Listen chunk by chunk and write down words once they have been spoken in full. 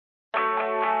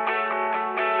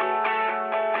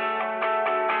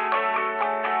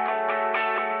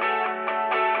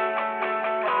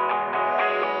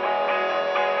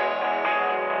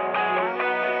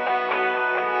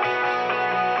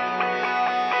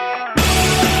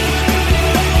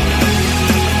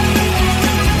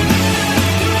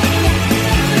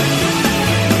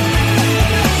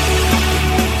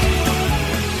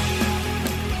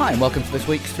welcome to this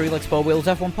week's Three Legs Four Wheels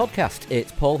F1 podcast.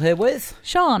 It's Paul here with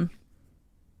Sean,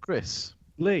 Chris,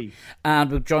 Lee, and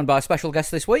we're joined by a special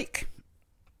guest this week,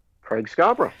 Craig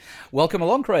Scarborough. Welcome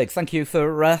along, Craig. Thank you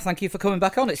for coming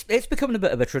back on. It's becoming a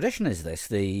bit of a tradition, is this,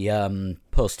 the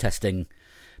post-testing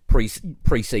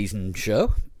pre-season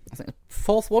show? I think the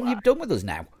fourth one you've done with us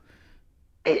now.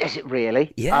 Is it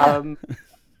really? Yeah.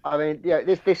 I mean, yeah.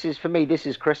 This is for me. This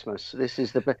is Christmas. This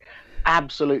is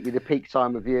absolutely the peak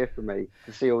time of year for me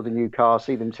to see all the new cars,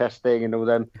 see them testing, and all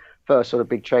them first sort of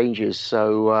big changes.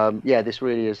 So yeah, this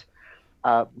really is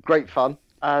great fun.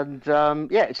 And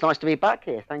yeah, it's nice to be back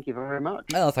here. Thank you very much.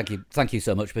 Oh, thank you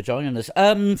so much for joining us.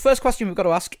 First question we've got to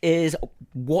ask is,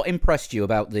 what impressed you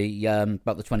about the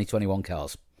 2021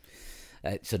 cars?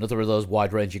 It's another of those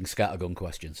wide-ranging scattergun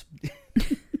questions.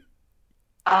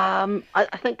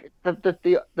 I think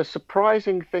the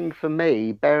surprising thing for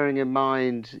me, bearing in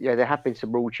mind, there have been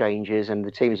some rule changes, and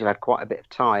the teams have had quite a bit of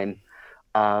time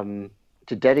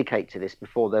to dedicate to this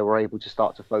before they were able to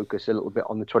start to focus a little bit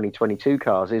on the 2022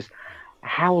 cars, is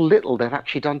how little they've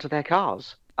actually done to their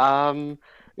cars. The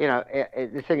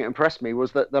thing that impressed me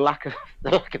was that the lack of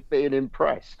being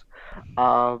impressed.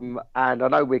 And I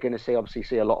know we're going to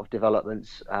see a lot of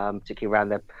developments, particularly around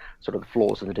the sort of the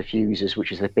floors and the diffusers,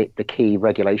 which is the key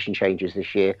regulation changes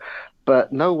this year.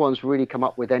 But no one's really come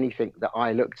up with anything that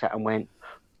I looked at and went,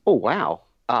 "Oh wow,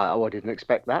 I didn't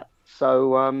expect that."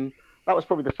 So that was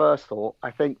probably the first thought.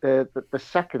 I think the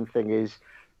second thing is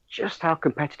just how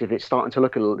competitive it's starting to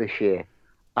look a little this year.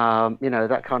 That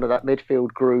midfield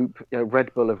group,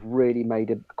 Red Bull have really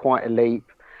made quite a leap.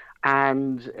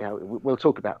 And we'll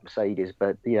talk about Mercedes,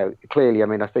 but clearly, I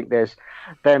mean, I think there's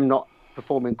them not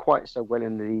performing quite so well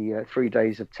in the 3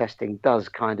 days of testing does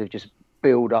kind of just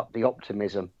build up the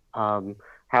optimism.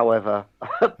 However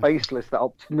baseless that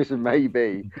optimism may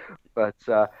be, but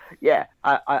I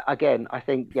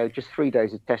think just 3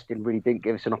 days of testing really didn't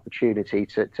give us an opportunity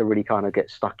to really kind of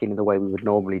get stuck in the way we would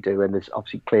normally do, and there's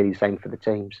obviously clearly the same for the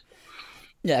teams.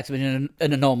 Yeah, because I mean,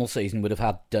 in a normal season, would have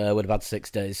had 6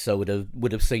 days, so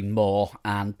would have seen more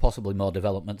and possibly more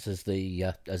developments as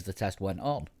the test went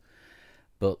on.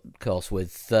 But of course,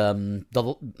 with the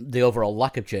overall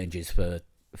lack of changes for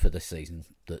this season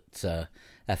that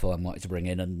FOM wanted to bring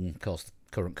in, and of course the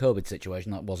current COVID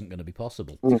situation, that wasn't going to be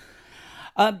possible.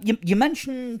 You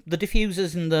mentioned the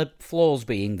diffusers and the floors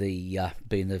being the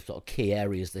sort of key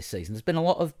areas this season. There's been a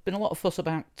lot of fuss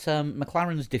about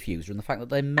McLaren's diffuser and the fact that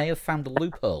they may have found a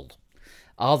loophole.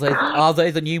 Are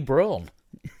they the new Brawn?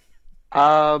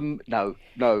 No,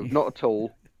 not at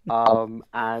all. I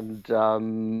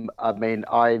mean,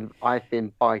 I've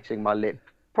been biting my lip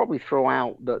probably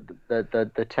throughout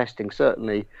the testing,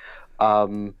 certainly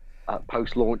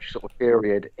post-launch sort of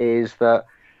period, is that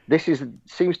this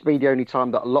seems to be the only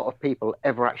time that a lot of people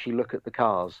ever actually look at the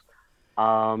cars,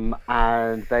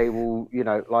 and they will,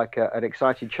 like an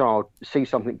excited child, see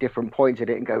something different, point at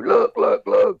it, and go,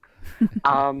 "Look!"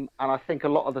 And I think a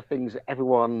lot of the things that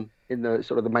everyone in the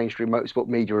sort of the mainstream motorsport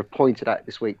media have pointed at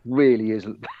this week really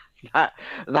isn't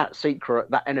that secret,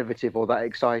 that innovative, or that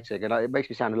exciting, and it makes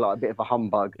me sound like a bit of a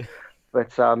humbug.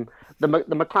 But the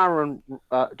McLaren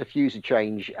diffuser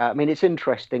change, I mean, it's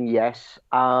interesting, yes.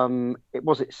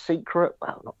 Was it secret?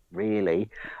 Well, not really.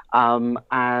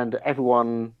 And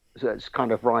everyone is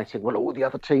kind of writing, well, all the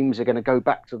other teams are going to go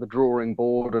back to the drawing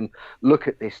board and look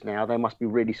at this now. They must be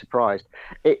really surprised.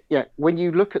 When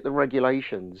you look at the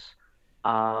regulations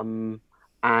and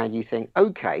you think,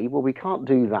 okay, well, we can't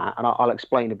do that. And I'll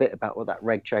explain a bit about what that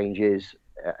reg change is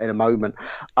in a moment.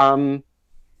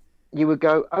 You would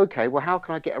go, okay, well, how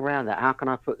can I get around that? How can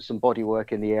I put some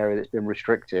bodywork in the area that's been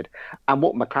restricted? And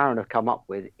what McLaren have come up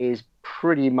with is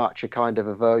pretty much a kind of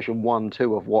a version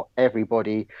 1-2 of what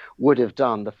everybody would have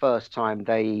done the first time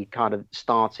they kind of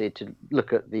started to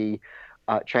look at the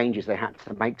changes they had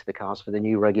to make to the cars for the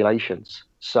new regulations.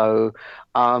 So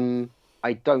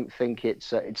I don't think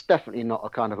it's definitely not a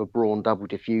kind of a Brawn double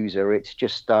diffuser. It's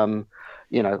just, one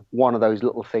of those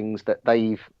little things that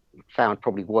they've found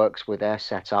probably works with their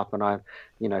setup, and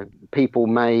people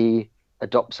may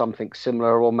adopt something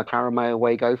similar, or McLaren may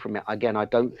away go from it. Again, I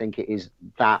don't think it is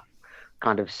that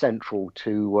kind of central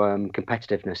to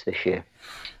competitiveness this year.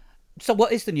 So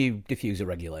what is the new diffuser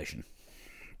regulation?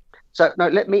 So no,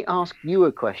 let me ask you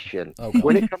a question. Okay.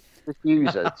 When it comes to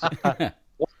diffusers,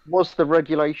 what was the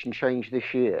regulation change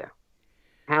this year?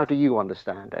 How do you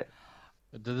understand it?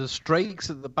 Do the strakes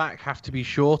at the back have to be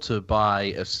shorter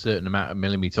by a certain amount of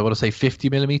millimeters? I want to say 50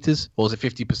 millimeters, or is it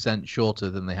 50% shorter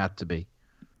than they had to be?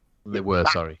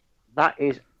 Sorry. That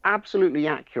is absolutely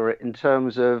accurate in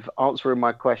terms of answering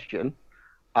my question,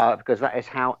 because that is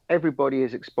how everybody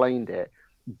has explained it.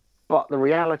 But the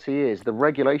reality is the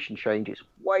regulation change is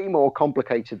way more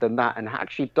complicated than that and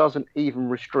actually doesn't even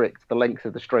restrict the length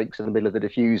of the strakes in the middle of the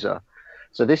diffuser.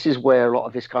 So this is where a lot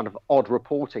of this kind of odd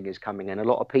reporting is coming in. A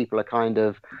lot of people are kind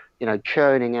of,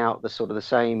 churning out the sort of the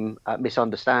same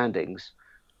misunderstandings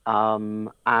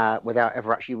without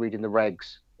ever actually reading the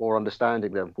regs or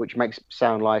understanding them, which makes it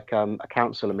sound like a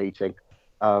councillor meeting.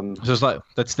 So it's like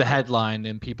that's the headline,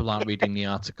 and people aren't reading the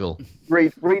article.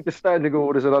 Read the standing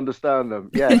orders and understand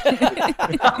them. Yes,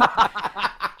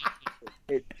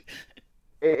 it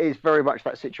is very much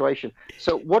that situation.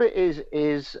 So what it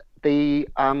is the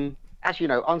as you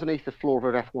know, underneath the floor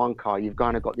of an F1 car, you've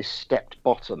kind of got this stepped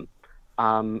bottom,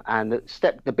 and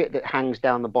the bit that hangs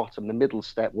down the bottom, the middle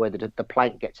step where the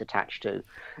plank gets attached to,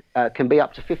 can be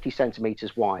up to 50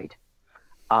 centimeters wide.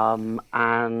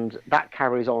 And that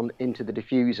carries on into the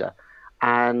diffuser.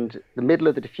 And the middle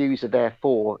of the diffuser,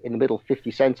 therefore, in the middle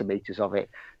 50 centimeters of it,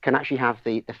 can actually have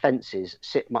the fences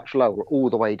sit much lower, all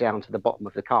the way down to the bottom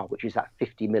of the car, which is that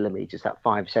 50 millimeters, that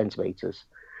 5 centimeters.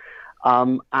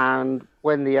 And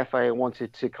when the FAA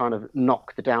wanted to kind of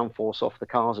knock the downforce off the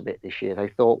cars a bit this year, they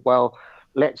thought, well,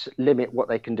 let's limit what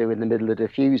they can do in the middle of the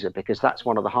diffuser, because that's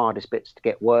one of the hardest bits to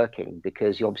get working,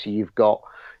 because you've got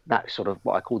that sort of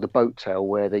what I call the boat tail,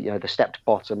 where the stepped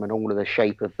bottom and all of the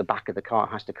shape of the back of the car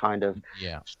has to kind of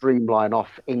streamline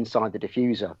off inside the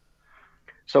diffuser.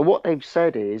 So what they've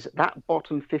said is that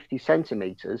bottom 50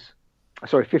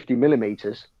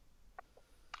 millimeters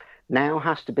now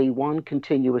has to be one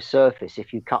continuous surface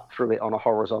if you cut through it on a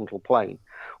horizontal plane,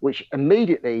 which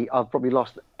immediately I've probably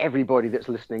lost everybody that's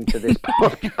listening to this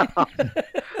podcast.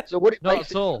 So what it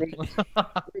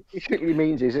basically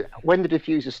means is when the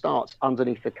diffuser starts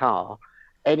underneath the car,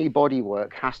 any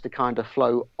bodywork has to kind of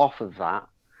flow off of that,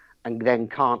 and then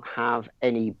can't have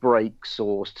any breaks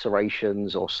or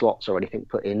serrations or slots or anything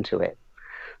put into it.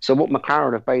 So what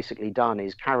McLaren have basically done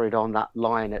is carried on that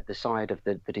line at the side of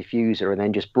the diffuser and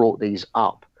then just brought these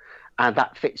up, and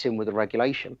that fits in with the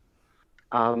regulation.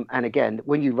 And again,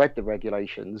 when you read the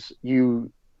regulations,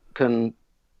 you can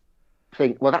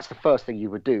think, well, that's the first thing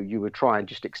you would do. You would try and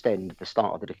just extend the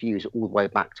start of the diffuser all the way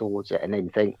back towards it, and then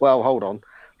think, well, hold on,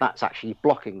 that's actually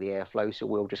blocking the airflow, so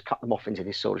we'll just cut them off into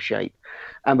this sort of shape.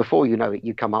 And before you know it,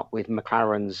 you come up with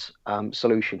McLaren's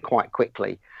solution quite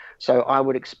quickly. So I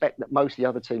would expect that most of the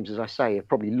other teams, as I say, have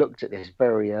probably looked at this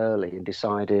very early and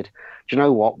decided, do you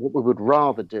know what we would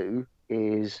rather do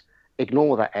is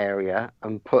ignore that area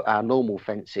and put our normal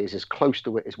fences as close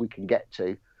to it as we can get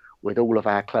to, with all of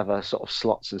our clever sort of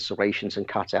slots and serrations and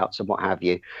cutouts and what have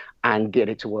you, and get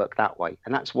it to work that way.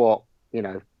 And that's what,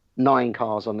 9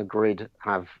 cars on the grid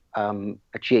have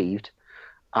achieved,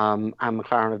 and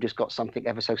McLaren have just got something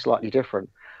ever so slightly different.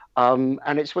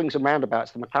 And it swings and roundabouts.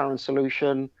 The McLaren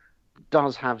solution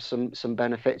does have some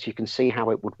benefits. You can see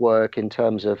how it would work in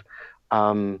terms of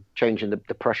changing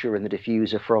the pressure in the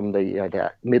diffuser from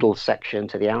the middle section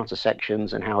to the outer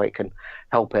sections, and how it can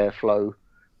help airflow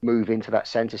move into that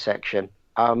center section.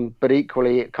 But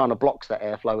equally, it kind of blocks that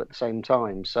airflow at the same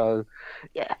time. So,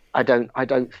 yeah, I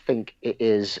don't think it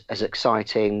is as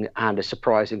exciting and as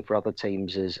surprising for other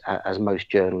teams as most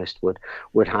journalists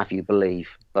would have you believe.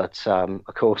 But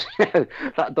of course,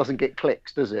 that doesn't get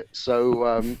clicks, does it?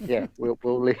 So yeah,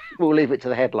 we'll leave it to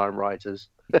the headline writers.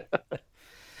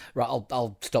 Right,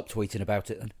 I'll stop tweeting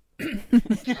about it then.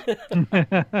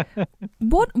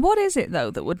 What is it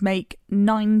though that would make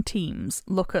 9 teams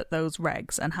look at those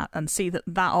regs and see that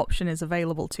option is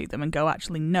available to them and go,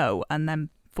 actually no, and then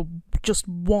for just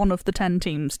one of the 10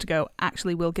 teams to go,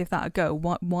 actually we'll give that a go?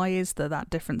 Why is there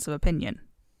that difference of opinion?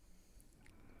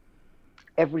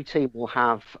 Every team will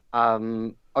have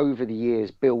over the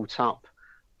years built up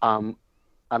an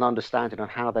understanding of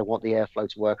how they want the airflow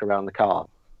to work around the car.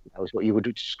 That was what you would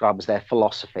describe as their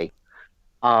philosophy.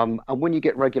 And when you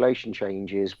get regulation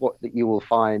changes, what that you will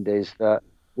find is that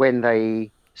when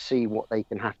they see what they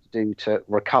can have to do to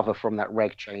recover from that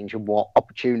reg change and what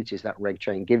opportunities that reg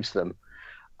change gives them,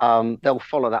 they'll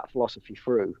follow that philosophy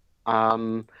through.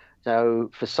 So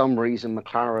for some reason,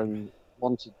 McLaren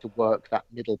wanted to work that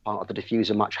middle part of the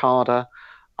diffuser much harder,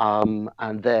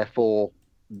 and therefore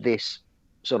this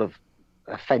sort of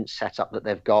fence setup that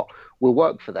they've got will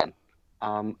work for them.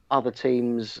 Other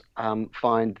teams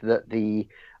find that the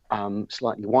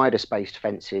slightly wider spaced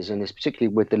fences, and this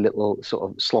particularly with the little sort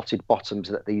of slotted bottoms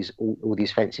that all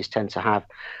these fences tend to have,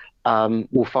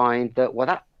 will find that, well,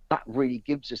 that really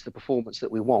gives us the performance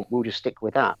that we want. We'll just stick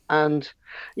with that. And,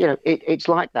 it's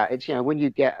like that. It's, when you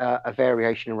get a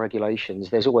variation in regulations,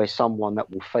 there's always someone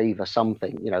that will favour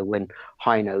something. When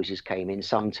high noses came in,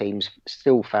 some teams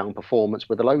still found performance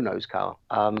with a low nose car.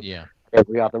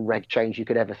 every other reg change you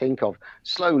could ever think of.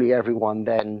 Slowly, everyone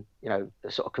then,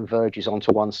 sort of converges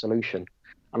onto one solution.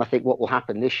 And I think what will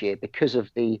happen this year, because of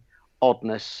the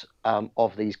oddness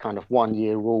of these kind of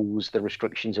 1-year rules, the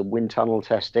restrictions of wind tunnel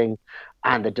testing,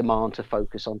 and the demand to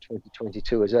focus on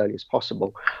 2022 as early as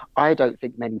possible, I don't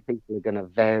think many people are going to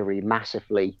vary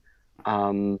massively,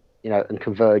 and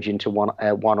converge into one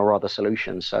or other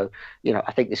solution. So,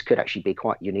 I think this could actually be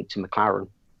quite unique to McLaren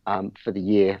for the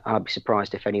year. I'd be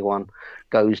surprised if anyone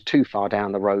goes too far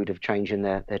down the road of changing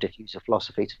their diffuser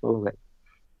philosophy to follow it.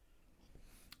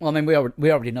 Well, I mean,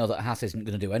 we already know that Haas isn't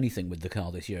going to do anything with the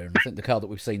car this year, and I think the car that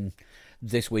we've seen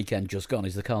this weekend just gone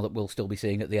is the car that we'll still be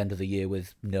seeing at the end of the year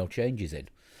with no changes in.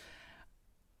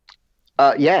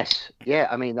 Yes, yeah.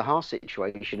 I mean, the Haas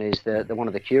situation is the one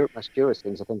of the most curious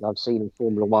things I think I've seen in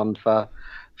Formula One for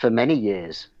many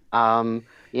years.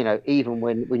 Even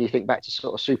when you think back to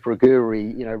sort of Super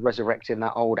Aguri, resurrecting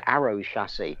that old Arrow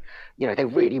chassis, they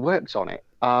really worked on it.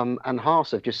 And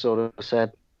Haas have just sort of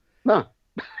said, no.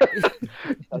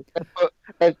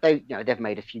 They've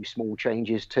made a few small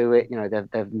changes to it.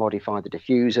 They've modified the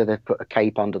diffuser. They've put a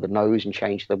cape under the nose and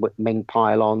changed the wing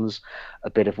pylons. A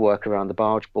bit of work around the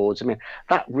barge boards. I mean,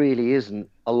 that really isn't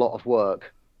a lot of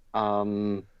work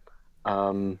over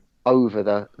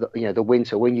the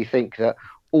winter. When you think that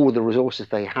all the resources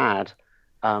they had,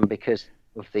 because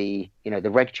of the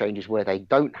reg changes where they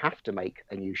don't have to make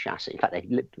a new chassis. In fact,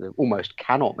 they almost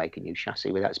cannot make a new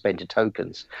chassis without spending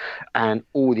tokens, and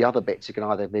all the other bits can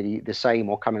either be the same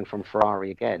or coming from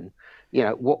Ferrari again.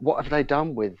 What have they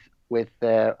done with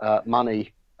their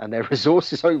money and their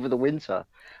resources over the winter?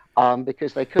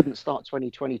 Because they couldn't start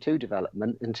 2022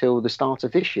 development until the start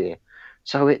of this year.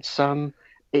 So it's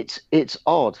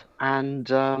odd, and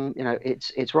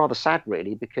it's rather sad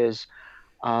really, because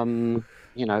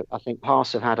I think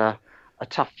Haas have had a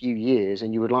tough few years,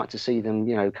 and you would like to see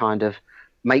them, kind of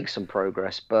make some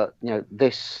progress. But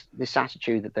this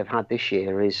attitude that they've had this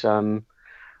year is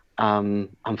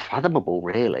unfathomable,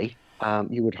 really.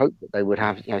 You would hope that they would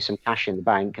have, some cash in the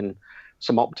bank and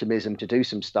some optimism to do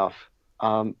some stuff,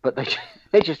 but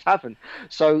they just haven't.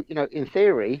 So, in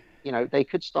theory, they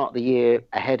could start the year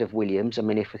ahead of Williams. I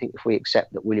mean, if we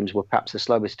accept that Williams were perhaps the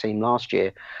slowest team last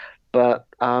year, but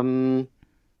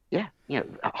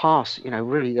Haas,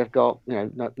 really they've got,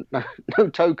 no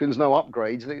tokens, no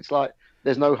upgrades. It's like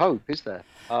there's no hope, is there?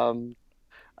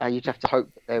 You'd have to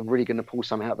hope that they're really going to pull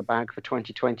something out of the bag for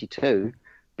 2022,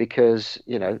 because,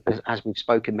 as we've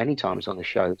spoken many times on the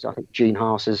show, I think Gene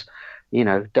Haas has,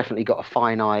 definitely got a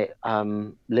finite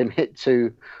limit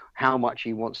to how much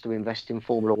he wants to invest in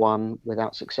Formula One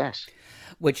without success.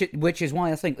 Which is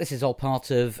why I think this is all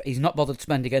part of, he's not bothered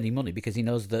spending any money because he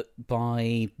knows that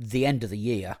by the end of the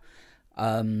year,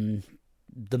 the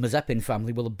Mazepin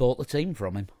family will have bought the team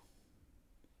from him.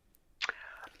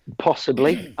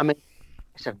 Possibly. I mean,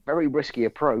 it's a very risky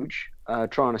approach,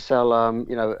 trying to sell,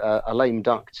 a lame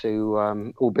duck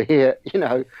to, albeit,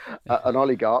 an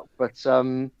oligarch. But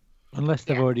unless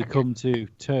they've already come to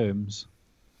terms.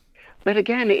 But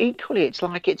again, equally, it's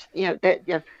like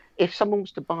if someone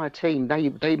wants to buy a team,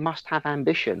 they must have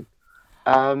ambition.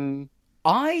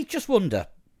 I just wonder.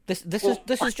 This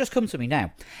has just come to me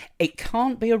now. It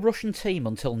can't be a Russian team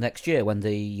until next year when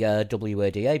the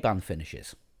WADA ban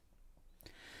finishes.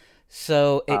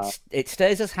 So it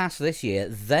stays as Haas this year.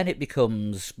 Then it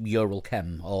becomes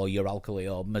Uralchem or Uralkali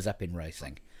or Mazepin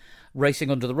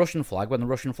racing under the Russian flag when the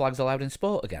Russian flag's allowed in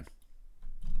sport again.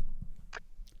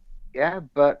 Yeah,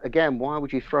 but again, why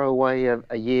would you throw away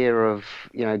a year of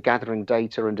gathering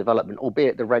data and development?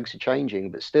 Albeit the regs are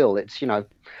changing, but still, it's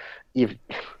you've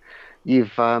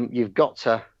got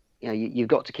to you've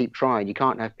got to keep trying. You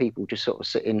can't have people just sort of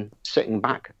sitting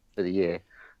back for the year.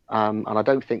 And I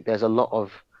don't think there's a lot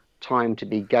of time to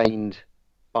be gained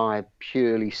by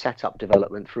purely setup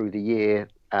development through the year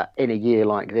in a year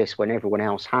like this when everyone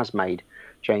else has made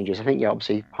changes. I think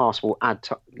obviously Haas will add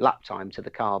lap time to the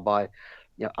car by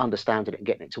understanding it and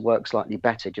getting it to work slightly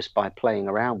better just by playing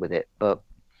around with it. But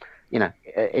in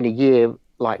a year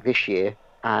like this year,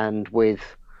 and with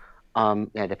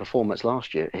their performance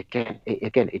last year, it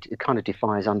kind of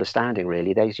defies understanding,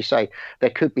 really. As you say,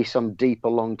 there could be some deeper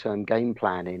long-term game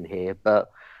plan in here, but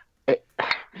it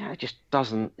just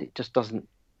doesn't.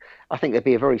 I think there'd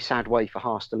be a very sad way for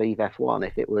Haas to leave F1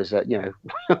 if it was, we're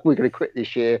going to quit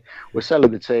this year, we're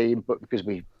selling the team, but because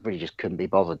we really just couldn't be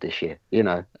bothered this year,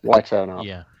 why turn up?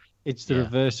 Yeah, it's the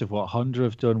reverse of what Honda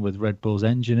have done with Red Bull's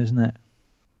engine, isn't it?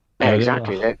 Yeah,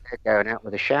 exactly. They're going out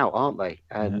with a shout, aren't they?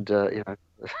 And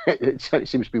it certainly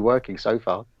seems to be working so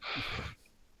far.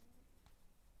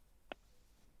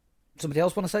 Somebody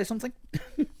else want to say something?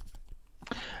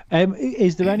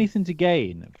 Is there anything to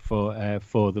gain for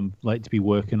them, like to be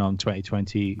working on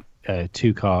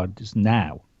 2022 cards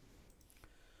now?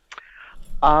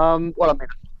 Well, I mean,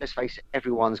 let's face it,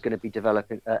 everyone's going to be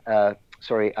devoting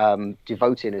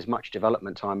as much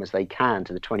development time as they can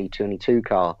to the 2022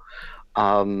 car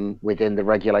within the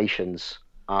regulations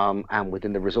and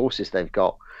within the resources they've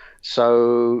got.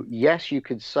 So, yes, you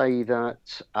could say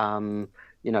that,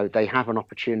 they have an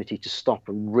opportunity to stop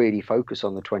and really focus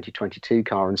on the 2022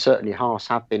 car. And certainly Haas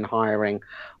have been hiring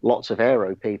lots of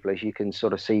aero people, as you can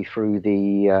sort of see through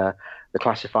the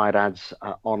classified ads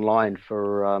online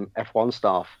for F1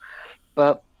 staff.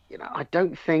 But, I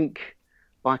don't think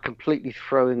by completely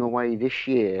throwing away this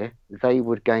year, they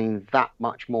would gain that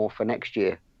much more for next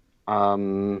year.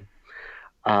 I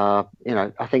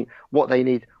think what they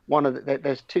need,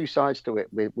 there's two sides to it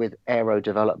with aero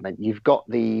development. You've got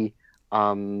the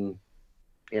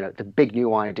big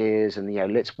new ideas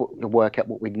and let's work out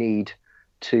what we need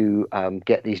to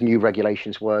get these new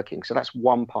regulations working. So that's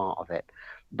one part of it,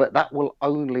 but that will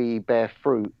only bear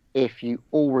fruit if you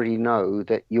already know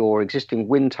that your existing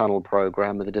wind tunnel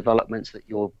program and the developments that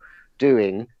you're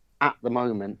doing at the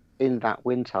moment in that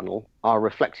wind tunnel are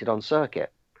reflected on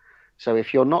circuit. So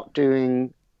if you're not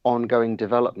doing ongoing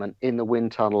development in the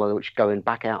wind tunnel, which going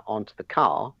back out onto the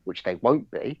car, which they won't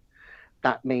be,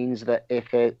 that means that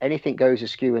if anything goes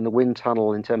askew in the wind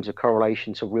tunnel in terms of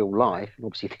correlation to real life, and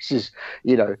obviously this is,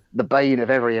 the bane of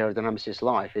every aerodynamicist's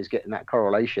life is getting that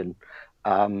correlation.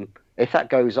 If that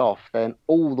goes off, then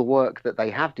all the work that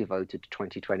they have devoted to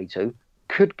 2022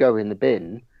 could go in the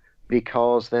bin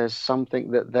because there's something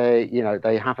that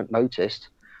they haven't noticed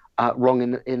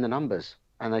wrong in the numbers,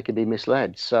 and they could be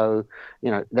misled. So,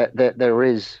 there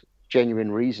is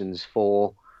genuine reasons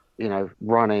for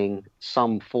running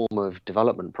some form of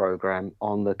development program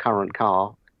on the current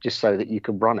car just so that you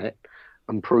can run it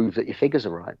and prove that your figures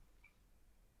are right.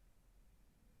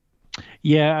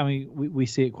 Yeah, I mean, we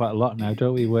see it quite a lot now,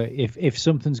 don't we? Where if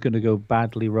something's going to go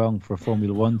badly wrong for a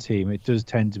Formula One team, it does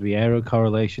tend to be aero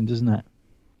correlation, doesn't it?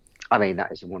 I mean,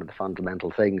 that is one of the fundamental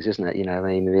things, isn't it?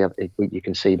 You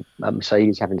can see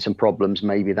Mercedes having some problems.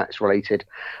 Maybe that's related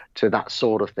to that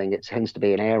sort of thing. It tends to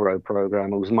be an aero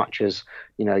program as much as,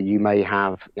 you may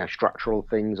have structural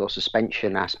things or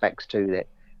suspension aspects to it.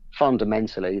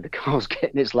 Fundamentally, the car's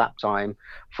getting its lap time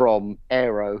from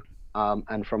aero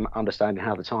and from understanding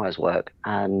how the tyres work.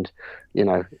 And,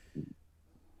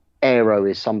 aero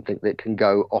is something that can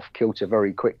go off kilter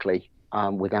very quickly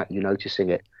without you noticing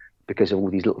it, because of all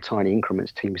these little tiny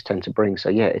increments teams tend to bring. So,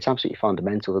 yeah, it's absolutely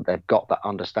fundamental that they've got that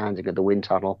understanding of the wind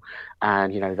tunnel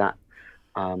and, that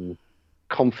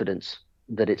confidence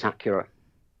that it's accurate.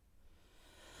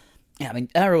 Yeah, I mean,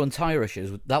 aero and tyre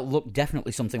issues, that looked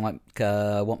definitely something like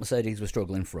what Mercedes were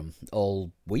struggling from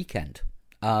all weekend.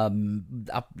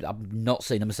 I've not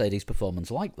seen a Mercedes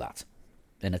performance like that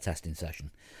in a testing session.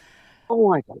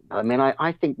 Oh, I don't know. I mean,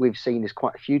 I think we've seen this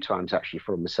quite a few times, actually,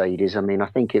 from Mercedes. I mean, I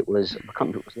think it was, I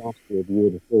can't remember if it was last year or the year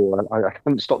before. I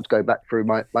haven't stopped to go back through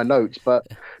my notes, but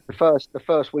the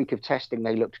first week of testing,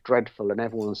 they looked dreadful, and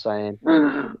everyone was saying,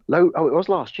 it was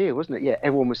last year, wasn't it? Yeah,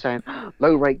 everyone was saying,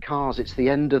 low-rate cars, it's the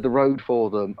end of the road for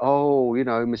them. Oh,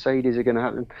 Mercedes are going to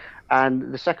happen.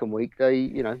 And the second week,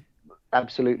 they,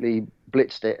 absolutely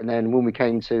blitzed it. And then when we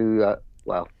came to,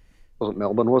 wasn't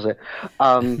Melbourne, was it?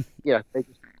 They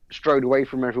just strode away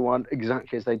from everyone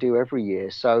exactly as they do every year.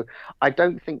 So I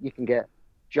don't think you can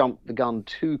jump the gun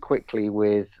too quickly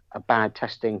with a bad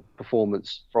testing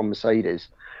performance from Mercedes.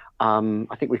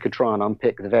 I think we could try and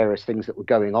unpick the various things that were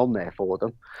going on there for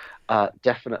them.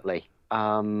 Definitely.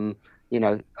 We're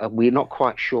not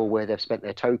quite sure where they've spent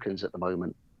their tokens at the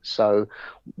moment. So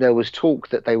there was talk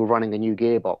that they were running a new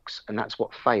gearbox, and that's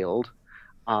what failed.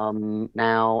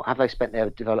 Now, have they spent their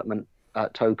development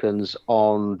tokens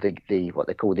on the what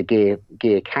they call the gear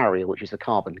carrier, which is the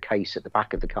carbon case at the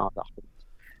back of the car that holds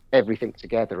everything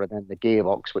together, and then the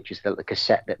gearbox, which is the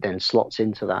cassette that then slots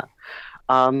into that.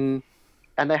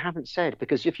 And they haven't said,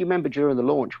 because if you remember during the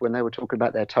launch when they were talking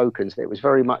about their tokens, it was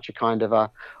very much a kind of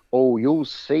you'll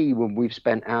see when we've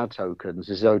spent our tokens,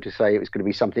 as though to say it was going to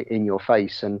be something in your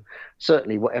face. And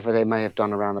certainly whatever they may have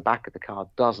done around the back of the car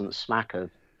doesn't smack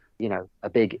of a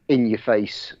big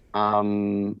in-your-face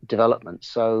development.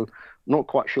 So not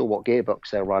quite sure what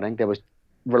gearbox they're running. There was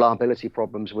reliability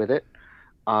problems with it,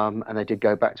 and they did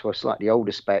go back to a slightly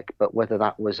older spec, but whether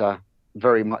that was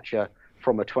very much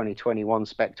from a 2021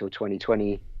 spec to a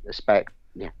 2020 spec,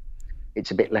 it's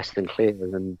a bit less than clear.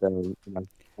 And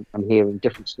I'm hearing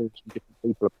different stories from different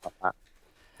people about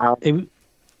that.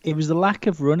 It was the lack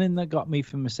of running that got me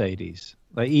for Mercedes.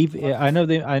 I know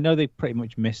they pretty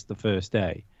much missed the first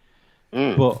day.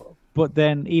 But But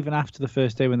then, even after the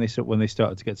first day, when they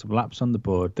started to get some laps on the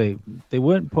board, they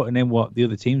weren't putting in what the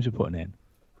other teams were putting in.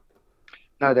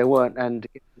 No, they weren't, and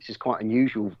this is quite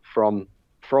unusual from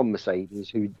Mercedes,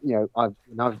 who I've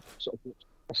sort of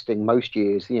testing most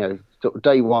years. Sort of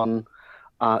day one,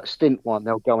 stint one,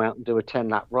 they'll go out and do a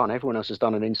 10-lap run. Everyone else has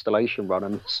done an installation run,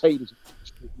 and Mercedes,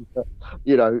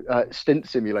 stint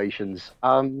simulations.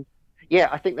 I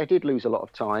think they did lose a lot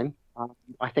of time.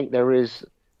 I think there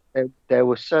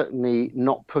were certainly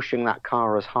not pushing that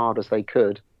car as hard as they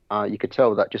could. You could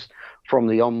tell that just from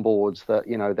the onboards that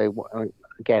they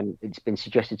again. It's been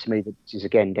suggested to me that this is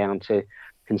again down to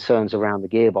concerns around the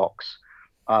gearbox.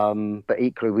 But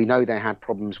equally, we know they had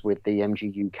problems with the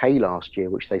MG UK last year,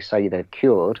 which they say they've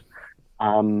cured.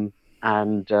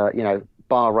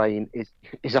 Bahrain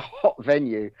is a hot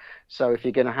venue, so if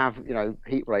you're going to have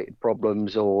heat rated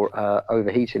problems or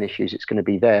overheating issues, it's going to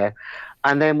be there.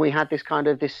 And then we had this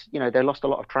they lost a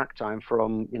lot of track time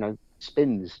from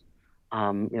spins.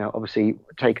 Obviously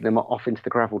taking them off into the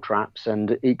gravel traps,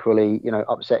 and equally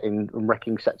upsetting and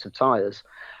wrecking sets of tyres.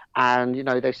 And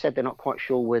they said they're not quite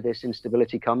sure where this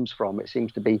instability comes from. It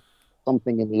seems to be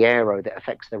something in the aero that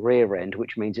affects the rear end,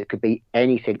 which means it could be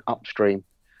anything upstream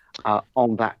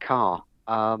on that car.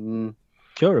 Sure,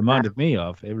 it reminded me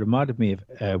of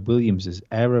Williams's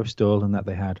aero stalling that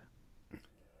they had.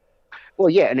 Well,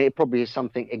 yeah, and it probably is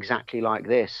something exactly like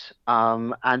this.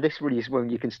 And this really is when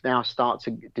you can now start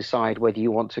to decide whether you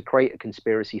want to create a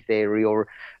conspiracy theory or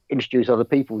introduce other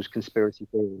people's conspiracy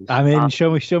theories. I mean,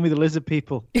 show me the lizard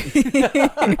people.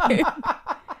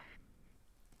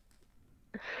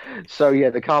 So yeah,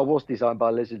 the car was designed by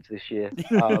lizards this year.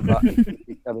 But,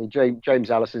 I mean,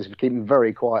 James Allison's been keeping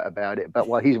very quiet about it, but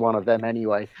he's one of them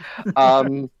anyway.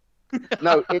 No,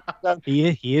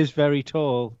 he is very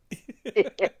tall.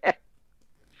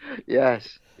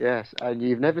 Yes, and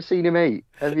you've never seen him eat,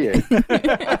 have you?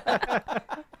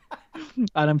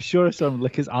 And I'm sure I saw him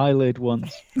lick his eyelid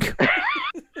once.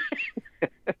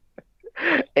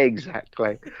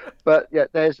 Exactly. But yeah,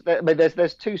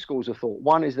 there's two schools of thought.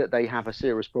 One is that they have a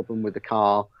serious problem with the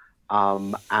car,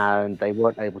 and they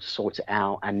weren't able to sort it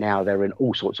out, and now they're in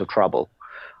all sorts of trouble.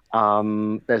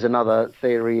 There's another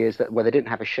theory is that they didn't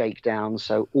have a shakedown,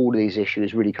 so all of these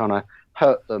issues really kind of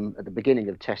hurt them at the beginning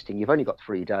of testing. You've only got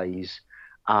 3 days,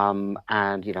 and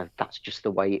that's just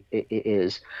the way it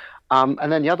is.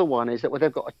 And then the other one is that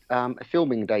they've got a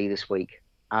filming day this week.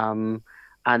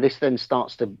 And this then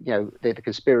starts to, the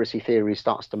conspiracy theory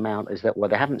starts to mount is that,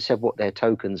 they haven't said what their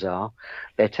tokens are.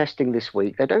 They're testing this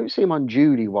week. They don't seem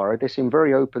unduly worried. They seem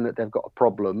very open that they've got a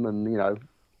problem and,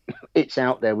 it's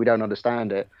out there. We don't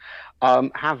understand it.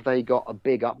 Have they got a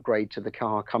big upgrade to the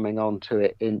car coming onto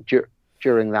it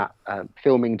during that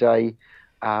filming day?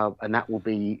 And that will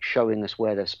be showing us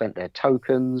where they've spent their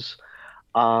tokens.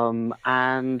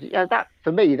 That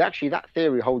for me, actually, that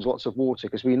theory holds lots of water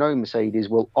because we know Mercedes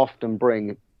will often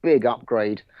bring a big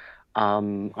upgrade,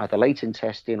 either late in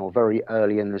testing or very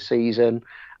early in the season,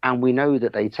 and we know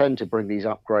that they tend to bring these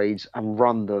upgrades and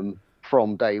run them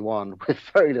from day one with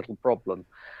very little problem.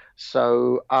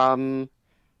 So,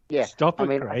 Stop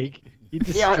it, Craig. You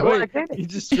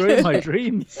destroyed my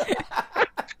dreams.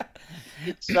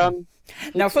 It's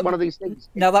one of these things.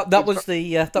 Now that was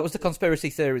the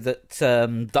conspiracy theory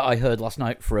that I heard last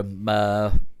night from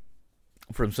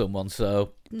someone.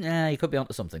 So you could be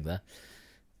onto something there.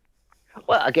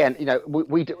 Well, again,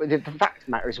 we do, the fact of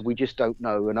the matter is we just don't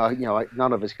know, and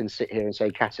none of us can sit here and say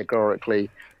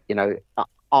categorically,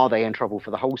 are they in trouble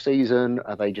for the whole season?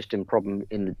 Are they just in problem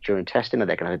during testing? Are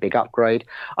they going to have a big upgrade?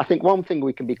 I think one thing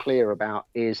we can be clear about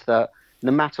is that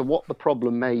no matter what the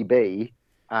problem may be,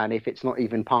 and if it's not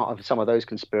even part of some of those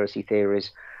conspiracy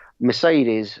theories,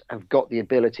 Mercedes have got the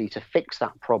ability to fix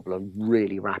that problem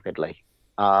really rapidly.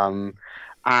 I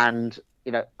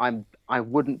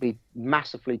wouldn't be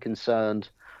massively concerned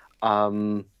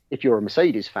if you're a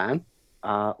Mercedes fan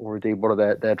or indeed one of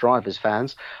their drivers'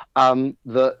 fans,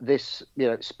 that this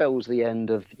spells the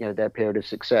end of their period of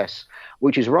success,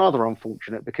 which is rather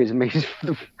unfortunate because it means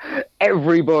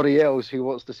everybody else who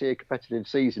wants to see a competitive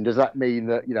season. Does that mean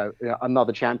that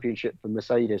another championship for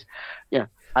Mercedes?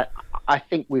 I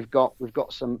think we've got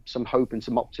some hope and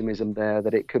some optimism there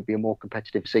that it could be a more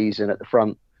competitive season at the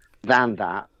front than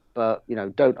that. But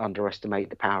don't underestimate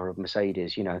the power of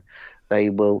Mercedes. They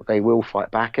will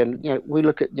fight back. And we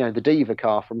look at the Diva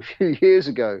car from a few years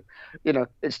ago.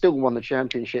 It still won the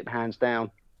championship hands down,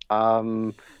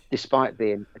 despite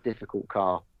being a difficult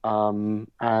car. I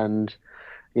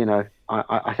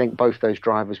think both those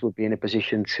drivers would be in a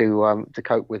position to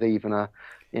cope with even a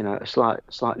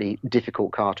slightly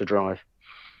difficult car to drive.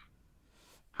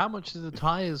 How much do the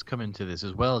tyres come into this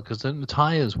as well? Because the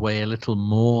tyres weigh a little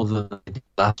more than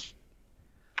that.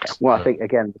 Well, I think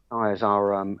again the tyres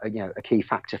are a key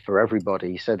factor for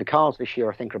everybody. So the cars this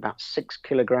year I think are about 6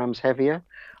 kilograms heavier,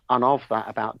 and of that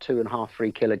about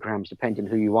 2.5-3 kilograms, depending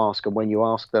who you ask and when you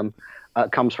ask them,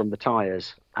 comes from the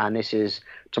tyres. And this is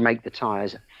to make the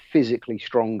tyres physically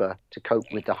stronger to cope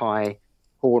with the high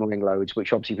cornering loads.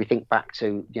 Which obviously, if we think back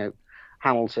to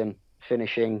Hamilton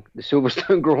finishing the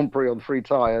Silverstone Grand Prix on 3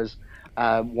 tyres,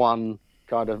 one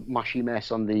kind of mushy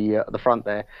mess on the front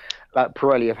there.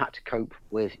 Pirelli have had to cope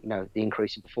with the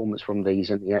increase in performance from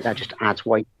these, and that just adds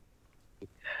weight.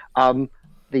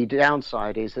 The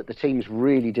downside is that the teams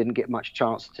really didn't get much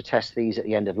chance to test these at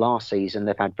the end of last season.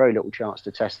 They've had very little chance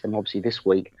to test them, obviously, this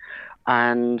week.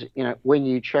 And when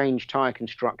you change tyre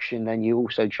construction, then you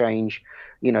also change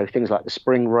things like the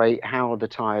spring rate, how the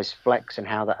tyres flex, and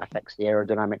how that affects the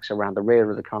aerodynamics around the rear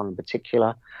of the car in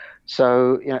particular.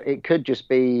 So it could just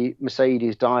be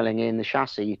Mercedes dialing in the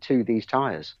chassis to these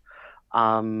tyres.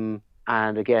 And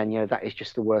again, that is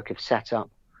just the work of setup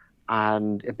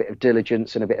and a bit of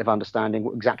diligence and a bit of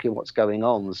understanding exactly what's going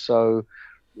on. So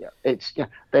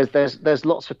there's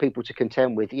lots of people to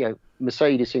contend with.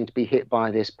 Mercedes seem to be hit by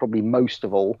this probably most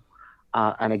of all.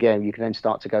 And again, you can then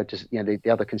start to go to the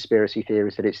other conspiracy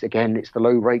theories that it's the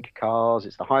low rake cars,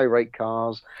 it's the high rake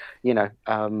cars. At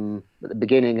the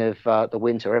beginning of the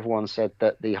winter, everyone said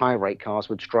that the high rake cars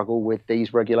would struggle with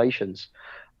these regulations.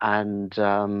 And,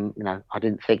 I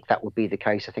didn't think that would be the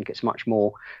case. I think it's much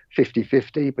more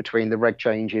 50-50 between the reg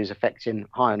changes affecting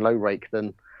high and low rake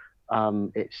than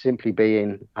it simply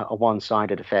being a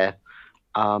one-sided affair.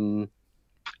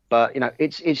 But,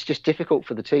 it's just difficult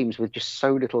for the teams with just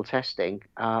so little testing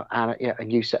and a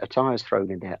new set of tyres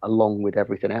thrown in there along with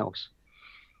everything else.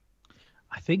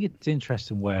 I think it's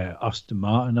interesting where Aston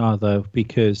Martin are, though,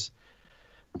 because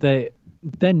they're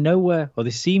nowhere, or they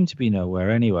seem to be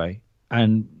nowhere anyway.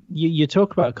 And you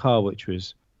talk about a car which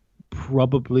was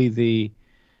probably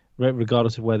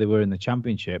regardless of where they were in the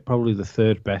championship, probably the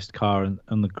third best car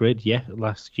on the grid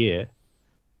last year.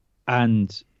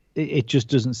 And it just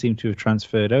doesn't seem to have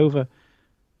transferred over.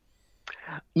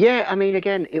 Yeah, I mean,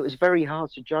 again, it was very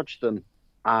hard to judge them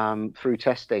through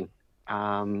testing,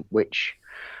 which,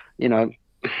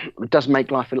 it does make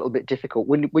life a little bit difficult.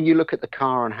 When you look at the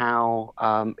car and how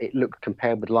it looked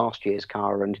compared with last year's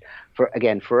car, and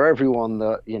for everyone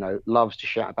that loves to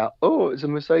shout about, oh, it's a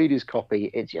Mercedes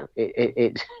copy,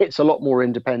 it's a lot more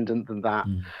independent than that.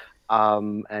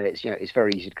 And it's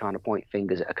very easy to kind of point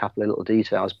fingers at a couple of little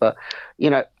details, but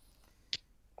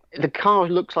the car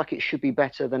looks like it should be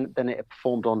better than it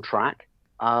performed on track.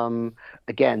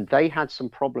 Again, they had some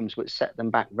problems which set them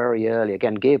back very early.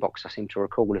 Again, gearbox, I seem to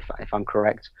recall, if I'm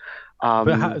correct.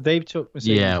 But they've took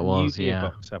Mercedes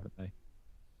gearbox, haven't they?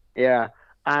 Yeah,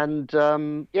 and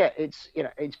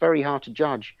it's very hard to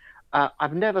judge.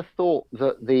 I've never thought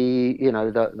that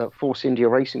the Force India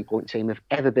Racing Point team have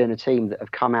ever been a team that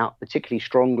have come out particularly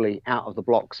strongly out of the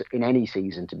blocks in any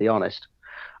season, to be honest.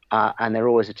 And they're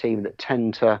always a team that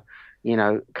tend to,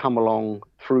 come along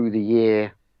through the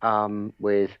year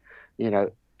with,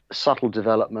 subtle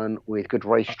development, with good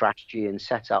race strategy and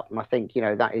setup. And I think,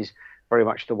 that is very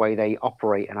much the way they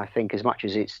operate. And I think as much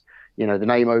as it's, the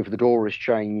name over the door has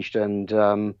changed and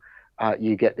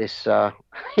you get this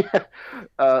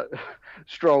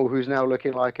Stroll who's now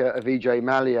looking like a Vijay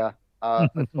Mallya,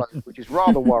 which is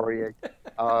rather worrying.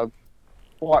 Quite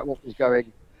what was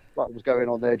going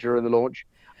on there during the launch.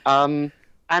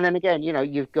 And then again,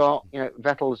 you've got,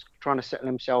 Vettel's trying to settle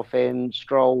himself in.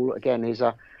 Stroll, again, is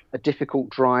a difficult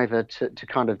driver to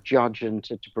kind of judge and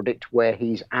to predict where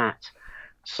he's at.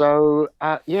 So,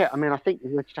 I think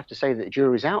we just have to say that the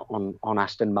jury's out on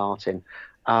Aston Martin.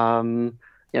 I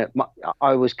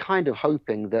was kind of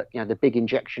hoping that, the big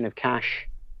injection of cash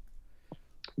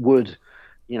would,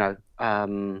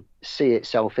 see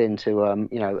itself into,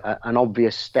 an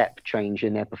obvious step change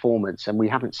in their performance. And we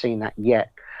haven't seen that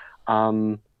yet.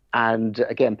 And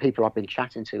again, people I've been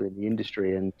chatting to in the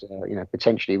industry and,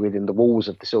 potentially within the walls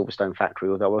of the Silverstone factory,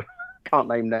 although I can't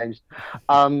name names,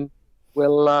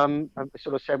 will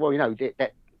sort of say, well,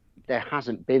 there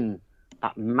hasn't been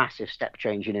that massive step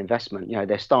change in investment.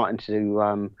 They're starting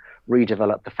to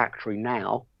redevelop the factory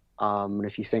now. And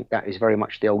if you think that is very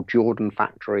much the old Jordan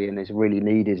factory and is really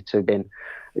needed to have been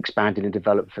expanded and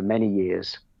developed for many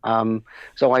years.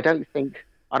 So I don't think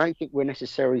we're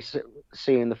necessarily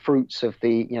seeing the fruits of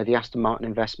the Aston Martin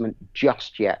investment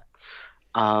just yet.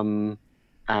 And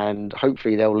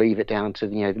hopefully they'll leave it down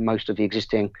to most of the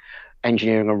existing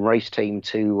engineering and race team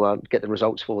to get the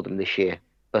results for them this year.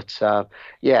 But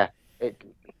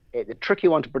it's a tricky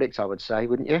one to predict, I would say,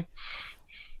 wouldn't you?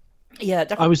 Yeah,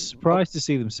 I was surprised to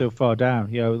see them so far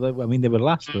down. You know, I mean, they were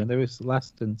last, weren't they? They were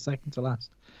last and second to last.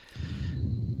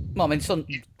 Well, I mean,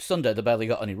 Sunday they barely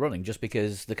got any running just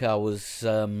because the car was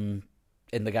in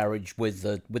the garage with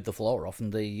the floor off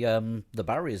and the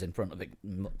barriers in front of it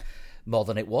more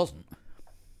than it wasn't.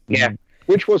 Yeah,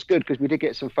 which was good because we did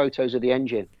get some photos of the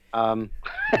engine.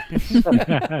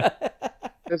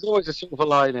 There's always a silver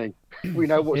lining. We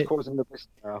know what's causing the business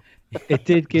now. It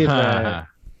did give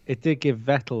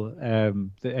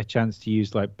Vettel a chance to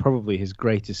use like probably his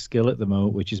greatest skill at the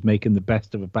moment, which is making the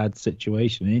best of a bad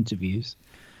situation in interviews.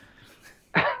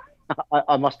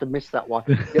 I must have missed that one.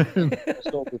 Ted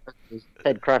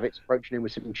Kravitz approaching him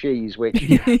with some cheese, which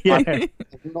I have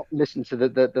not listened to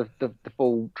the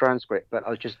full transcript, but I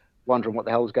was just wondering what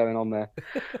the hell's going on there.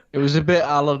 It was a bit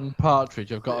Alan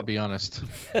Partridge, I've got to be honest.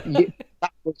 Yeah,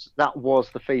 that was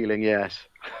the feeling, yes.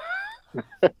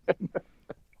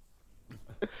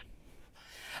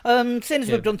 Seeing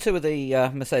as we've done two of the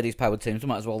Mercedes powered teams, we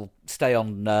might as well stay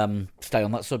on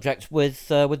that subject with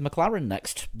McLaren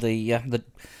next.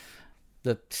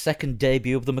 The second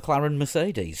debut of the McLaren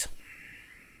Mercedes.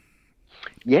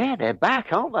 Yeah, they're back,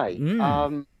 aren't they?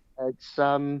 It's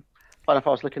I don't know if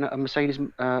I was looking at a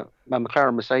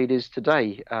McLaren Mercedes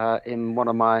today in one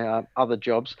of my other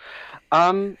jobs.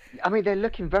 I mean, they're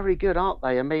looking very good, aren't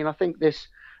they? I mean, I think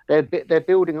they're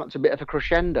building up to a bit of a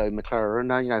crescendo,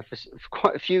 McLaren. You know, for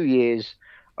quite a few years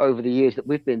over the years that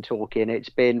we've been talking, it's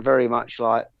been very much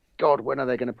like, God, when are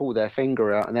they going to pull their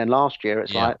finger out? And then last year,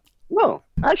 it's like, well,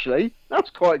 actually,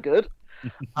 that's quite good.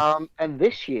 And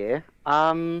this year,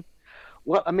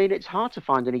 well, I mean, it's hard to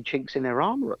find any chinks in their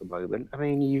armour at the moment. I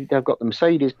mean, they've got the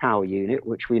Mercedes power unit,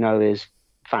 which we know is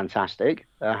fantastic,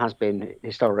 has been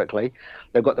historically.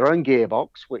 They've got their own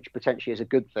gearbox, which potentially is a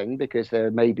good thing because there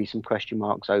may be some question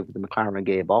marks over the McLaren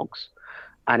gearbox,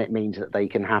 and it means that they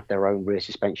can have their own rear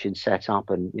suspension set up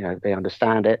and, you know, they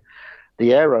understand it.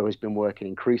 The aero has been working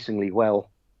increasingly well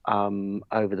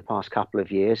over the past couple of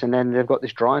years, and then they've got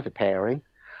this driver pairing.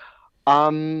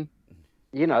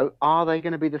 You know, are they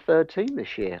going to be the third team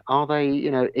this year? Are they,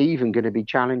 you know, even going to be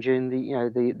challenging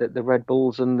the Red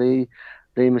Bulls and the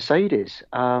Mercedes?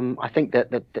 I think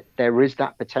that there is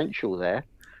that potential there.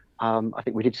 I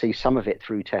think we did see some of it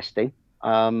through testing.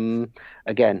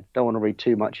 Again, don't want to read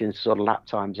too much into sort of lap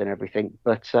times and everything,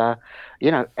 but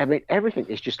you know, I mean, everything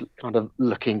is just kind of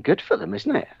looking good for them,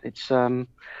 isn't it? It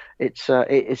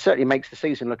certainly makes the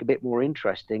season look a bit more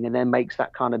interesting, and then makes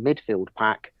that kind of midfield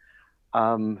pack,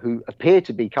 who appear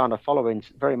to be kind of following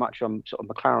very much on sort of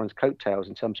McLaren's coattails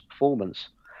in terms of performance,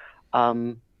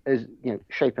 is, you know,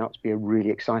 shaping up to be a really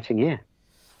exciting year.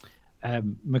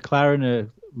 McLaren are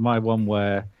my one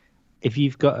where if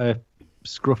you've got a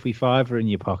scruffy fiver in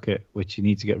your pocket, which you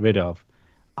need to get rid of,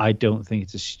 I don't think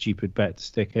it's a stupid bet to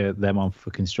stick them on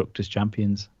for Constructors'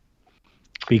 Champions.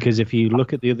 Because if you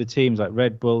look at the other teams like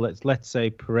Red Bull, let's say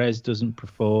Perez doesn't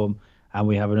perform, and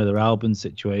we have another Albon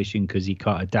situation because he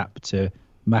can't adapt to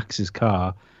Max's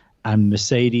car, and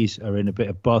Mercedes are in a bit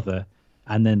of bother,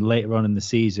 and then later on in the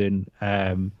season,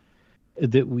 Hamilton's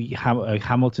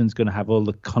going to have all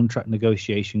the contract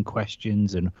negotiation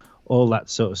questions and all that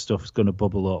sort of stuff is going to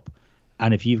bubble up.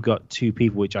 And if you've got two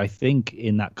people, which I think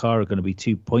in that car are going to be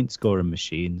 2 point scoring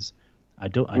machines, I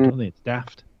don't think it's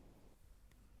daft.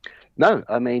 No,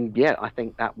 I mean, yeah, I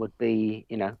think that would be,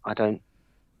 you know, I don't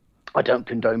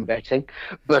condone betting,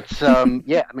 but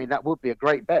yeah, I mean, that would be a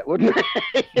great bet, wouldn't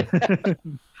it?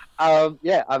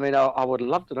 Yeah, I mean, I would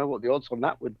love to know what the odds on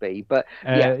that would be, but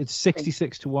yeah, it's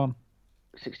 66-1.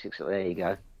 66. There you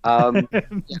go. I mean,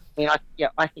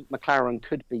 I think McLaren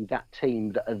could be that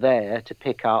team that are there to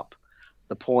pick up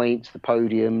the points, the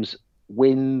podiums,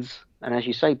 wins, and as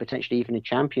you say, potentially even a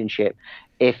championship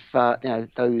if you know,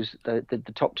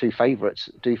 the top two favourites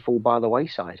do fall by the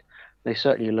wayside. They're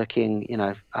certainly looking, you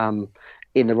know,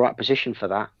 in the right position for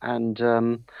that, and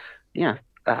you know,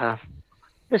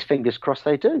 there's fingers crossed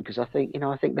they do, because I think, you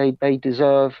know, they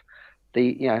deserve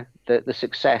the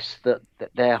success that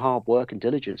their hard work and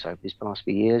diligence over these past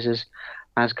few years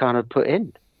has kind of put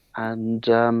in, and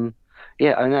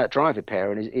yeah, and that driver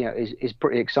pairing is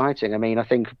pretty exciting. I mean, I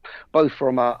think both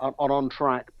from an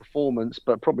on-track performance,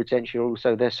 but probably potentially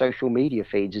also their social media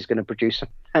feeds is going to produce some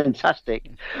fantastic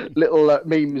little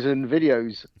memes and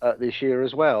videos this year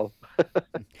as well.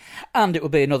 And it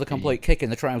would be another complete kick in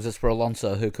the trousers for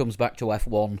Alonso, who comes back to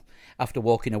F1 after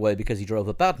walking away because he drove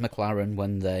a bad McLaren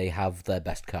when they have their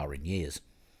best car in years.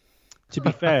 To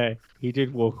be fair, he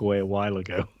did walk away a while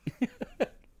ago.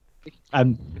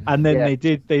 And then they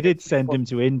did send him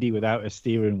to Indy without a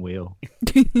steering wheel.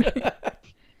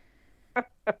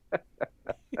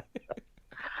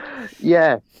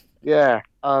 Yeah, Yeah.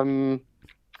 Yeah. I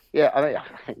mean, I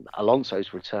think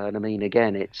Alonso's return. I mean,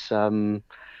 again, it's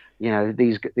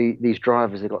these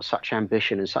drivers, they've got such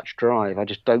ambition and such drive. I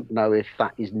just don't know if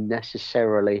that is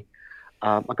necessarily.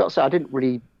 I've got to say, I didn't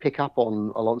really pick up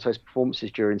on Alonso's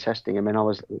performances during testing. I mean,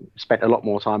 I spent a lot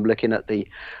more time looking at the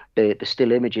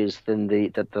still images than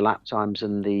the lap times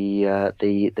and the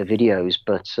videos.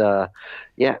 But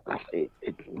yeah,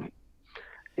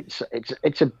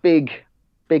 it's a big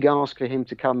ask for him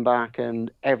to come back and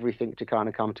everything to kind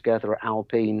of come together at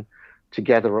Alpine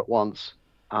together at once.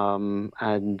 I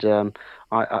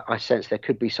sense there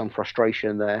could be some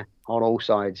frustration there on all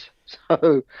sides.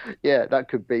 So yeah, that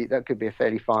could be a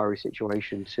fairly fiery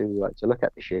situation to look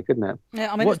at this year, couldn't it?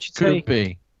 Yeah, I mean, What's your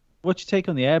take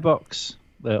on the airbox?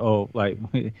 Or like,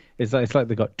 it's like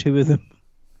they got two of them.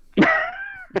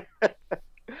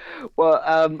 Well,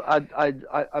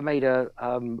 I made a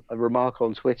remark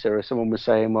on Twitter. Someone was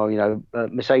saying, well,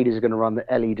 Mercedes are going to run the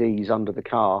LEDs under the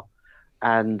car,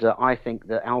 and I think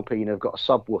that Alpine have got a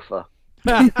subwoofer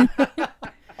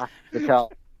the car,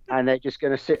 and they're just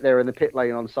going to sit there in the pit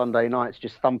lane on Sunday nights,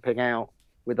 just thumping out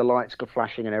with the lights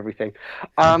flashing and everything.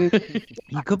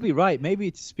 You could be right. Maybe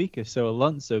it's a speaker, so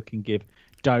Alonso can give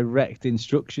direct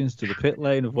instructions to the pit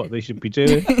lane of what they should be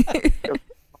doing.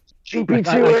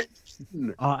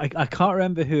 I can't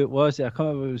remember who it was. I can't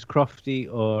remember if it was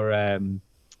Crofty or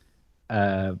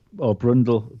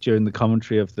Brundle during the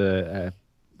commentary of the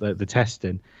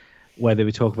testing, where they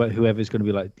were talking about whoever's going to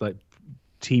be like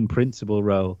team principal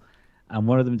role, and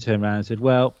one of them turned around and said,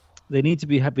 "Well, they need to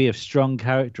be of strong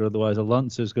character, otherwise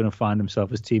Alonso's going to find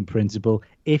himself as team principal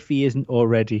if he isn't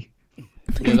already."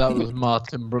 Yeah, that was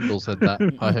Martin Brundle said that.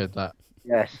 I heard that.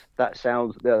 Yes, that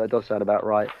does sound about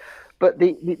right. But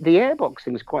the airbox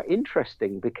thing is quite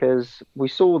interesting because we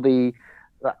saw the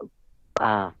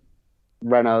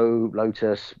Renault,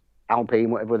 Lotus,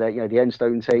 Alpine, whatever the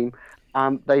Enstone team.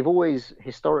 They've always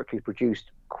historically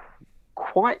produced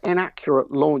quite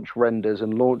inaccurate launch renders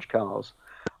and launch cars.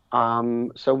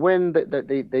 So when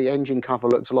the engine cover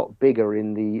looked a lot bigger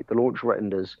in the launch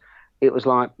renders, it was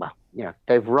like,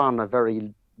 they've run a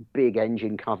very big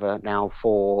engine cover now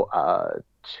for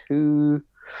 2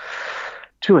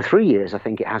 or 3 years, I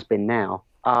think it has been now.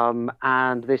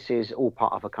 And this is all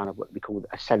part of a kind of what we call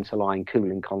a centerline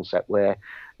cooling concept, where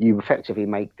you effectively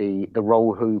make the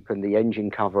roll hoop and the engine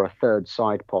cover a third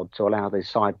side pod to allow the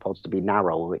side pods to be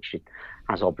narrow, which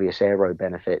has obvious aero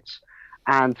benefits.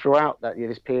 And throughout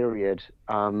this period,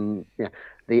 the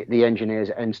engineers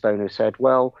at Enstone have said,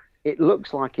 well, it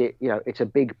looks like it's a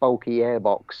big bulky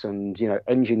airbox and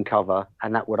engine cover,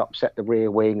 and that would upset the rear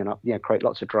wing and create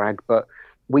lots of drag, but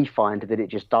we find that it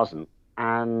just doesn't.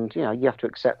 And you have to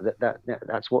accept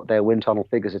that's what their wind tunnel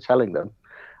figures are telling them.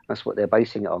 That's what they're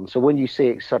basing it on. So when you see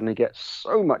it suddenly get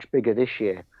so much bigger this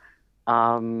year,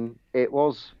 it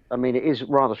is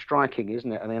rather striking,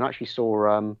 isn't it? I mean, I actually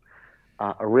saw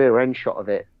a rear end shot of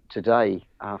it today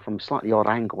from a slightly odd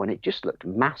angle, and it just looked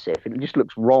massive. It just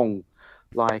looks wrong,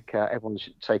 like everyone's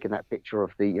taken that picture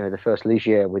of the first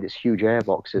Ligier with its huge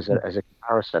airbox as a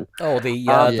comparison. Oh,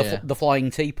 the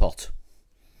flying teapot.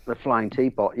 The flying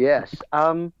teapot, yes.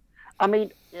 I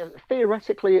mean,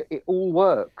 theoretically, it all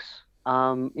works.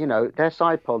 Their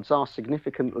side pods are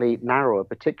significantly narrower,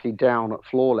 particularly down at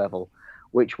floor level,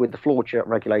 which with the floor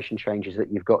regulation changes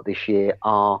that you've got this year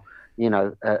are,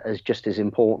 as just as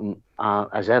important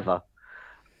as ever.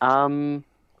 Other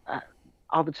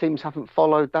teams haven't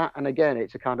followed that, and again,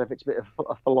 it's a bit of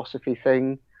a philosophy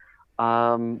thing.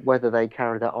 Whether they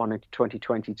carry that on into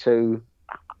 2022.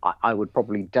 I would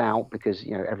probably doubt, because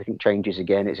everything changes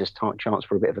again. It's just a chance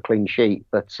for a bit of a clean sheet.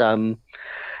 But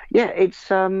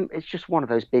it's just one of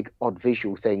those big odd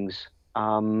visual things.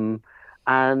 And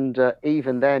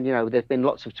even then, there's been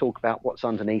lots of talk about what's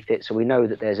underneath it. So we know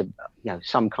that there's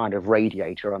some kind of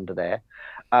radiator under there,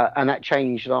 and that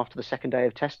changed after the second day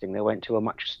of testing. They went to a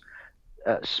much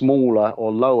smaller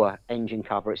or lower engine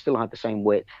cover. It still had the same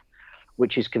width,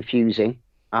 which is confusing.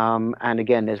 And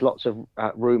again, there's lots of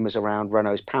rumours around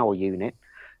Renault's power unit.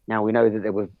 Now, we know that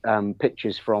there were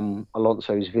pictures from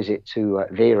Alonso's visit to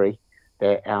Viry,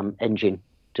 their engine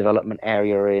development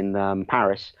area in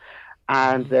Paris,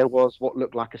 and there was what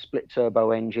looked like a split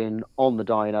turbo engine on the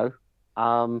dyno.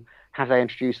 Have they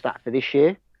introduced that for this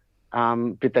year?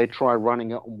 Did they try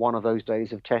running it on one of those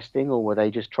days of testing, or were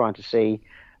they just trying to see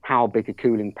how big a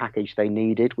cooling package they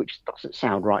needed, which doesn't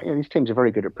sound right. These teams are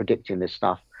very good at predicting this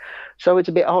stuff. So it's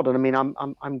a bit odd. And I mean,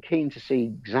 I'm keen to see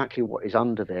exactly what is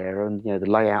under there and, the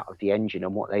layout of the engine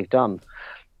and what they've done.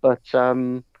 But,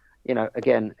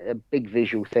 again, a big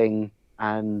visual thing.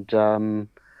 And,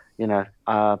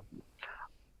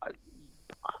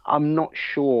 I I'm not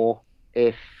sure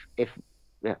if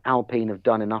Alpine have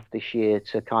done enough this year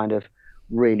to kind of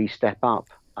really step up.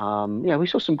 We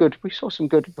saw some good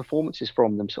performances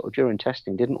from them sort of during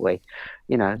testing, didn't we?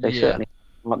 They certainly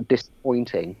weren't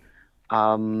disappointing.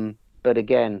 But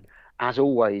again, as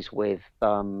always with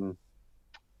the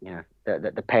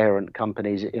parent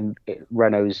companies in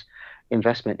Renault's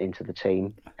investment into the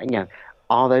team, and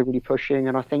are they really pushing?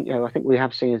 And I think we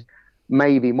have seen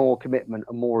maybe more commitment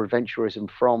and more adventurism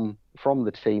from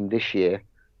the team this year.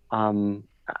 I'm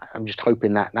just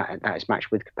hoping that is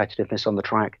matched with competitiveness on the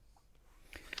track.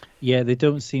 Yeah, they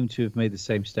don't seem to have made the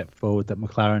same step forward that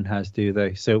McLaren has, do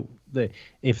they? So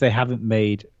if they haven't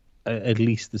made at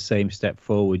least the same step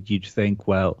forward, you'd think,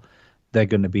 well, they're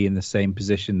going to be in the same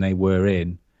position they were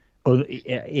in, or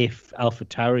if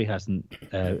AlphaTauri hasn't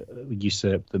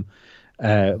usurped them.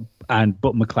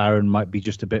 But McLaren might be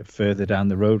just a bit further down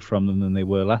the road from them than they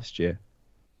were last year.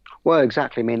 Well,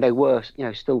 exactly. I mean, they were,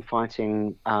 still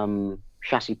fighting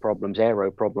chassis problems,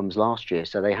 aero problems last year,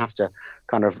 so they have to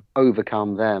kind of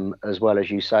overcome them as well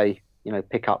as you say,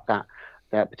 pick up that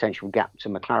potential gap to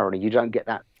McLaren. And you don't get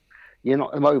that. You're not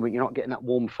at the moment. You're not getting that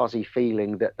warm, fuzzy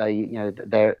feeling that they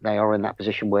are in that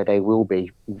position where they will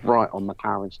be right on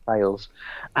McLaren's tails.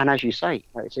 And as you say,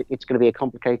 it's going to be a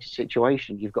complicated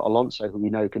situation. You've got Alonso,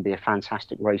 who can be a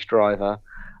fantastic race driver,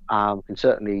 can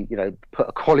certainly put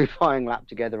a qualifying lap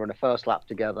together and a first lap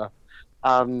together.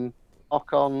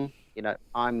 Ocon,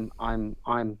 I'm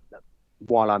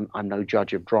while I'm no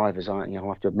judge of drivers, I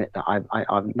have to admit that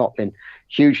I've not been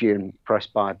hugely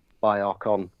impressed by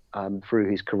Ocon through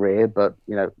his career, but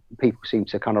people seem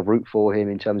to kind of root for him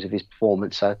in terms of his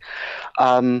performance. So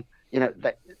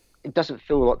it doesn't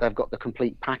feel like they've got the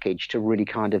complete package to really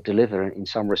kind of deliver in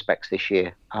some respects this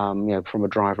year. From a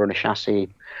driver and a chassis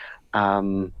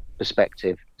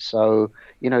perspective. So,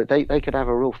 they could have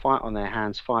a real fight on their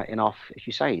hands fighting off, as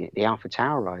you say, the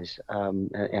AlphaTauris,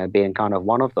 being kind of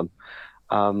one of them,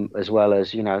 as well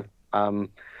as, they've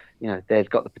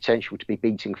got the potential to be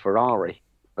beating Ferrari,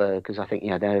 because I think,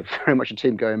 they're very much a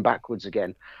team going backwards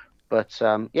again. But,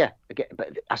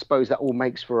 but I suppose that all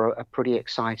makes for a pretty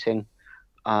exciting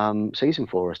season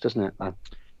for us, doesn't it?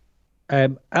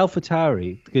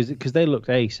 AlphaTauri, because they looked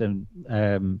ace, and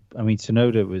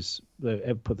Tsunoda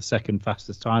put the second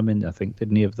fastest time in, I think,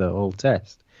 didn't he, of the whole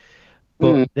test?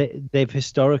 But they've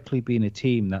historically been a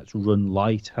team that's run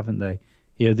light, haven't they?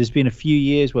 There's been a few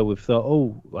years where we've thought,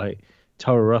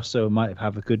 Toro Rosso might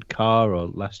have a good car, or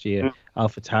last year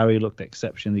AlphaTauri looked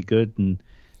exceptionally good, and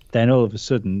then all of a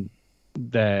sudden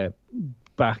they're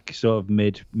back sort of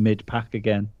mid pack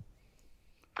again.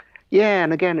 Yeah,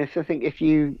 and again, if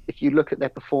you look at their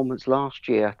performance last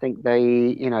year, I think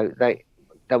we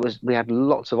had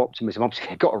lots of optimism. Obviously,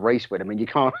 they got a race win. I mean, you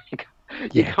can't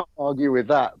argue with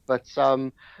that. But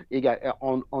on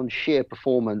sheer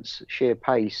performance, sheer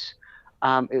pace,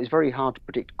 it was very hard to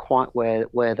predict quite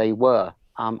where they were.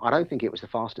 I don't think it was the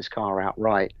fastest car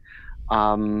outright,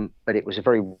 but it was a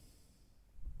very.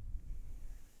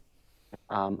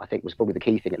 I think it was probably the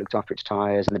key thing. It looked after its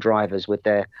tyres and the drivers with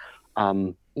their.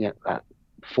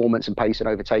 Performance and pace and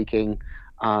overtaking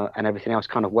and everything else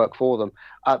kind of work for them.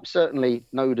 Certainly,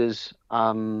 Noda's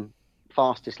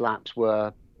fastest laps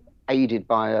were aided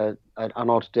by an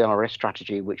odd DRS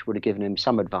strategy, which would have given him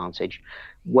some advantage.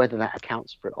 Whether that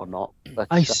accounts for it or not, but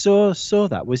I saw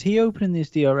that. Was he opening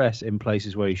this DRS in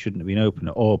places where he shouldn't have been opening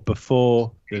it, or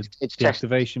before the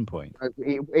activation point?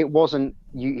 It wasn't.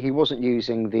 He wasn't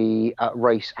using the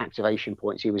race activation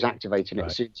points. He was activating it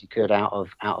as soon as he could out of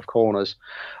corners.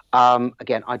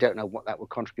 Again, I don't know what that would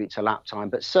contribute to lap time,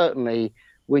 but certainly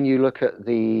when you look at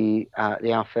the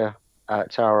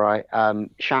AlphaTauri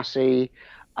chassis.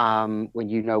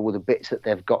 When all the bits that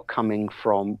they've got coming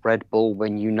from Red Bull,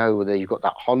 when that you've got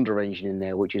that Honda engine in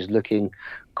there, which is looking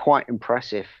quite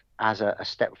impressive as a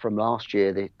step from last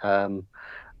year,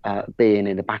 being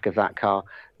in the back of that car.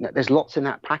 There's lots in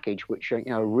that package which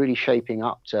are really shaping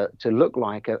up to look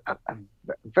like a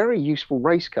very useful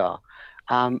race car.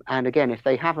 And again, if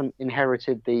they haven't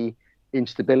inherited the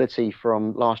instability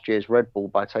from last year's Red Bull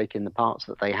by taking the parts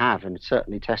that they have, and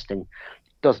certainly testing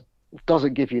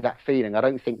doesn't give you that feeling. I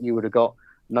don't think you would have got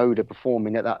Noda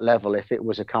performing at that level if it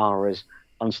was a car as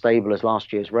unstable as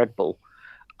last year's Red Bull.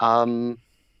 They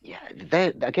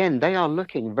are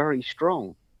looking very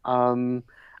strong. And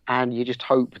you just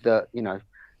hope that, you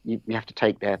have to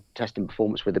take their testing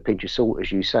performance with a pinch of salt, as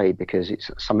you say, because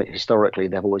it's something historically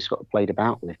they've always got played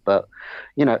about with. But,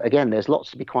 again, there's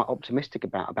lots to be quite optimistic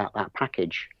about that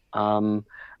package.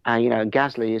 And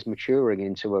Gasly is maturing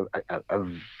into a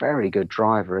very good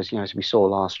driver, as we saw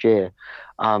last year.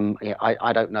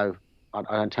 I don't know I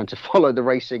don't tend to follow the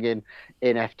racing in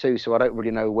F2, so I don't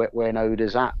really know where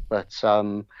Noda's at. But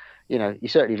he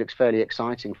certainly looks fairly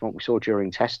exciting from what we saw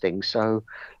during testing. So,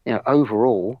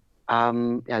 overall,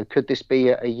 could this be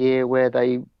a year where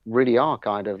they really are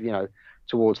kind of,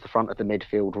 towards the front of the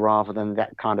midfield rather than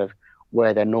that kind of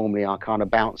where they normally are kind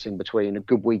of bouncing between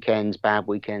good weekends, bad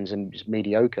weekends, and just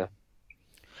mediocre?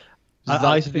 Does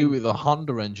that to do with the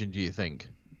Honda engine, do you think?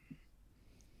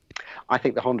 I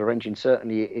think the Honda engine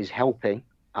certainly is helping.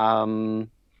 They've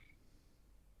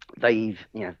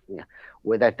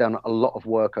done a lot of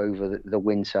work over the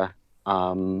winter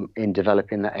in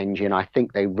developing that engine. I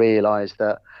think they realise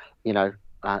that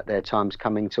their time's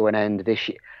coming to an end. This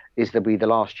year will be the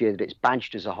last year that it's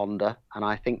badged as a Honda, and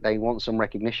I think they want some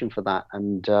recognition for that.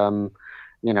 And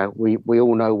we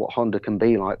all know what Honda can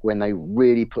be like when they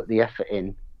really put the effort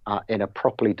in a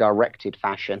properly directed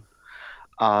fashion.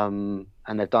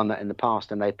 And they've done that in the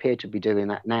past, and they appear to be doing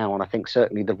that now. And I think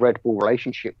certainly the Red Bull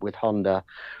relationship with Honda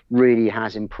really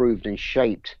has improved and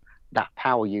shaped that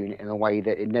power unit in a way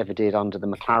that it never did under the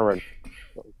McLaren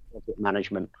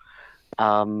management.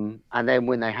 And then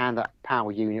when they hand that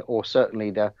power unit, or certainly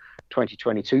the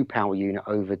 2022 power unit,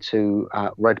 over to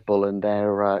Red Bull and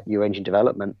their new engine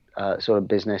development sort of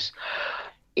business,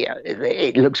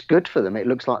 it looks good for them. It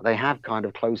looks like they have kind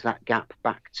of closed that gap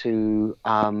back to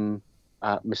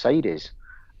Mercedes,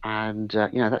 and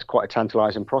that's quite a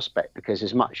tantalising prospect, because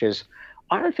as much as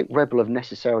I don't think Red Bull have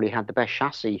necessarily had the best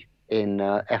chassis in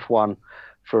F1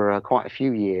 for quite a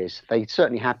few years, they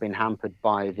certainly have been hampered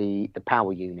by the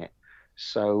power unit.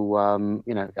 So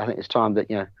I think it's time that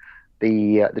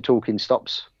the talking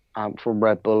stops from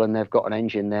Red Bull, and they've got an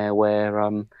engine there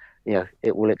where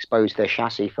it will expose their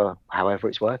chassis for however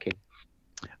it's working.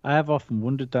 I have often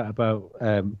wondered that about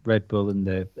Red Bull and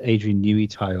the Adrian Newey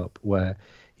tie-up, where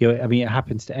it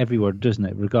happens to everyone, doesn't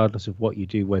it? Regardless of what you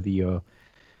do, whether you're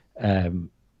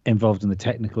involved in the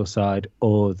technical side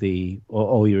or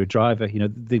you're a driver,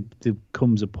 there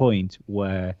comes a point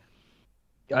where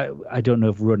I don't know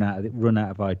if run out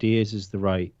of ideas is the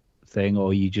right thing,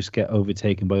 or you just get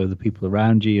overtaken by other people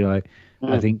around you.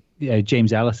 I think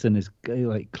James Allison is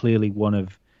clearly one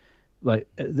of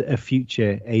a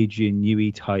future Adrian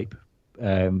Newey type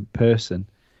person,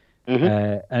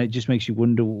 and it just makes you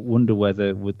wonder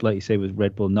whether, with like you say, with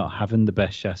Red Bull not having the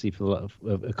best chassis for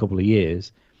a couple of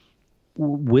years,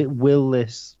 will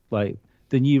this, like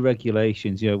the new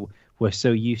regulations? We're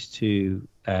so used to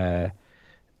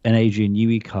an Adrian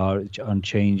Newey car on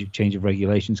change of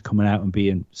regulations coming out and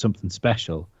being something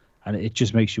special, and it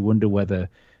just makes you wonder whether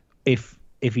if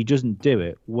he doesn't do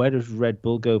it, where does Red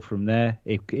Bull go from there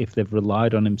if they've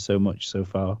relied on him so much so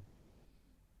far?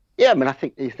 Yeah, I mean, I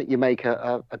think you make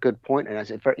a good point, and it's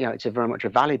a very much a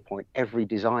valid point. Every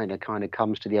designer kind of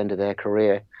comes to the end of their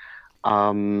career,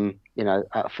 for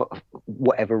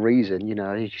whatever reason,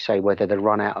 as you say, whether they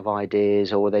run out of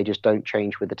ideas or they just don't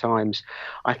change with the times.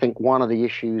 I think one of the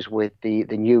issues with the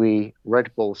Newey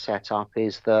Red Bull setup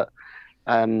is that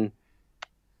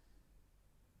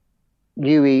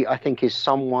Newey, I think, is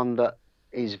someone that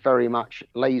is very much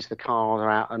lays the car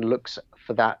out and looks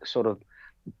for that sort of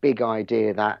big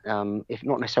idea that, if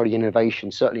not necessarily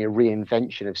innovation, certainly a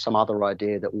reinvention of some other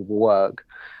idea that will work.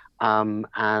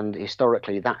 And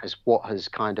historically, that is what has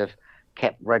kind of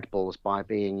kept Red Bulls by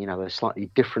being, a slightly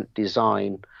different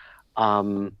design,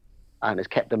 and has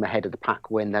kept them ahead of the pack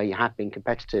when they have been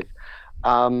competitive.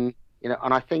 And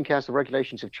I think as the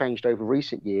regulations have changed over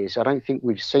recent years, I don't think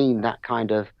we've seen that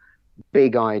kind of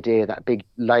big idea, that big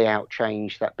layout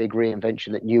change, that big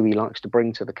reinvention that Newey likes to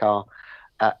bring to the car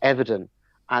evident.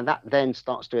 And that then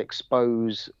starts to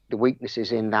expose the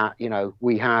weaknesses in that,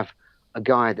 we have a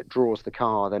guy that draws the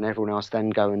car, then everyone else then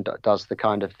go and does the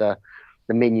kind of the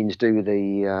minions do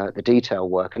the detail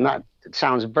work. And that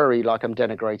sounds very like I'm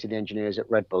denigrating the engineers at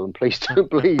Red Bull, and please don't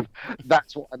believe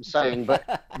that's what I'm saying.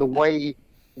 But the way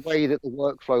that the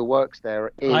workflow works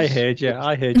there is... I heard you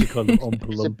call them Oompa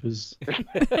Loompas.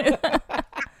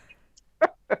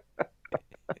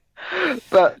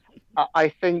 But I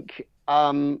think,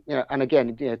 and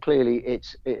again, clearly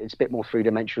it's a bit more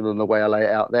three-dimensional than the way I lay it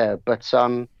out there. But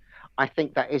I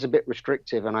think that is a bit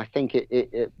restrictive, and I think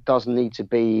it does need to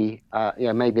be,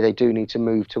 maybe they do need to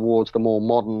move towards the more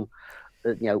modern,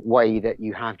 way that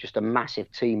you have just a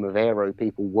massive team of aero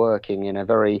people working in a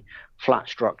very flat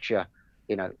structure,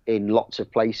 in lots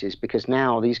of places, because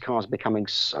now these cars are becoming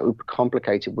so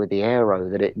complicated with the aero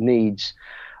that it needs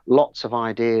lots of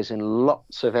ideas in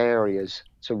lots of areas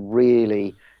to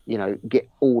really, get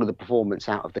all of the performance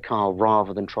out of the car,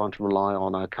 rather than trying to rely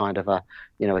on a kind of a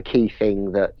key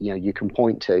thing that, you can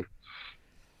point to.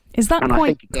 Is that And I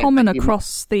quite think, again, common that you-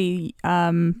 across the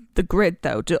grid,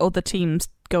 though? Do other teams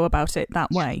go about it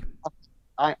that way?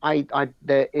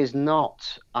 There is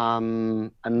not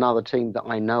another team that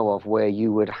I know of where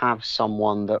you would have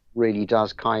someone that really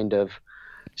does kind of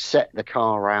set the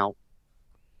car out.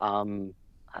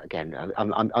 Again,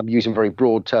 I'm using very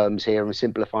broad terms here and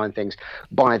simplifying things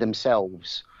by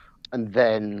themselves, and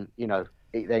then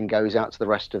it then goes out to the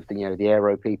rest of the the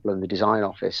aero people and the design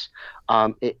office.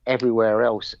 Everywhere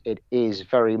else, it is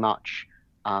very much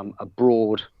a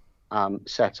broad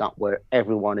setup where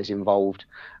everyone is involved,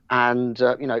 and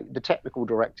the technical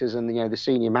directors and the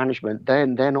senior management.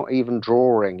 Then they're not even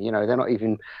drawing. They're not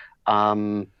even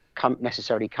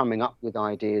necessarily coming up with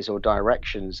ideas or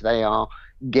directions. They are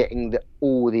getting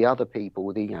all the other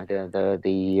people, the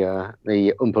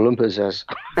Oompa Loompas,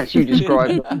 as you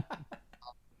described.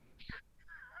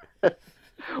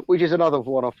 Which is another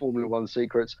one of Formula One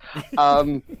secrets.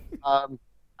 That's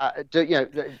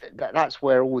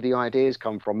where all the ideas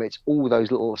come from. It's all those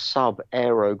little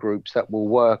sub-aero groups that will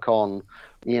work on,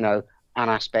 an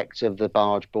aspect of the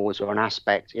barge boards or an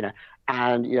aspect,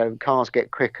 and cars get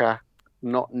quicker,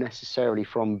 not necessarily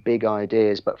from big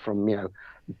ideas, but from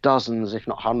dozens, if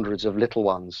not hundreds, of little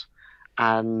ones.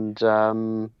 And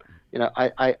I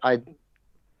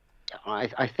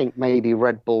think maybe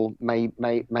Red Bull may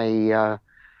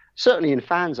certainly in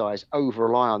fans' eyes over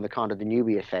rely on the kind of the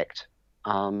Newey effect.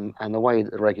 And the way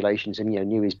that the regulations, and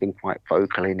Newey's been quite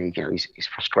vocal in he's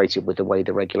frustrated with the way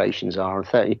the regulations are.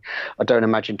 And I don't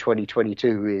imagine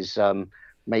 2022 is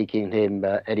making him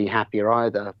any happier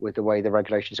either with the way the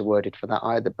regulations are worded for that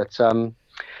either. But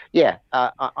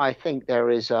I think there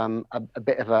is a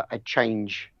bit of a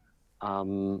change,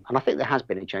 and I think there has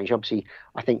been a change. Obviously,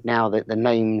 I think now that the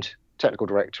named technical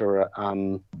director at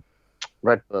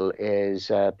Red Bull is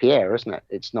Pierre, isn't it?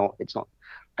 It's not.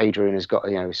 Adrian has got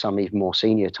some even more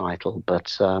senior title,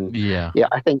 but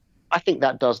I think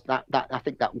that does that. I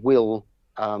think that will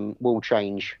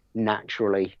change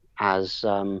naturally as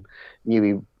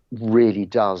Newey really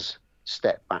does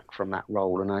step back from that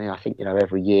role, and I think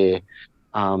every year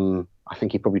I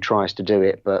think he probably tries to do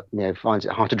it, but finds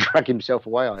it hard to drag himself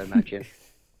away, I imagine.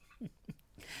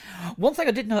 One thing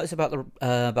I did notice about the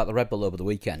Red Bull over the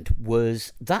weekend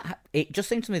was that it just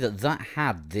seemed to me that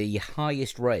had the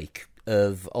highest rake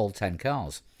of all 10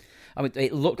 cars. I mean,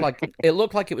 it looked like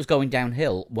it was going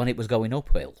downhill when it was going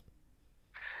uphill.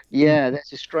 Yeah,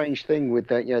 that's a strange thing with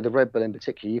the Red Bull in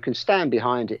particular. You can stand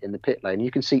behind it in the pit lane, you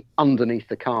can see underneath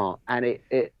the car, and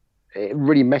it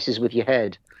really messes with your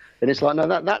head. And it's like, no,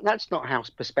 that's not how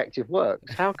perspective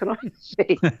works. How can I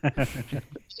see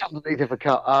underneath of a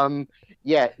car?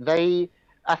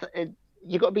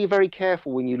 You've got to be very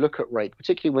careful when you look at rake,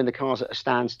 particularly when the car's at a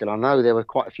standstill. I know there were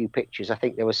quite a few pictures. I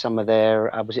think there was some of their,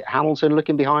 was it Hamilton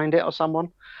looking behind it or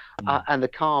someone? And the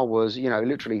car was,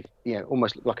 literally,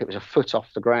 almost looked like it was a foot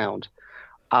off the ground.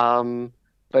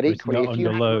 But equally, if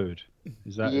you load,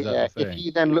 is that the thing? If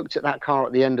you then looked at that car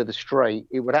at the end of the straight,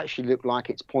 it would actually look like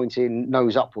it's pointing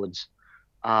nose upwards.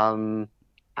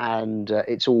 And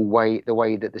it's all the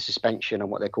way that the suspension and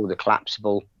what they call the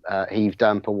collapsible heave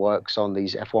damper works on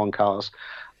these F1 cars,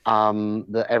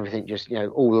 that everything just,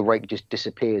 all the rake just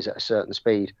disappears at a certain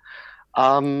speed.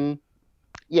 I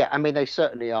mean, they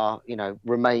certainly are,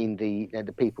 remain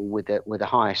the people with the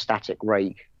highest static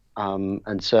rake,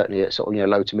 and certainly at sort of,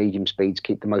 low to medium speeds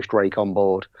keep the most rake on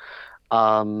board.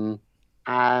 And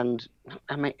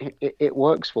I mean, it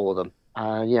works for them.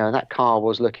 That car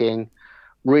was looking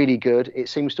really good. It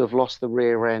seems to have lost the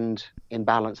rear end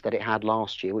imbalance that it had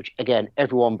last year, which again,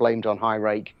 everyone blamed on high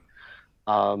rake,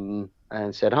 and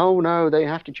said, oh no, they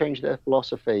have to change their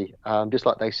philosophy, just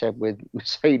like they said with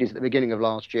Mercedes at the beginning of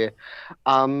last year.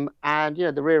 And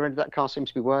the rear end of that car seems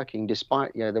to be working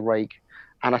despite the rake,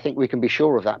 and I think we can be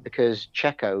sure of that because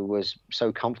Checo was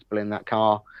so comfortable in that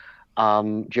car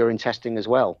during testing as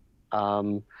well,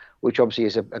 which obviously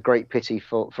is a great pity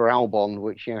for Albon,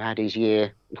 which had his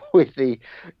year with the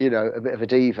a bit of a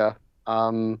diva,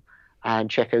 and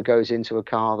Checo goes into a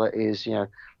car that is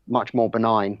much more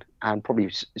benign and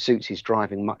probably suits his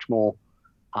driving much more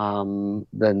than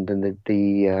the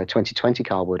 2020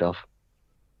 car would have.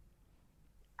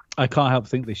 I can't help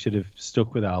think they should have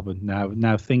stuck with Albon.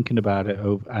 Now thinking about it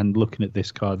and looking at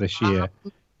this car this year.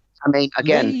 I mean,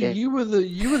 again, Lee, you were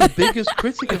the biggest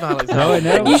critic of Alex. No, I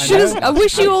know. You should have. I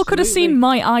wish you all could have seen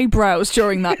my eyebrows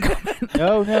during that comment.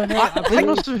 No. They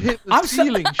must have hit the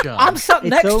ceiling, Sean. I'm sat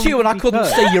next to you and I couldn't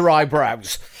see your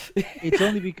eyebrows. It's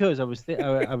only because I was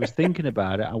thinking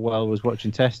about it while I was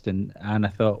watching testing, and I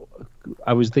thought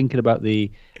I was thinking about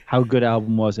how good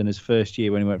Albon was in his first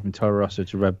year when he went from Toro Rosso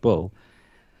to Red Bull,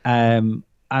 and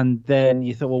and then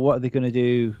you thought, well, what are they going to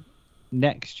do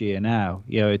next year now?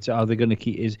 Are they going to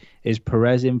keep is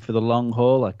Perez in for the long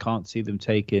haul? I can't see them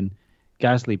taking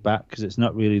Gasly back because it's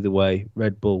not really the way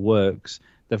Red Bull works.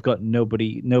 They've got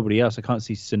nobody else. I can't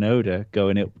see Tsunoda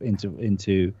going up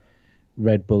into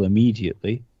Red Bull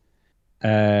immediately.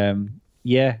 It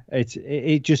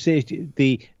just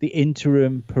the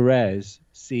interim Perez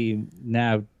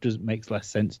makes less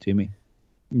sense to me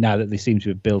now that they seem to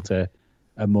have built a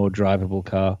more drivable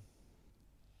car.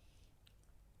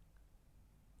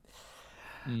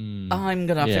 I'm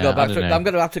gonna have to go back through. I'm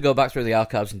gonna have to go back through the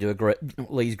archives and do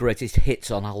Lee's greatest hits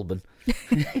on Albon.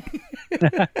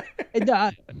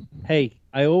 Hey,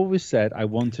 I always said I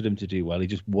wanted him to do well. He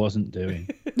just wasn't doing.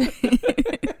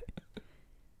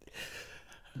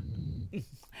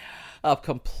 I've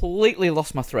completely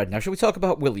lost my thread now. Shall we talk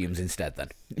about Williams instead then?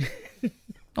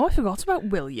 Oh, I forgot about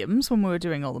Williams when we were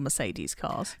doing all the Mercedes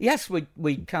cars. Yes, we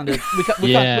kind of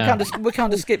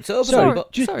skipped over. Sorry,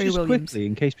 just Williams. quickly,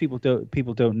 in case people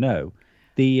don't know,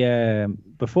 the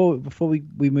before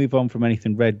we move on from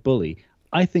anything Red Bully,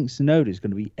 I think Tsunoda is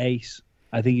going to be ace.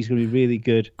 I think he's going to be really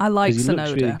good. I like Tsunoda.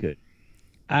 Looks really good.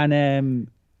 And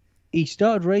he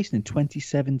started racing in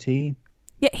 2017.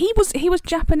 Yeah, he was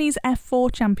Japanese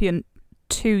F4 champion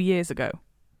 2 years ago.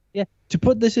 Yeah, to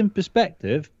put this in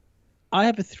perspective, I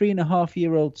have a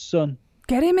 3.5-year-old son.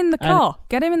 Get him in the car.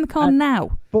 Get him in the car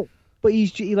now. But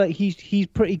he's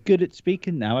pretty good at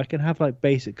speaking now. I can have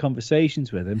basic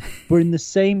conversations with him. But in the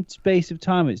same space of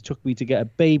time it took me to get a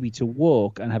baby to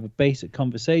walk and have a basic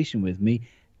conversation with me,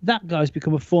 that guy's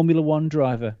become a Formula One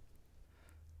driver.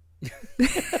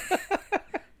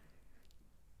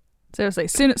 Seriously,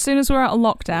 soon as we're out of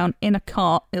lockdown, in a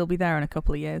car, he'll be there in a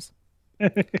couple of years.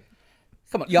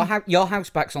 Come on, your house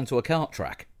backs onto a kart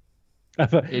track.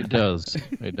 It does.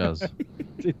 It does,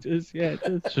 yeah,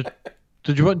 it does.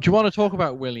 So, do you want to talk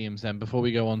about Williams then before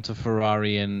we go on to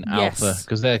Ferrari and Yes. Alfa?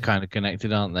 Because they're kind of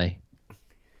connected, aren't they?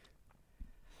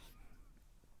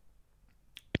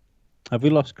 Have we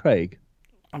lost Craig?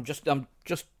 I'm just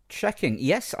checking.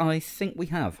 Yes, I think we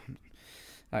have.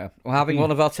 We're having one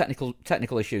of our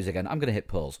technical issues again. I'm going to hit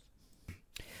pause.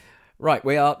 Right,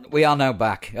 we are now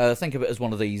back. Think of it as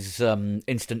one of these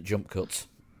instant jump cuts.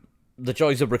 The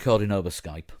joys of recording over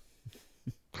Skype.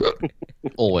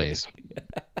 Always.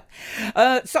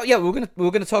 So yeah,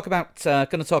 we're going to talk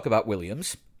about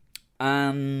Williams,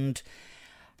 and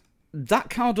that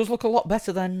car does look a lot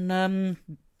better than the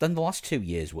last 2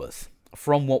 years worth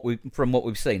from what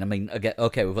we've seen. I mean, again,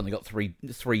 okay, we've only got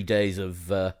three days of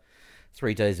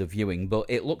viewing, but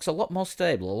it looks a lot more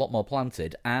stable, a lot more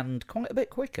planted, and quite a bit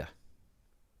quicker.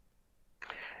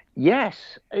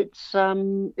 Yes, it's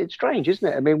strange, isn't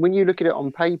it? I mean, when you look at it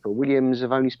on paper, Williams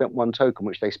have only spent one token,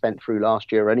 which they spent through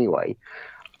last year anyway.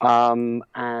 And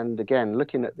again,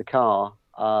 looking at the car,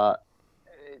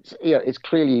 it's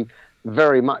clearly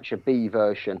very much a B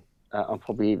version.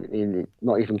 Probably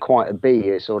not even quite a B.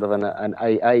 It's sort of an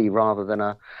AA rather than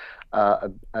a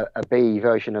B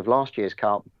version of last year's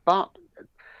car. But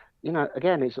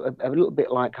again, it's a little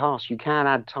bit like Haas. You can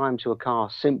add time to a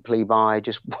car simply by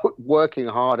just working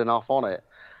hard enough on it.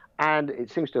 And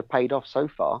it seems to have paid off so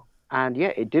far. And yeah,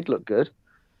 it did look good.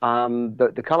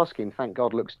 The colour scheme, thank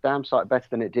God, looks damn sight better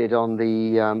than it did on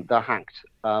the hacked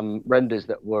renders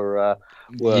that were.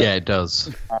 Yeah, it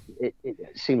does. It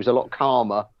seems a lot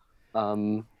calmer.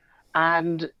 And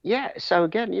yeah, so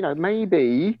again,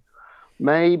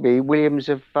 maybe Williams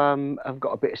have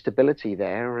got a bit of stability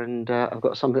there, and have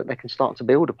got something that they can start to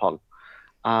build upon.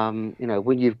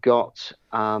 When you've got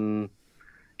the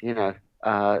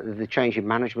change in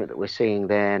management that we're seeing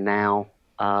there now,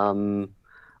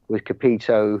 with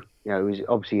Capito, who's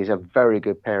obviously is a very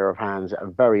good pair of hands at a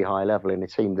very high level in a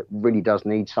team that really does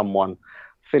need someone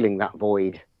filling that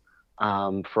void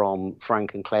from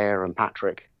Frank and Claire and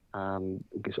Patrick.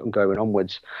 Going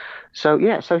onwards, so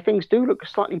things do look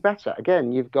slightly better.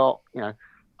 Again, you've got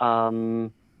the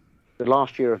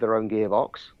last year of their own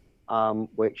gearbox,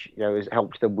 which has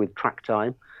helped them with track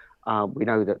time. We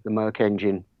know that the Merc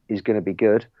engine is going to be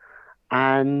good,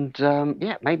 and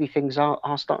maybe things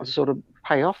are starting to sort of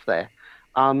pay off there.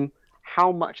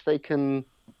 How much they can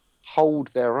hold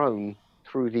their own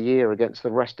through the year against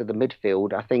the rest of the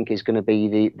midfield, I think, is going to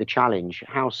be the challenge.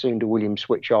 How soon do Williams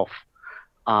switch off?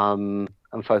 And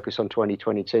focus on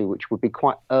 2022, which would be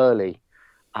quite early,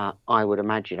 I would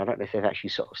imagine. I don't know if they've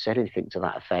actually sort of said anything to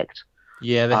that effect.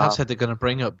 Yeah, they have said they're going to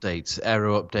bring aero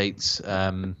updates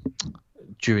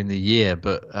during the year,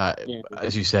 but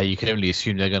as you say, you can only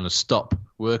assume they're going to stop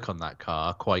work on that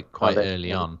car quite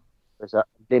early on. There's a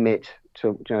limit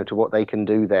to what they can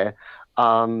do there.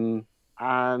 And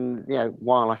And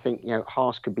while I think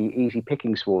Haas could be easy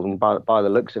pickings for them by the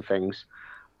looks of things,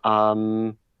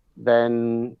 then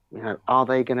are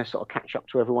they going to sort of catch up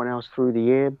to everyone else through the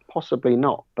year? Possibly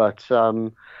not, but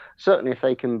certainly if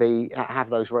they can have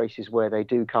those races where they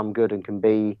do come good and can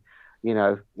be, we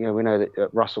know that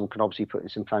Russell can obviously put in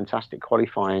some fantastic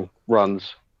qualifying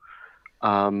runs,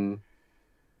 can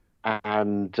we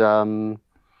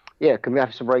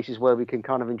have some races where we can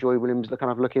kind of enjoy Williams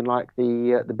kind of looking like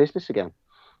the business again?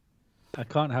 I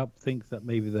can't help think that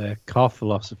maybe their car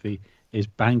philosophy is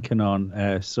banking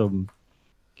on some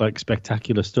like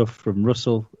spectacular stuff from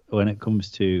Russell when it comes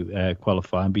to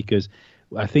qualifying, because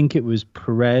I think it was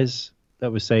Perez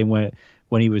that was saying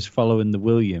when he was following the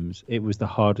Williams, it was the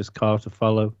hardest car to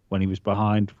follow when he was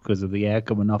behind because of the air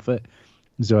coming off it.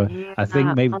 So I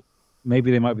think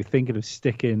maybe they might be thinking of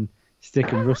sticking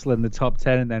Russell in the top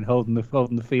 10 and then holding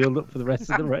the field up for the rest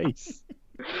of the race.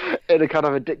 In a kind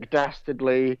of a Dick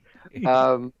Dastardly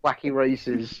wacky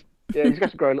races. Yeah, he's got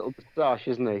to grow a little moustache,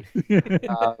 isn't he?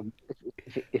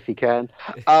 If he can.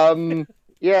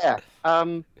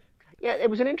 It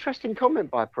was an interesting comment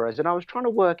by Perez, and I was trying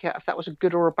to work out if that was a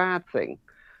good or a bad thing,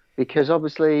 because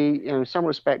obviously, in some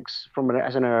respects,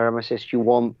 as an aerometricist, you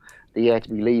want the air to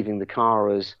be leaving the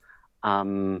car as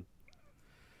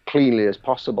cleanly as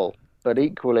possible, but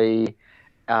equally,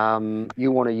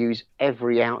 you want to use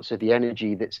every ounce of the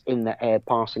energy that's in the air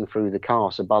passing through the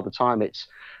car. So by the time it's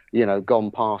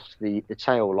gone past the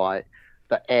tail light,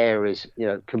 the air is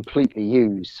completely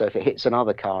used. So if it hits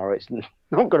another car, it's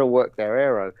not going to work their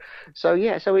aero. So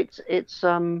it's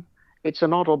an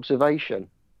odd observation,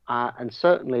 and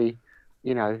certainly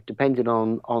depending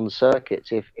on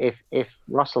circuits, if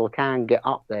Russell can get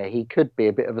up there, he could be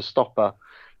a bit of a stopper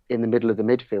in the middle of the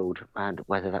midfield, and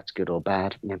whether that's good or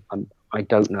bad, I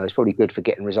don't know. It's probably good for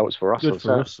getting results for Russell. Good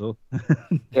for Russell.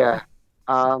 Yeah.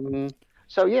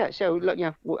 So look,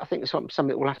 I think it's something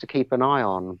that we'll have to keep an eye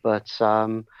on. But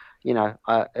I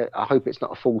hope it's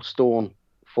not a false dawn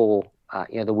for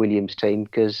the Williams team,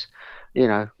 because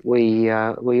we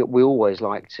always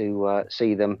like to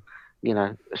see them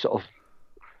sort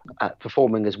of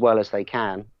performing as well as they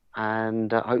can,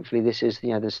 and hopefully this is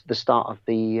the start of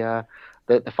the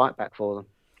fight back for them.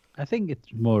 I think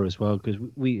it's more as well because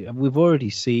we've already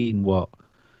seen what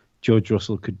George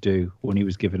Russell could do when he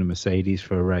was given a Mercedes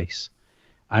for a race.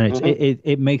 And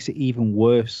it makes it even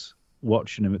worse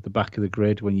watching him at the back of the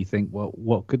grid when you think, well,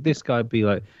 what could this guy be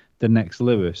like, the next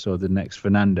Lewis or the next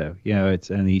Fernando?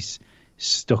 And he's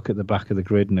stuck at the back of the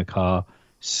grid in a car,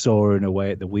 soaring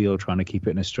away at the wheel, trying to keep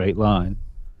it in a straight line.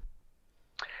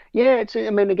 Yeah,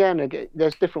 again,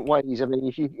 there's different ways. I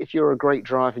mean, if you're a great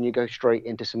driver and you go straight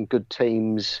into some good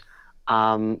teams,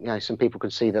 some people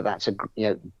could see that that's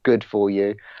good for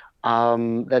you.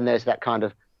 Then there's that kind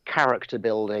of character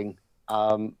building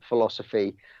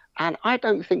philosophy, and I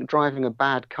don't think driving a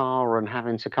bad car and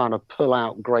having to kind of pull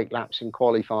out great laps in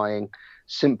qualifying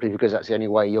simply because that's the only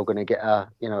way you're going to get a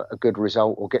good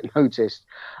result or get noticed.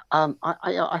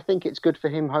 I think it's good for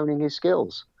him honing his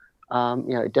skills.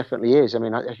 It definitely is. I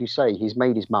mean, as you say, he's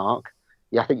made his mark.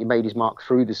 Yeah, I think he made his mark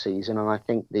through the season, and I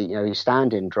think his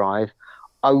stand-in drive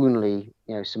only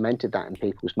cemented that in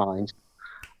people's minds.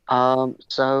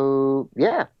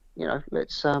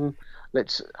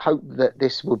 Let's hope that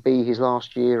this will be his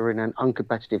last year in an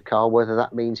uncompetitive car, whether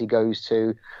that means he goes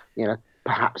to,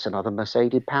 perhaps another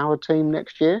Mercedes-powered team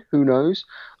next year, who knows,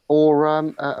 or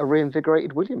a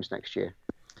reinvigorated Williams next year.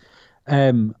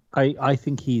 I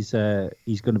think he's going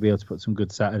to be able to put some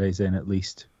good Saturdays in at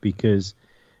least, because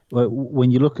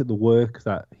when you look at the work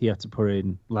that he had to put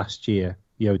in last year,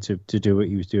 to do what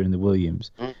he was doing in the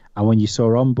Williams, and when you saw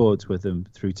onboards with him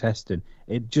through testing,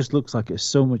 it just looks like it's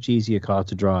so much easier car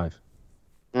to drive.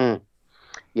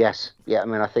 Yes, yeah. I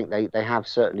mean, I think they have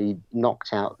certainly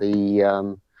knocked out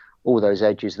the all those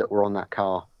edges that were on that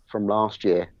car from last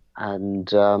year,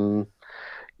 and I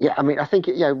mean, I think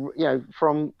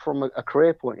from a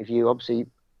career point of view, obviously,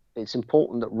 it's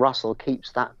important that Russell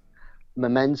keeps that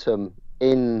momentum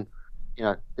in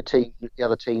the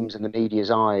other teams and the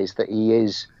media's eyes, that he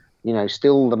is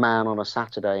still the man on a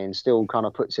Saturday and still kind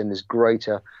of puts in as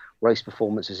greater race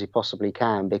performance as he possibly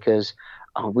can, because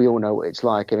we all know what it's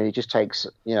like. I mean, it just takes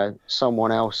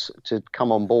someone else to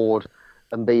come on board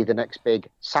and be the next big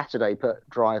Saturday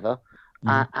driver,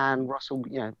 and Russell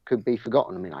could be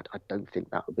forgotten. I mean, I don't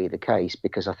think that would be the case,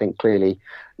 because I think clearly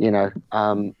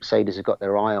Mercedes have got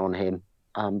their eye on him,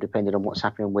 depending on what's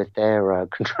happening with their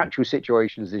contractual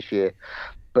situations this year.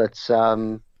 But I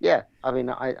mean,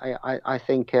 I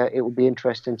think it will be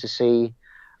interesting to see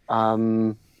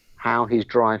how his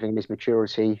driving, his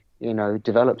maturity,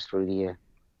 develops through the year.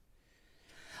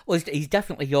 Well, he's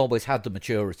definitely always had the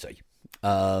maturity.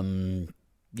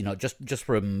 Just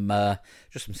from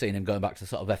seeing him going back to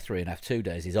sort of F3 and F2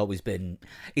 days, he's always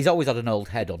had an old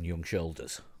head on young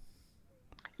shoulders.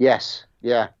 Yes,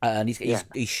 yeah, and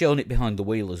he's shown it behind the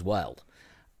wheel as well,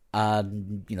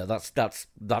 and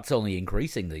that's only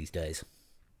increasing these days.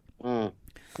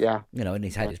 Yeah, and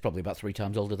his head is probably about 3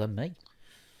 times older than me.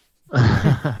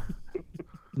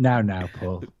 Now,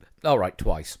 Paul. All right,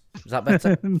 twice. Is that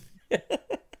better?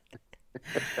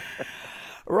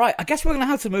 Right, I guess we're going to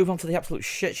have to move on to the absolute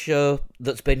shit show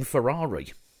that's been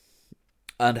Ferrari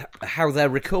and how they're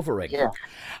recovering. Yeah.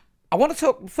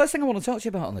 First thing I want to talk to you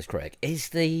about on this, Craig, is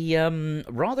the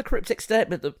rather cryptic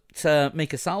statement that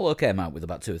Mika Salo came out with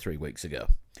about 2 or 3 weeks ago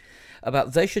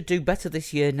about they should do better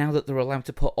this year now that they're allowed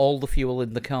to put all the fuel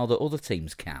in the car that other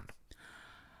teams can.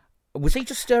 Was he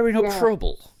just stirring up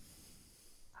trouble?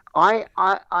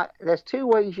 There's 2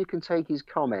 ways you can take his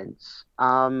comments.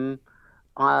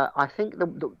 I think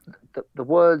the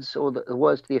words or the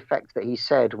words to the effect that he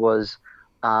said was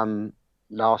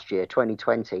last year,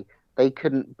 2020, they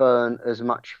couldn't burn as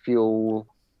much fuel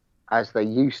as they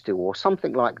used to, or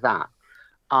something like that.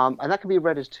 And that can be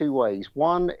read as 2 ways.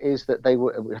 One is that they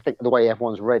were, I think the way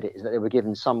everyone's read it is that they were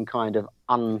given some kind of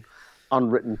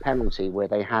unwritten penalty where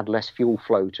they had less fuel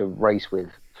flow to race with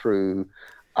through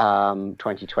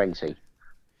 2020.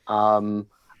 And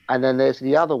then there's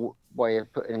the other way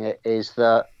of putting it is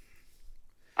that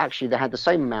actually they had the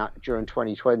same amount during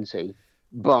 2020,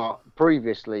 but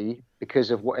previously,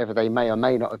 because of whatever they may or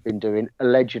may not have been doing,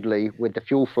 allegedly with the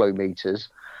fuel flow meters,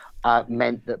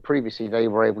 meant that previously they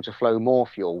were able to flow more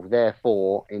fuel.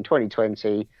 Therefore, in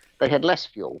 2020, they had less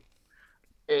fuel.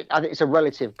 I think it's a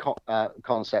relative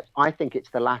concept. I think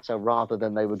it's the latter rather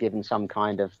than they were given some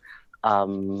kind of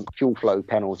fuel flow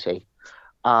penalty.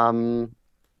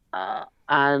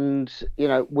 And,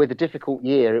 with a difficult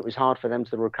year, it was hard for them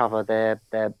to recover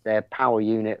their power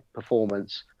unit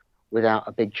performance without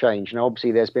a big change. Now,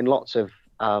 obviously, there's been lots of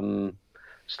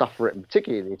stuff written,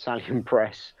 particularly in the Italian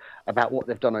press, about what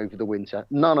they've done over the winter,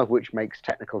 none of which makes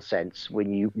technical sense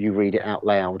when you read it out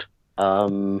loud.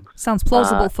 Sounds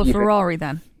plausible for Ferrari,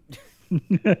 then.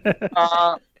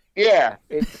 Yeah,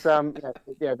 it's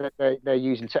they're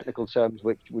using technical terms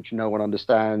which no one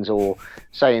understands, or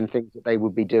saying things that they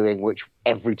would be doing which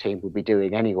every team would be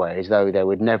doing anyway, as though they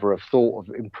would never have thought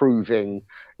of improving,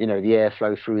 the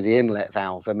airflow through the inlet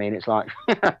valve. I mean, it's like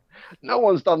no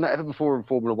one's done that ever before in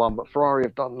Formula One, but Ferrari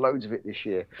have done loads of it this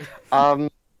year. I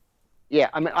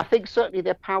think certainly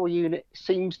their power unit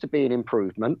seems to be an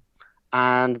improvement,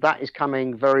 and that is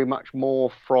coming very much more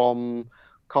from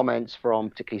comments from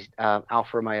particularly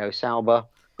Alfa Romeo, Sauber,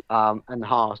 and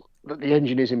Haas, that the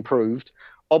engine is improved.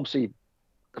 Obviously,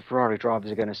 the Ferrari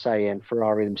drivers are going to say, and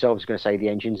Ferrari themselves are going to say, the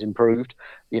engine's improved.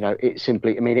 It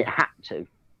simply, it had to,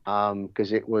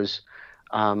 because it was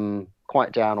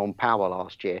quite down on power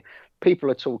last year. People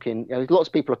are talking, lots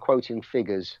of people are quoting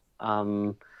figures.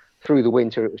 Through the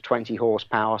winter, it was 20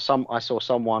 horsepower. I saw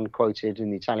someone quoted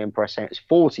in the Italian press saying it's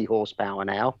 40 horsepower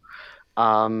now.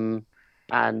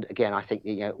 And again, I think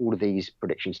all of these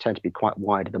predictions tend to be quite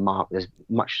wide of the mark. There's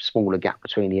a much smaller gap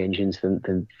between the engines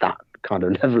than that kind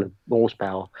of level of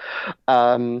horsepower.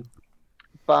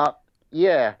 But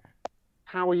yeah,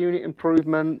 power unit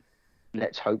improvement,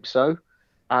 let's hope so.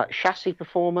 Chassis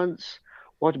performance,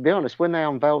 well, to be honest, when they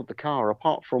unveiled the car,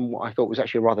 apart from what I thought was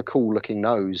actually a rather cool looking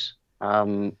nose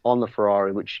on the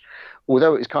Ferrari, which,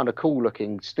 although it was kind of cool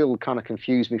looking, still kind of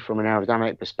confused me from an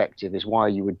aerodynamic perspective as why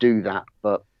you would do that.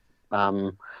 But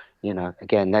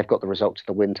again, they've got the results of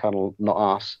the wind tunnel, not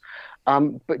us.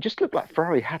 But just looked like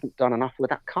Ferrari hadn't done enough with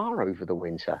that car over the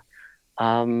winter.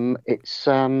 It's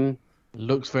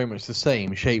looks very much the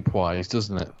same shape-wise,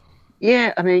 doesn't it?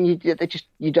 Yeah, I mean,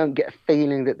 you don't get a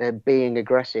feeling that they're being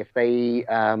aggressive. They,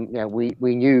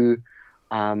 we knew,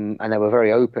 and they were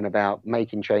very open about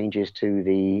making changes to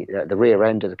the rear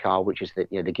end of the car, which is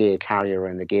the gear carrier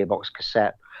and the gearbox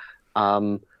cassette.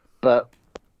 But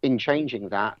in changing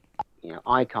that,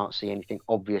 I can't see anything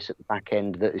obvious at the back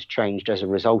end that has changed as a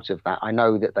result of that. I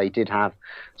know that they did have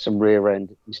some rear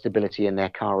end instability in their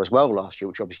car as well last year,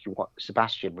 which obviously what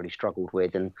Sebastian really struggled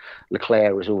with, and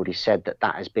Leclerc has already said that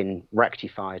has been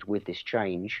rectified with this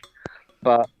change.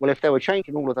 But, well, if they were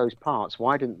changing all of those parts,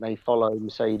 why didn't they follow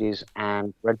Mercedes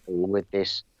and Red Bull with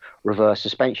this reverse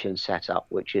suspension setup,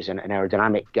 which is an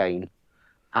aerodynamic gain?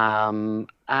 And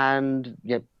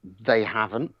they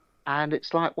haven't. And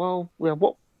it's like, well,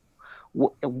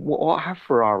 what have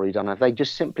Ferrari done? Have they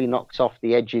just simply knocked off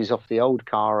the edges off the old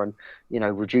car and,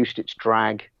 reduced its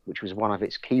drag, which was one of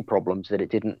its key problems, that it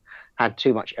didn't had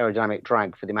too much aerodynamic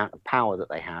drag for the amount of power that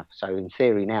they have. So in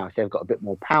theory now, if they've got a bit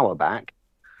more power back,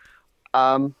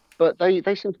 but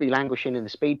they seem to be languishing in the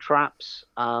speed traps.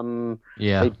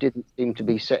 They didn't seem to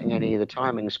be setting any of the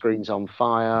timing screens on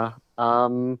fire.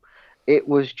 It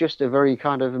was just a very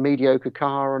kind of a mediocre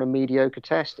car on a mediocre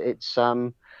test. It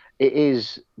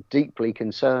is deeply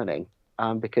concerning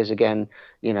because, again,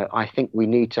 I think we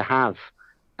need to have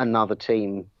another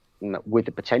team with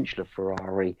the potential of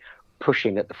Ferrari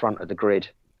pushing at the front of the grid.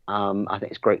 I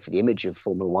think it's great for the image of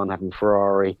Formula One having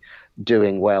Ferrari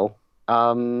doing well.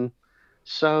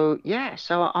 So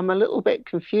I'm a little bit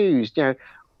confused.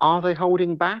 Are they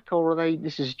holding back, or are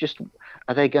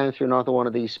they going through another one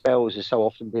of these spells, as so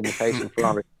often been the case in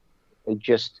Ferrari? They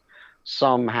just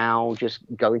somehow just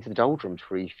go into the doldrums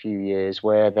for a few years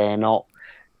where they're not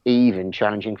even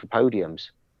challenging for podiums.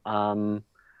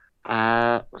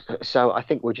 So I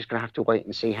think we're just going to have to wait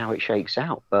and see how it shakes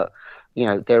out. But I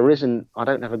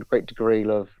don't have a great degree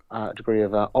of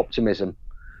optimism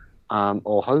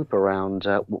or hope around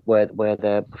where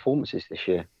their performance is this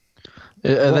year.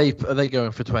 Are they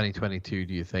going for 2022?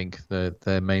 Do you think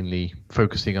they're mainly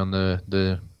focusing on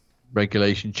the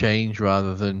regulation change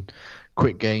rather than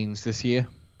quick gains this year?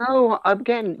 No,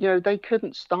 again, they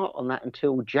couldn't start on that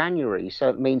until January, so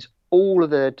it means all of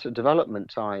their development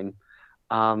time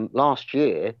last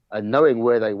year, and knowing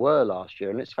where they were last year,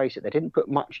 and let's face it, they didn't put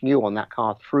much new on that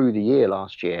car through the year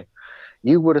last year.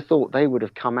 You would have thought they would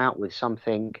have come out with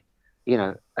something,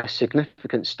 a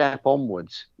significant step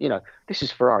onwards. This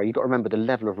is Ferrari. You've got to remember the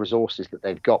level of resources that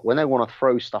they've got. When they want to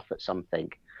throw stuff at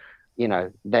something,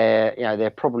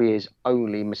 there probably is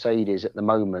only Mercedes at the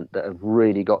moment that have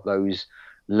really got those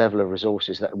level of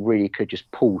resources that really could just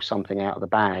pull something out of the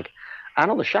bag. And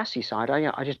on the chassis side,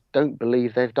 I just don't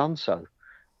believe they've done so.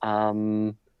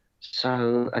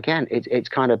 So again, it's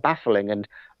kind of baffling, and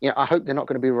I hope they're not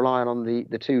going to be relying on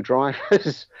the two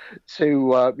drivers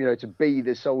to be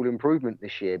the sole improvement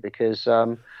this year, because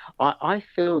I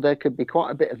feel there could be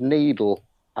quite a bit of needle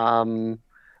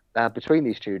between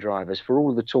these two drivers for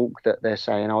all the talk that they're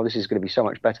saying. Oh, this is going to be so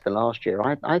much better than last year.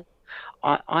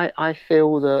 I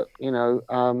feel that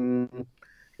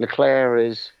Leclerc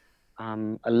is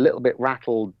a little bit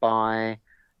rattled by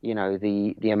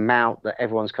the amount that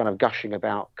everyone's kind of gushing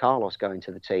about Carlos going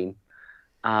to the team.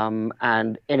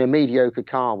 And in a mediocre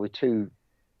car with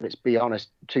let's be honest,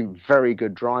 two very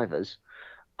good drivers,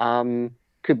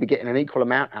 could be getting an equal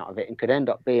amount out of it and could end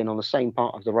up being on the same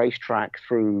part of the racetrack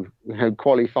through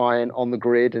qualifying, on the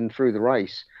grid, and through the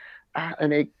race.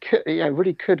 And it could,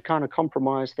 really could kind of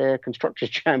compromise their Constructors'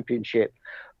 Championship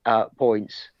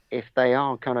points if they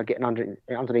are kind of getting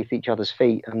underneath each other's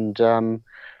feet and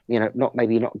not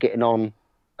getting on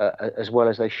as well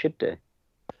as they should do.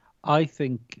 I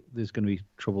think there's going to be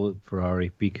trouble at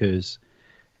Ferrari because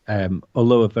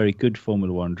although a very good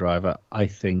Formula One driver, I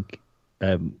think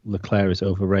Leclerc is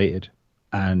overrated,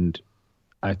 and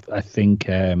I think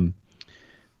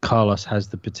Carlos has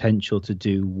the potential to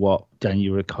do what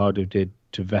Daniel Ricciardo did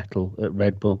to Vettel at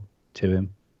Red Bull to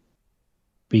him.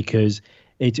 Because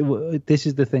this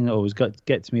is the thing that always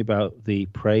gets me about the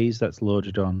praise that's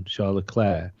lauded on Charles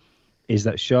Leclerc, is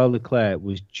that Charles Leclerc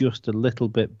was just a little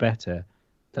bit better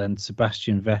than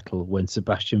Sebastian Vettel when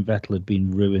Sebastian Vettel had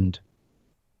been ruined.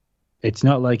 It's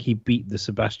not like he beat the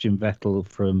Sebastian Vettel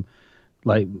from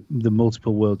like the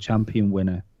multiple world champion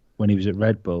winner when he was at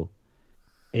Red Bull.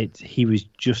 He was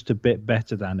just a bit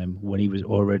better than him when he was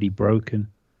already broken.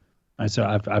 And so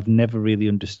I've never really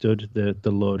understood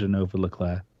the lauding over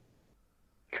Leclerc.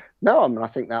 No, I mean, I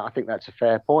think that's a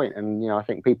fair point, and I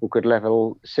think people could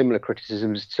level similar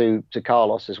criticisms to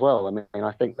Carlos as well. I mean,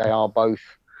 I think they are both,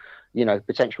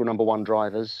 potential number one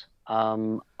drivers.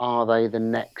 Are they the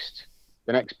next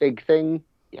big thing?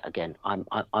 Yeah, again,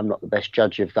 I'm not the best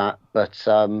judge of that, but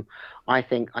I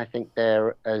think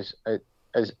they're as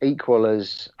equal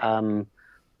as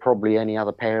probably any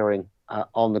other pairing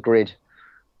on the grid,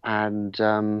 and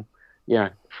from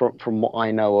what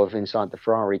I know of inside the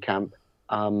Ferrari camp.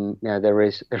 There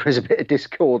is a bit of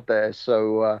discord there.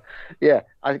 So,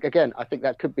 I think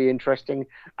that could be interesting.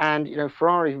 And,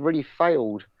 Ferrari really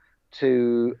failed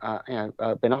to,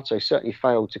 Binotto certainly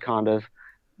failed to kind of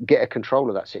get a control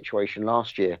of that situation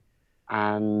last year.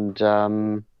 And,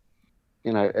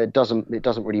 it doesn't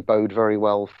really bode very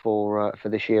well for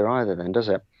this year either then, does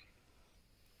it?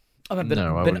 I mean,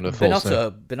 No, I wouldn't have thought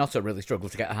so. Binotto really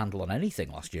struggled to get a handle on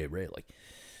anything last year, really.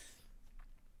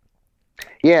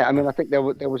 Yeah, I mean, I think there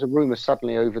was a rumor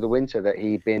suddenly over the winter that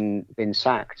he'd been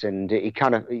sacked, and it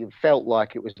felt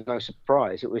like it was no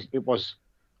surprise. It was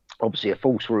obviously a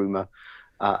false rumor,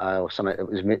 or something that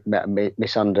was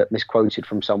misquoted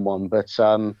from someone. But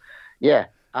yeah,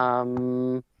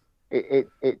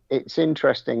 it's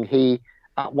interesting. He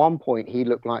at one point he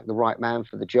looked like the right man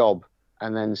for the job,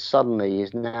 and then suddenly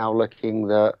is now looking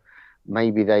that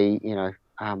maybe they,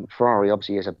 Ferrari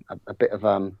obviously is a bit of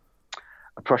a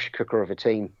pressure cooker of a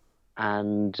team,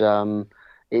 and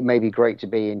it may be great to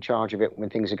be in charge of it when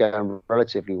things are going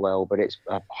relatively well, but it's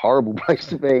a horrible place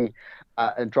to be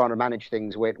and trying to manage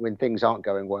things when things aren't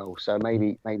going well. So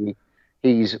maybe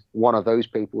he's one of those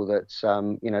people that's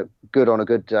good on a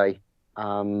good day,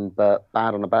 but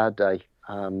bad on a bad day,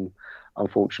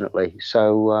 unfortunately.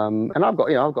 So and I've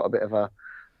got a bit of a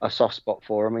soft spot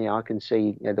for him. I can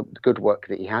see the good work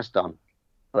that he has done,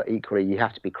 but equally you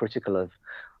have to be critical of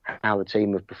how the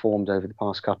team have performed over the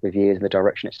past couple of years and the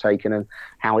direction it's taken and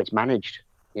how it's managed,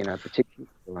 particularly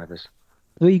drivers.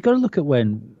 Well, you got to look at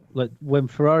when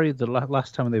Ferrari, the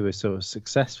last time they were sort of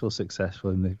successful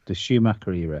in the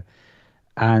Schumacher era,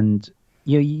 and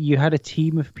you had a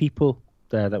team of people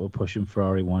there that were pushing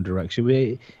Ferrari one direction.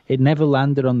 It never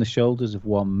landed on the shoulders of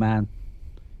one man,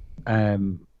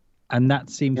 and that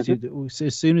seems to,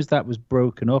 as soon as that was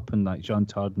broken up and like Jean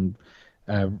Todt and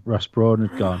Ross Brawn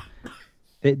had gone,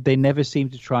 they never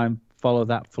seemed to try and follow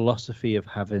that philosophy of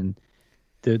having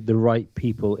the right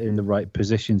people in the right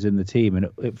positions in the team, and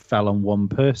it fell on one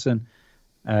person.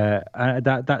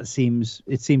 That seems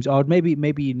odd.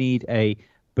 Maybe you need a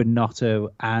Binotto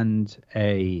and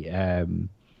a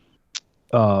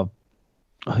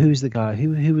who's the guy?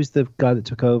 Who was the guy that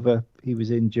took over? He was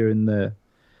in during the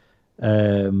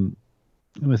I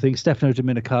think Stefano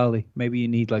Domenicali. Maybe you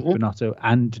need like Binotto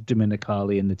and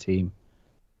Domenicali in the team.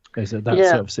 Is that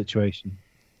sort of situation?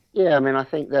 Yeah, I mean, I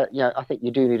think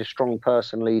you do need a strong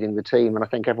person leading the team, and I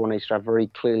think everyone needs to have very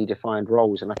clearly defined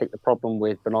roles. And I think the problem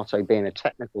with Binotto being a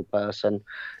technical person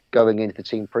going into the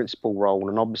team principal role,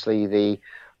 and obviously the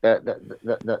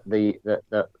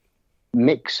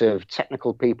mix of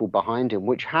technical people behind him,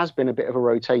 which has been a bit of a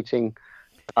rotating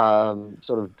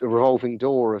sort of revolving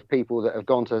door of people that have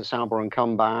gone to Sauber and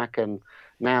come back, and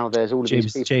now there's all of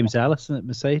these people. James Allison at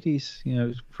Mercedes,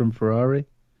 from Ferrari.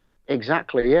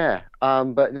 Exactly, yeah.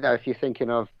 But if you're thinking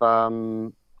of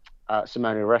Simone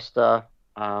Resta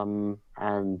and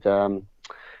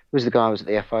who's the guy who was at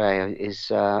the FIA is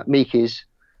Meekes.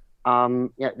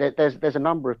 There's a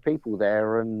number of people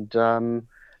there, and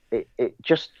it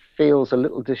just feels a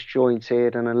little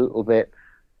disjointed and a little bit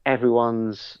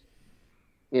everyone's.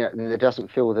 There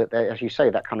doesn't feel that, as you say,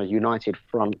 that kind of united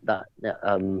front that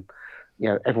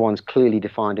everyone's clearly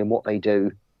defined in what they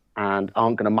do and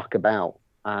aren't going to muck about.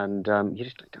 And you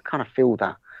just kind of feel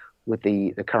that with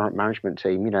the current management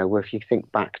team, where if you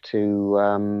think back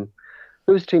to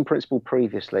who was the team principal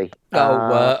previously?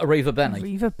 Arriva Bene.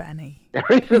 Arriva Bene.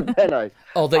 Arriva Bene.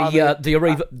 Oh, the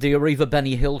Arriva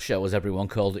Bene Hill show, as everyone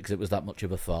called it, because it was that much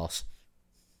of a farce.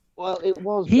 Well, it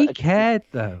was. He cared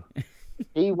though.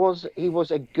 He was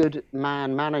a good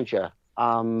man manager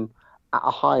at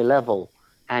a high level.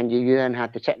 And you then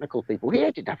had the technical people. He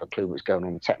didn't have a clue what was going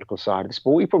on the technical side of the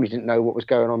sport. He probably didn't know what was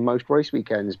going on most race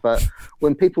weekends. But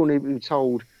when people need to be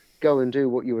told, go and do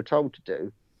what you were told to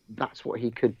do, that's what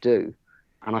he could do.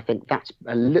 And I think that's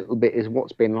a little bit is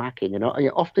what's been lacking. It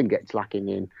often gets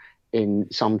lacking in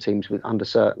some teams under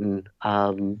certain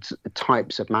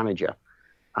types of manager.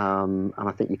 And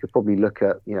I think you could probably look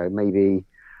at, maybe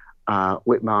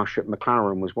Whitmarsh at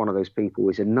McLaren was one of those people.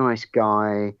 He's a nice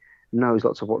guy, knows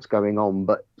lots of what's going on,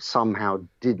 but somehow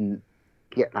didn't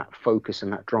get that focus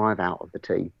and that drive out of the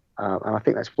team. And I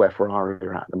think that's where Ferrari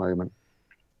are at the moment.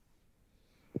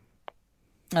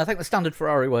 I think the standard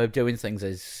Ferrari way of doing things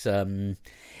is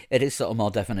it is sort of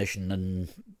more definition and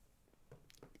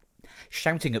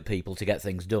shouting at people to get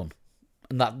things done,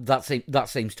 and that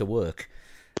seems to work.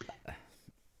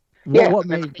 What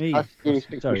made me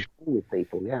with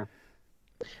people, yeah.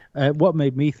 What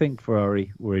made me think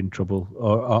Ferrari were in trouble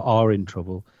or are in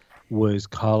trouble was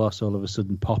Carlos all of a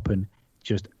sudden popping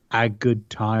just a good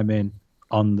time in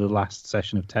on the last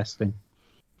session of testing.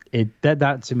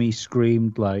 That to me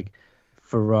screamed like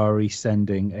Ferrari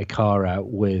sending a car out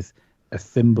with a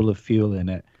thimble of fuel in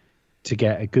it to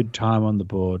get a good time on the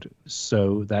board,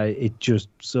 so that it just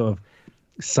sort of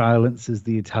silences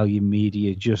the Italian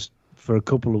media just for a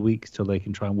couple of weeks till they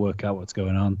can try and work out what's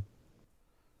going on.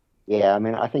 Yeah, I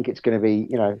mean, I think it's going to be,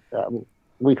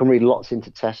 we can read lots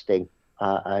into testing,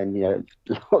 and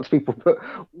lots of people put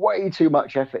way too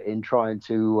much effort in trying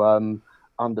to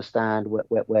understand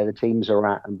where the teams are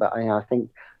at. But I think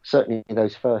certainly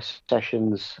those first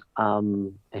sessions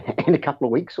in a couple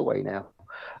of weeks away now,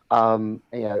 at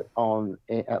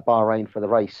Bahrain for the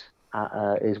race.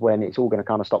 Is when it's all going to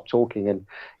kind of stop talking, and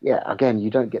again, you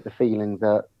don't get the feeling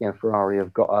that Ferrari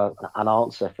have got an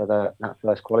answer for that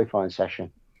first qualifying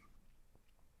session.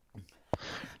 Do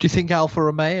you think Alfa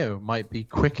Romeo might be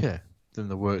quicker than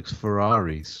the works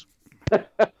Ferraris?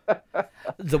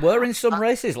 There were in some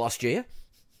races last year.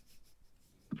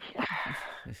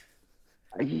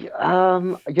 I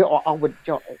would,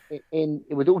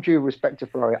 with all due respect to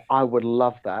Ferrari, I would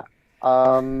love that.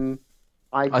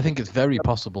 I think it's very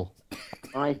possible.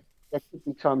 There could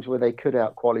be times where they could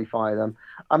out-qualify them.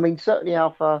 I mean, certainly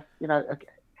Alpha,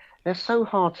 they're so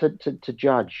hard to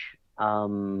judge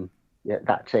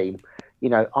that team.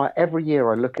 Every year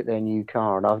I look at their new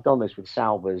car, and I've done this with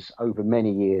Saubers over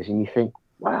many years, and you think,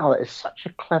 wow, that is such a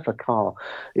clever car.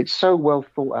 It's so well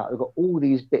thought out. They've got all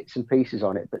these bits and pieces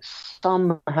on it, but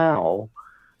somehow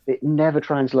it never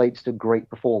translates to great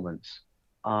performance.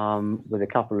 With a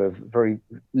couple of very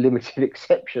limited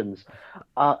exceptions.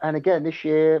 And again, this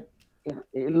year,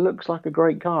 it looks like a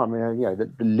great car. I mean,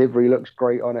 the livery looks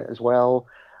great on it as well.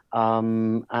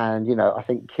 And, I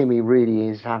think Kimi really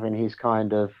is having his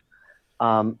kind of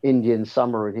Indian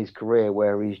summer in his career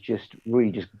where he's just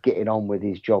getting on with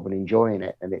his job and enjoying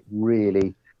it. And it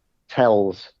really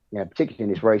tells, particularly in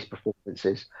his race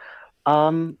performances.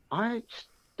 I just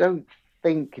don't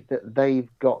think that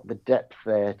they've got the depth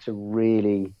there to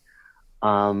really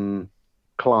climb,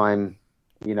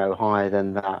 higher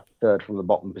than that third from the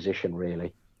bottom position.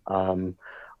 Really,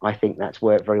 I think that's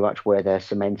very much where they're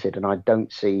cemented, and I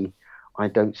don't see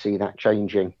that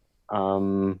changing,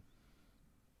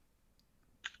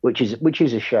 which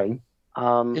is a shame.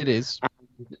 It is.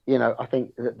 And, I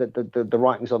think that the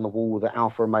writing's on the wall that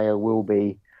Alfa Romeo will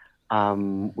be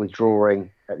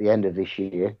withdrawing at the end of this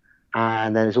year.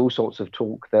 And there's all sorts of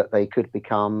talk that they could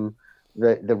become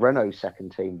the Renault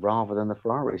second team rather than the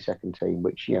Ferrari second team,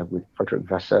 which, with Frederic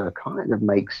Vasseur kind of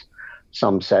makes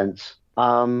some sense.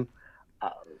 It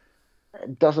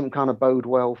doesn't kind of bode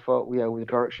well for, with the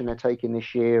direction they're taking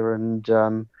this year and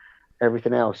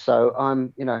everything else. So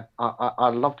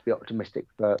I'd love to be optimistic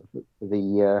for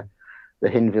the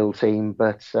Hinwil team,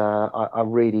 but I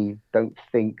really don't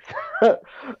think that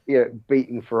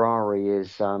beating Ferrari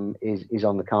is on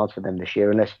the cards for them this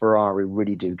year, unless Ferrari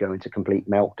really do go into complete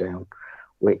meltdown,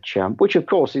 which of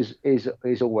course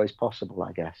is always possible,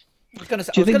 I guess. I was going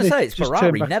to say it's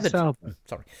Ferrari never.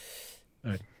 Sorry.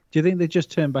 Right. Do you think they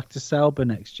just turn back to Sauber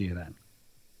next year then?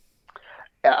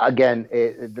 Again,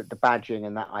 the badging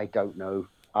and that I don't know.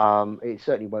 It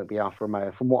certainly won't be Alfa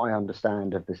Romeo. From what I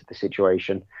understand of the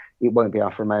situation, it won't be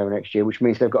Alfa Romeo next year, which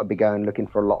means they've got to be going looking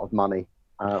for a lot of money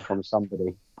from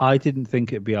somebody. I didn't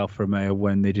think it'd be Alfa Romeo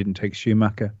when they didn't take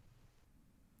Schumacher,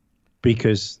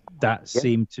 because that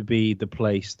seemed to be the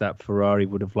place that Ferrari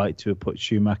would have liked to have put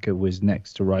Schumacher, was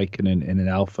next to Raikkonen in an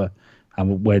Alfa.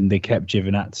 And when they kept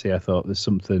Giovinazzi, I thought there's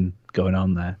something going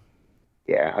on there.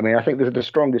 Yeah, I mean, I think the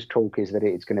strongest talk is that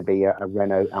it's going to be a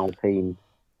Renault Alpine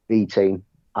B team.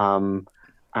 And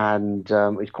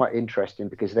it's quite interesting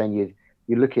because then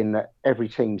you're looking at every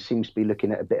team seems to be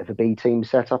looking at a bit of a B team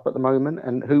setup at the moment.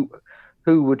 And who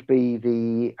would be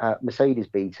the Mercedes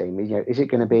B team? Is it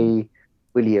going to be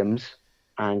Williams?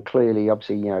 And clearly,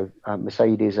 obviously,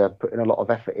 Mercedes are putting a lot of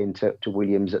effort into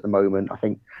Williams at the moment. I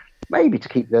think maybe to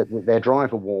keep their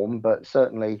driver warm, but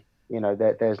certainly,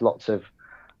 there's lots of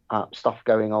stuff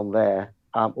going on there.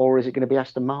 Or is it going to be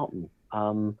Aston Martin?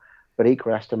 But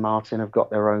equally, Aston Martin have got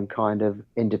their own kind of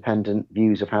independent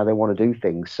views of how they want to do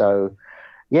things. So,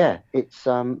 yeah, it's.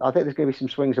 I think there's going to be some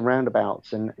swings and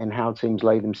roundabouts in how teams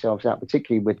lay themselves out,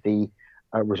 particularly with the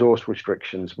resource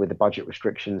restrictions, with the budget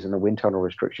restrictions and the wind tunnel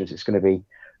restrictions. It's going to be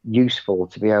useful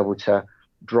to be able to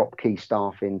drop key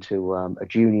staff into a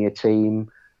junior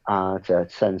team, to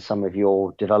send some of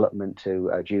your development to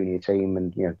a junior team,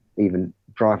 and even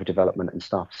driver development and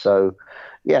stuff. So,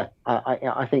 yeah,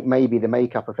 I think maybe the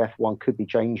makeup of F1 could be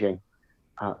changing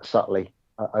subtly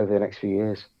over the next few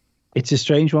years. It's a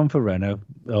strange one for Renault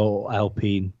or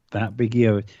Alpine. That big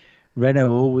year,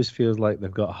 Renault always feels like they've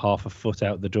got half a foot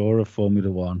out the door of Formula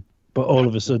One, but all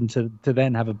of a sudden to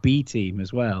then have a B team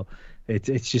as well,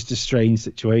 it's just a strange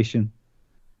situation.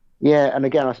 Yeah, and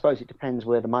again, I suppose it depends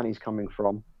where the money's coming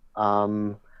from.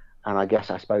 And I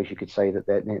suppose you could say that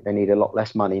they need a lot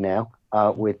less money now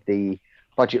with the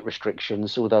budget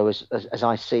restrictions. Although, as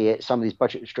I see it, some of these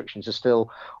budget restrictions are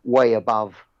still way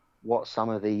above what some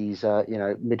of these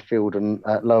midfield and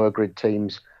lower grid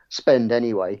teams spend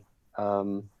anyway.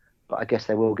 but I guess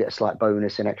they will get a slight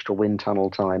bonus in extra wind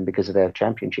tunnel time because of their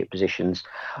championship positions.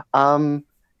 But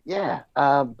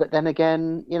then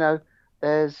again,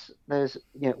 there's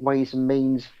ways and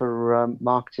means for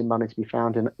marketing money to be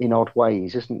found in odd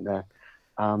ways, isn't there?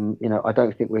 I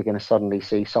don't think we're going to suddenly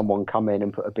see someone come in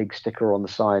and put a big sticker on the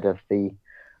side of the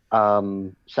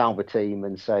Sauber team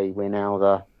and say we're now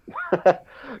the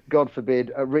God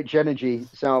forbid, a Rich Energy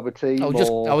Sauber team.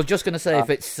 I was just going to say, if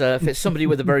it's somebody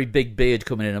with a very big beard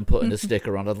coming in and putting a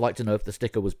sticker on, I'd like to know if the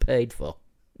sticker was paid for.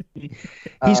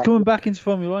 He's coming back into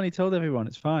Formula One. He told everyone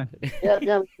it's fine.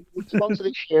 Yeah. Sponsor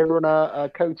this year and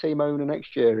a co-team owner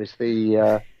next year is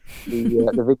the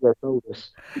video told us.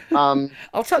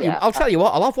 I'll tell you what.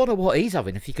 I'll have one of what he's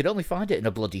having if you could only find it in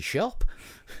a bloody shop.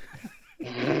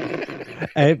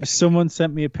 Someone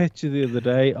sent me a picture the other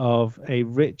day of a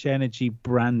Rich Energy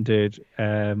branded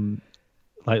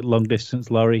long distance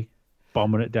lorry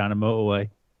bombing it down a motorway.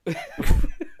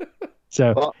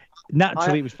 So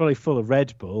naturally it was probably full of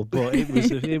Red Bull, but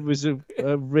it was a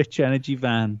Rich Energy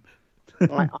van.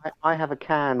 I have a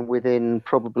can within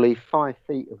probably 5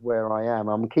 feet of where I am.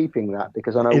 I'm keeping that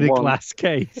because I know in a glass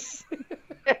case.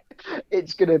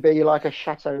 It's going to be like a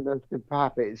Chateau Neuf de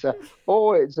Pape. It's a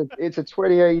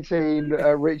 2018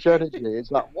 Rich Energy. It's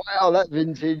like, wow, that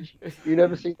vintage. You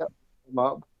never see that come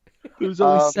up. There was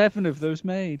only 7 of those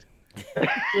made.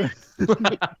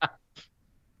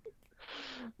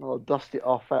 I'll dust it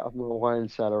off out of my wine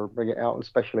cellar and bring it out on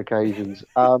special occasions.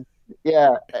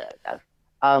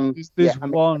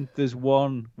 There's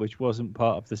one which wasn't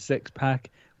part of the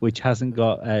 6-pack, which hasn't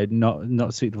got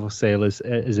not suitable sale as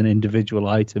an individual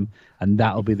item, and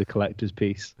that'll be the collector's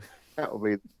piece. That'll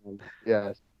be,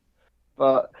 yes.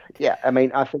 But yeah, I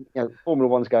mean, I think Formula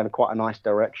One's going in quite a nice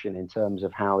direction in terms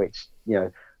of how it's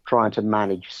trying to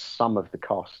manage some of the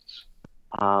costs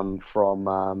from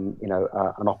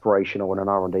an operational and an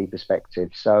R&D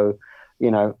perspective. So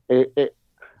the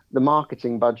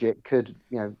marketing budget could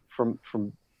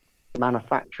from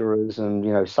manufacturers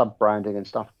and sub branding and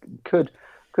stuff could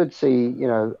see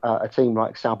a team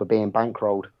like Sauber being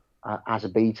bankrolled as a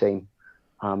B team.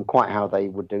 Quite how they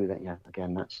would do that,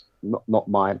 again, that's not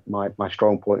my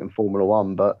strong point in Formula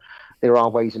One, but there are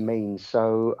ways and means.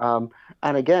 So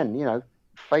and again,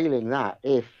 failing that,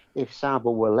 if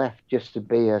Sauber were left just to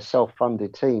be a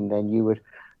self-funded team, then you would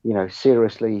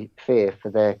seriously fear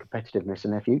for their competitiveness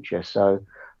and their future. So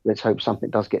let's hope something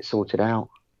does get sorted out.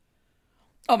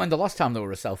 I mean, the last time they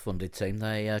were a self-funded team,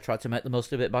 they tried to make the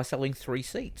most of it by selling 3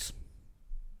 seats.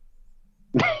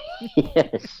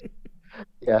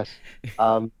 Yes.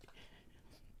 And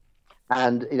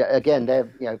again,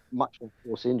 they're much like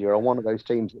Force India are one of those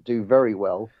teams that do very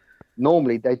well.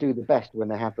 Normally, they do the best when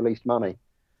they have the least money,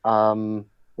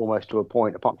 almost to a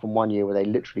point. Apart from one year where they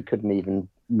literally couldn't even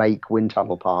make wind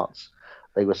tunnel parts,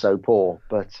 they were so poor.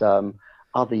 But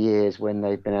other years when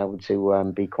they've been able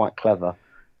to be quite clever.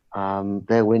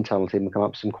 Their wind tunnel team have come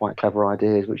up with some quite clever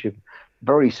ideas, which have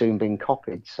very soon been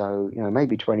copied. So,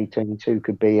 maybe 2022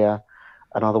 could be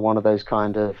another one of those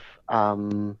kind of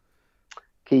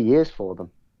key years for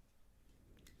them.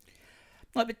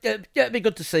 It'd be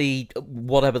good to see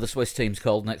whatever the Swiss team's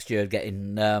called next year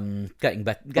getting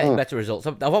better results.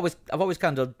 I've always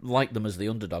kind of liked them as the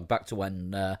underdog back to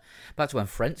when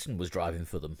Frentzen was driving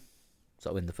for them.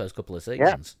 So in the first couple of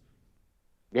seasons.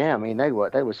 Yeah, I mean, they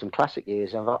were some classic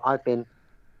years. I've been,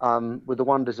 with the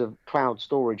wonders of cloud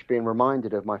storage, being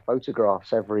reminded of my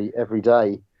photographs every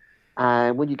day.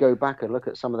 And when you go back and look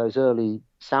at some of those early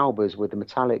Saubers with the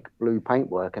metallic blue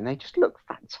paintwork, and they just look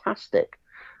fantastic.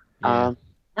 Yeah.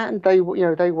 And they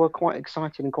were quite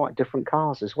exciting and quite different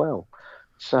cars as well.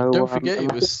 So don't forget,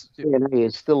 DNA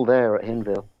is still there at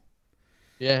Hinwil.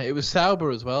 Yeah, it was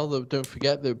Sauber as well. Don't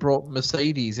forget that brought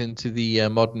Mercedes into the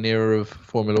modern era of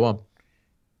Formula One.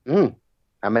 And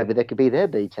maybe they could be their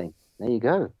B team. There you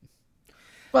go.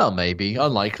 Well, maybe.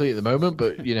 Unlikely at the moment,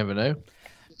 but you never know.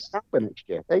 Sauber next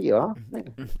year. There you are.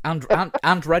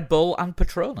 And Red Bull and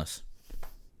Petronas.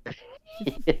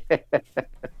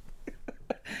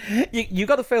 You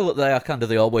got to feel that they are kind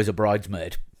of always a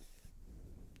bridesmaid.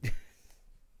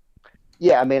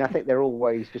 Yeah, I mean, I think they're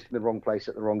always just in the wrong place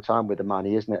at the wrong time with the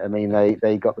money, isn't it? I mean,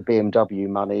 they got the BMW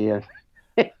money and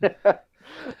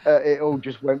it all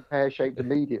just went pear-shaped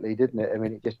immediately, didn't it? I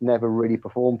mean, it just never really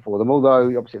performed for them.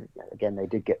 Although, obviously, again, they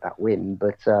did get that win,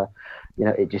 but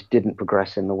it just didn't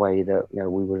progress in the way that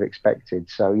we would have expected.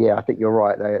 So, yeah, I think you're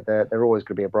right. They're always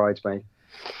going to be a bridesmaid.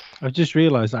 I've just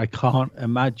realised I can't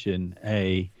imagine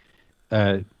a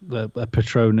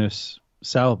Petronas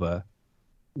Sauber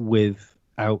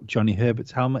without Johnny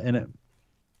Herbert's helmet in it.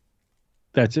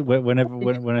 That's it. Whenever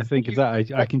when I think of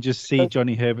that, I can just see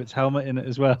Johnny Herbert's helmet in it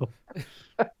as well.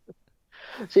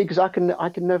 See, because I can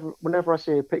never, whenever I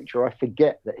see a picture, I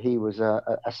forget that he was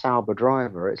a Sauber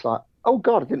driver. It's like, oh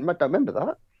God, don't remember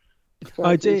that. So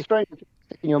it's strange to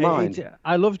stick in your mind.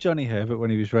 I love Johnny Herbert when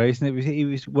he was racing. He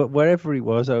was wherever he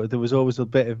was. There was always a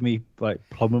bit of me like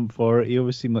plumbing for it. He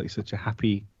always seemed like such a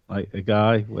happy a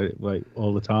guy, like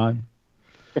all the time.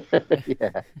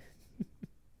 Yeah.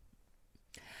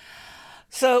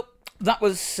 So that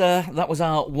was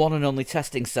our one and only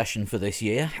testing session for this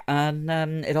year, and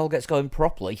it all gets going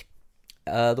properly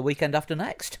the weekend after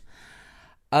next.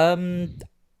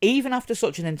 Even after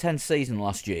such an intense season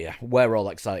last year, we're all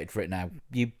excited for it now.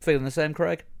 You feeling the same,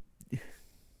 Craig?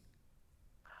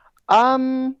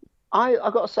 I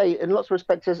got to say, in lots of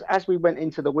respects, as we went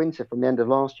into the winter from the end of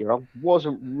last year, I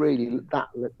wasn't really that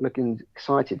looking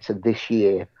excited to this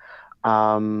year.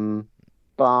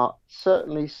 But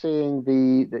certainly seeing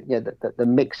the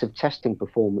mix of testing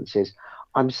performances,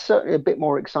 I'm certainly a bit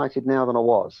more excited now than I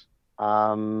was.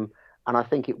 And I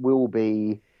think it will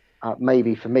be,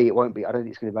 maybe for me, it won't be. I don't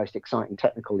think it's going to be the most exciting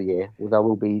technical year, although I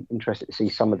will be interested to see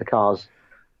some of the cars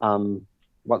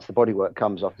once the bodywork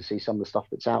comes off, to see some of the stuff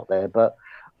that's out there. But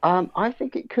I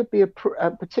think it could be a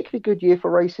particularly good year for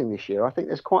racing this year. I think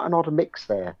there's quite an odd mix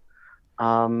there.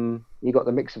 You've got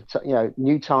the mix of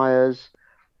new tyres,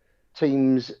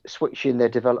 teams switching their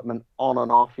development on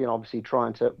and off, obviously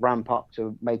trying to ramp up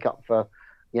to make up for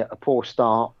a poor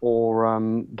start, or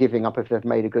giving up if they've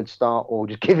made a good start, or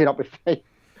just giving up if they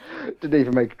didn't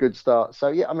even make a good start. So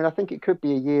yeah, I mean, I think it could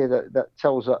be a year that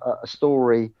tells a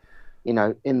story, in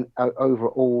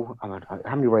overall. I mean,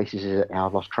 how many races is it now?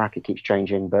 I've lost track. It keeps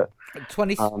changing, but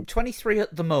 23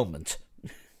 at the moment.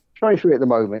 23 at the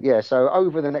moment, yeah. So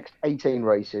over the next 18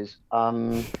 races,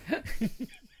 I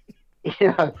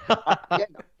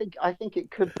think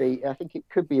it could be. I think it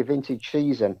could be a vintage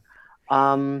season,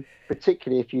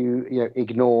 particularly if you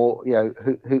ignore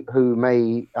who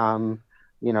may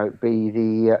be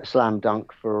the slam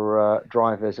dunk for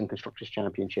drivers and constructors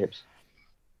championships.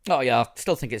 Oh yeah, I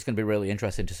still think it's going to be really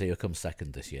interesting to see who comes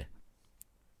second this year.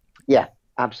 Yeah,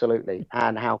 absolutely,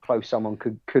 and how close someone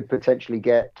could potentially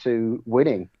get to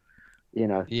winning.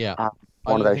 Yeah.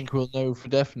 I don't think we'll know for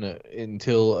definite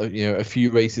until a few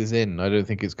races in. I don't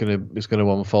think it's gonna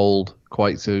unfold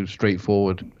quite so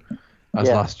straightforward as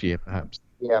last year, perhaps.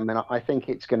 Yeah, I mean, I think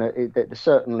it's gonna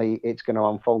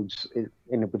unfold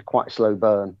with quite a slow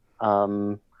burn,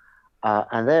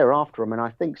 and thereafter, I mean,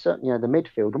 I think certainly the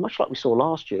midfield, much like we saw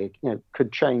last year,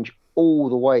 could change all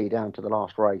the way down to the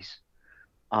last race.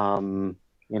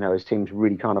 As teams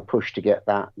really kind of push to get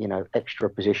that extra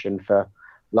position for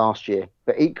last year.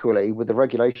 But equally, with the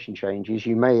regulation changes,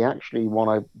 you may actually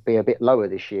want to be a bit lower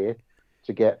this year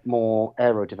to get more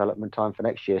aero development time for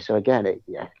next year. So again,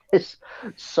 it's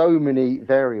so many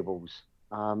variables.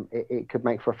 It could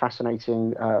make for a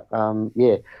fascinating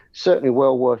year. Certainly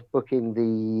well worth booking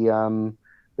the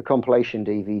compilation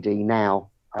DVD now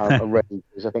already,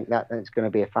 because I think that's going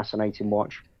to be a fascinating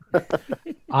watch.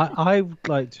 I would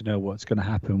like to know what's going to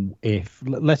happen if,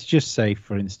 let's just say,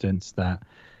 for instance, that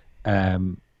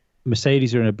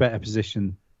Mercedes are in a better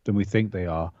position than we think they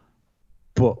are,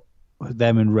 but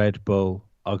them and Red Bull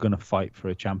are going to fight for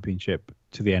a championship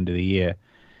to the end of the year.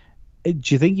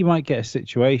 Do you think you might get a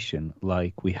situation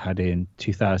like we had in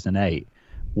 2008,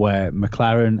 where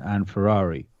McLaren and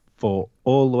Ferrari fought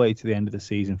all the way to the end of the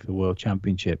season for the World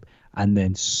Championship and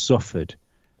then suffered,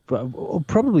 but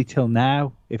probably till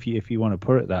now, if you want to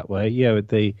put it that way,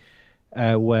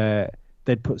 where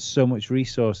they'd put so much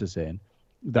resources in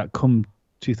that come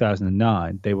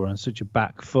 2009, they were on such a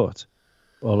back foot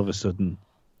all of a sudden.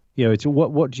 It's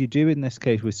what do you do in this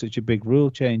case with such a big rule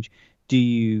change? Do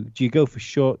you go for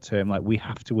short term, like we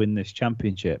have to win this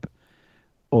championship,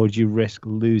 or do you risk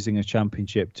losing a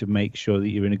championship to make sure that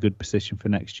you're in a good position for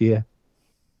next year?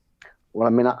 Well,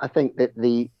 I mean, I think that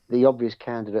the obvious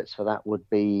candidates for that would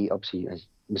be obviously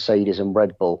Mercedes and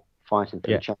Red Bull fighting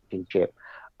for the championship.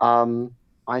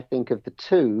 I think of the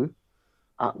two,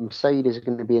 Mercedes are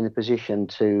going to be in a position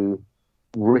to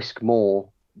risk more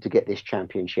to get this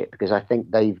championship, because I think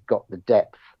they've got the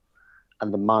depth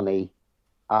and the money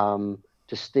to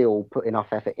still put enough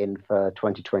effort in for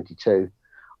 2022.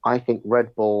 I think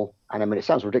Red Bull, and I mean, it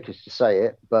sounds ridiculous to say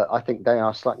it, but I think they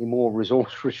are slightly more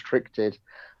resource restricted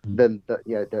than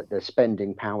the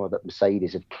spending power that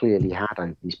Mercedes have clearly had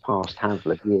over these past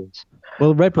handful of years.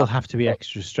 Well, Red Bull have to be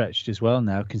extra stretched as well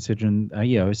now, considering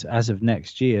as of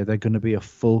next year they're going to be a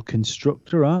full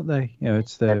constructor, aren't they?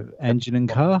 It's their engine and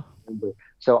car.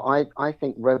 So I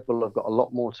think Red Bull have got a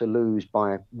lot more to lose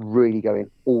by really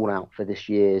going all out for this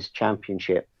year's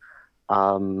championship.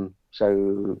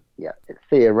 So yeah,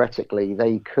 theoretically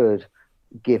they could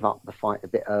give up the fight a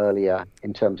bit earlier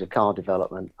in terms of car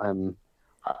development. And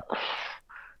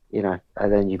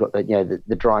then you've got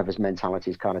the driver's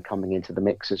mentality is kind of coming into the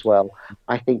mix as well.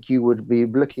 I think you would be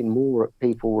looking more at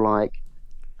people like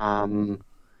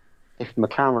if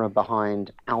McLaren are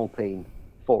behind Alpine,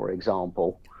 for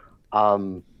example,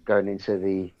 going into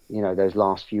the those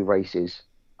last few races,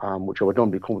 which I would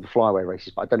normally call the flyaway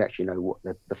races, but I don't actually know what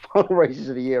the final races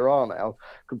of the year are now.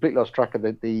 Completely lost track of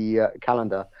the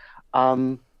calendar.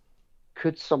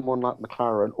 Could someone like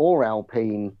McLaren or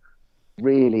Alpine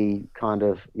really kind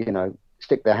of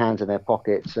stick their hands in their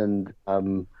pockets and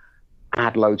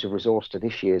add loads of resource to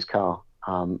this year's car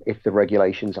if the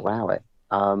regulations allow it?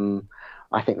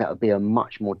 I think that would be a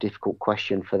much more difficult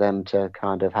question for them to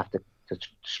kind of have to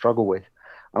struggle with.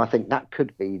 And I think that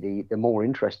could be the more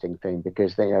interesting thing,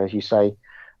 because they, as you say,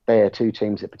 they are two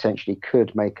teams that potentially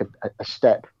could make a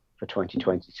step for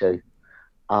 2022.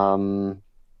 And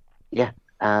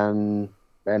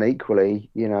equally,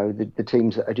 the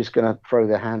teams that are just going to throw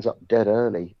their hands up dead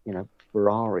early,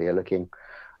 Ferrari are looking,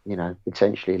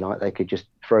 potentially like they could just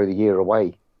throw the year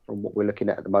away from what we're looking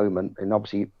at the moment. And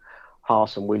obviously,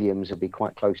 Haas and Williams will be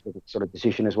quite close to the sort of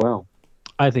decision as well.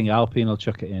 I think Alpine will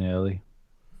chuck it in early.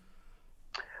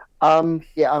 I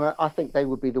think they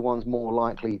would be the ones more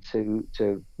likely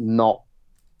to not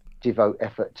devote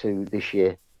effort to this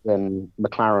year than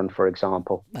McLaren, for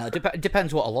example. It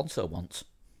depends what Alonso wants.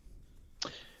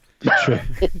 True.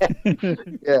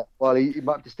 Yeah, well, he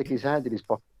might have to stick his hand in his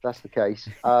pocket if that's the case.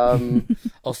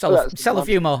 Or sell a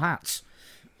few more hats.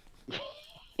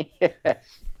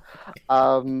 Yes.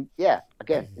 Again,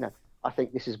 I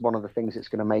think this is one of the things that's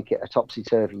going to make it a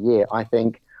topsy-turvy year. I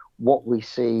think what we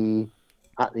see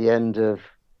at the end of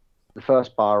the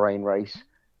first Bahrain race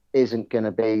isn't going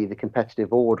to be the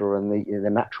competitive order and the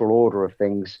natural order of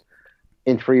things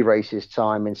in 3 races'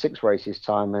 time, in 6 races'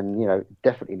 time, and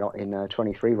definitely not in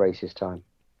 23 races' time.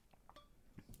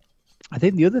 I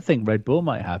think the other thing Red Bull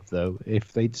might have, though,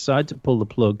 if they decide to pull the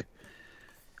plug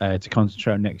to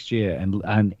concentrate on next year,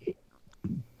 and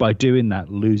by doing that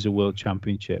lose a world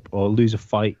championship or lose a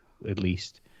fight at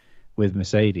least with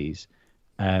Mercedes,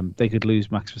 they could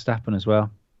lose Max Verstappen as well.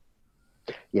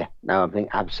 Yeah, no, I think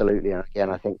absolutely. And again,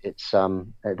 I think it's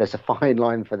there's a fine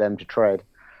line for them to tread.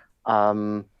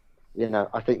 I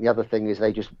think the other thing is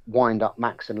they just wind up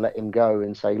Max and let him go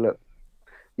and say, look,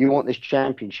 you want this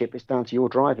championship, it's down to your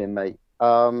driving, mate.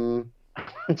 And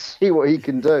see what he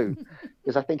can do.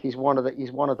 Because I think he's one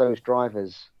of those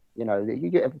drivers, you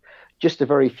get just a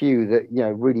very few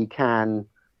that, really can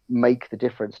make the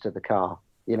difference to the car,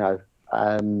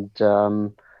 and,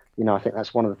 I think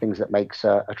that's one of the things that makes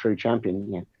a true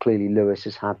champion. Clearly Lewis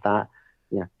has had that.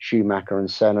 Schumacher and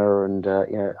Senna and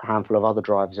a handful of other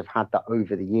drivers have had that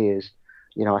over the years.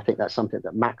 I think that's something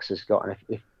that Max has got, and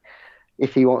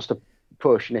if he wants to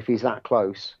push and if he's that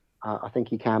close, I think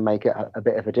he can make a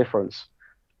bit of a difference.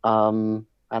 And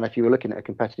if you were looking at a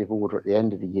competitive order at the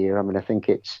end of the year, I think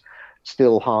it's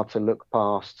still hard to look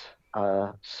past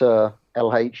Sir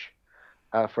LH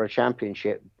for a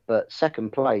championship, but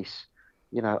second place,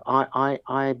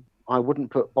 I wouldn't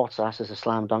put Bottas as a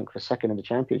slam dunk for second in the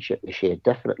championship this year.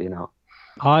 Definitely not.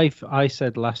 I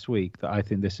said last week that I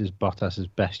think this is Bottas's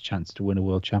best chance to win a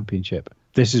world championship.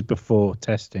 This is before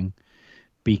testing,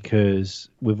 because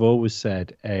we've always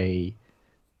said a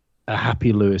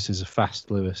happy Lewis is a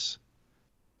fast Lewis,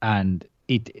 and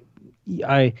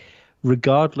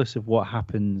regardless of what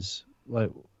happens,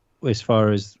 like as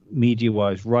far as media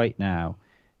wise right now,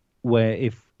 where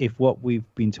if what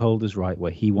we've been told is right,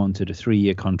 where he wanted a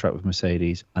 3-year contract with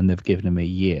Mercedes and they've given him a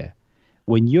year,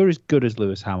 when you're as good as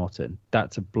Lewis Hamilton,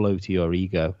 that's a blow to your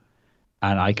ego.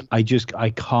 And I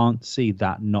can't see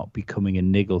that not becoming a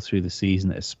niggle through the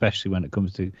season, especially when it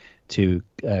comes to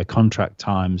contract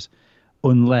times,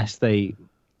 unless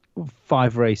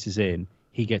 5 races in,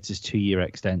 he gets his 2-year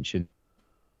extension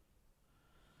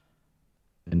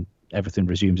and everything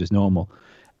resumes as normal.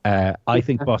 I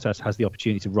think Bottas has the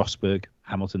opportunity to Rosberg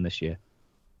Hamilton this year.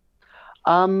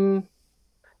 I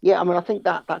think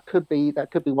that could be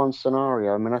one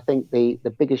scenario. I think the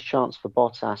biggest chance for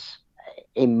Bottas,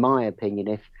 in my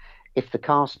opinion, if the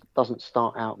car doesn't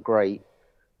start out great,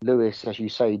 Lewis, as you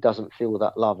say, doesn't feel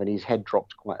that love and his head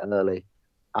dropped quite early.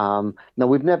 Now,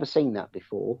 we've never seen that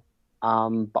before,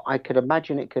 but I could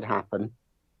imagine it could happen.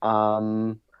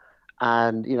 I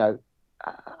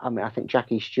think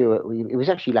Jackie Stewart, he was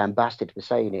actually lambasted for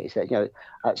saying it. He said,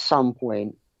 at some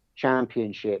point,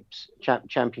 championship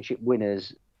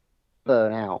winners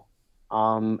burn out.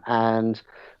 And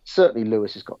certainly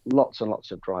Lewis has got lots and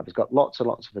lots of drive. He's got lots and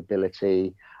lots of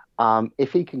ability.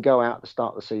 If he can go out at the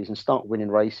start of the season, start winning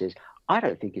races, I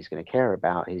don't think he's going to care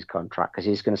about his contract because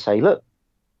he's going to say, look,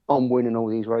 I'm winning all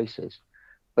these races.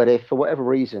 But if for whatever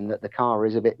reason that the car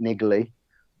is a bit niggly,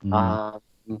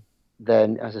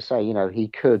 then, as I say, he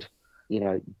could,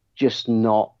 just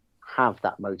not have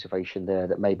that motivation there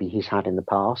that maybe he's had in the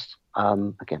past.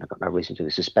 Again, I've got no reason to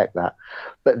suspect that.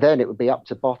 But then it would be up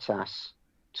to Bottas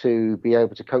to be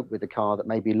able to cope with the car that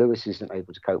maybe Lewis isn't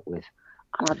able to cope with.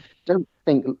 And I don't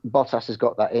think Bottas has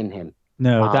got that in him.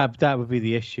 No, that would be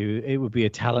the issue. It would be a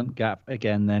talent gap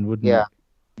again then, wouldn't it?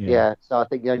 Yeah. So I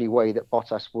think the only way that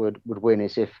Bottas would win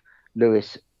is if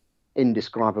Lewis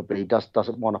indescribably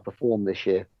doesn't want to perform this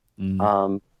year.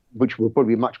 Which will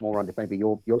probably be much more under maybe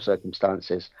your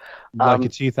circumstances. Like a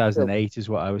 2008 is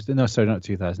what I was... No, sorry, not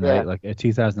 2008. Like a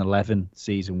 2011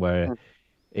 season where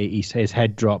his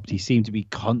head dropped. He seemed to be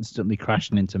constantly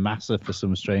crashing into Massa for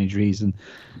some strange reason.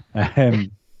 That's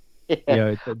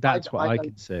what I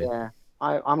can see. Yeah,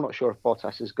 I'm not sure if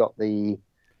Bottas has got the...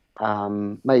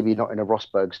 maybe not in a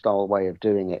Rosberg-style way of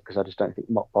doing it, because I just don't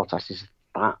think Bottas is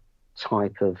that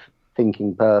type of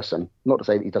thinking person. Not to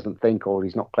say that he doesn't think or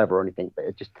he's not clever or anything, but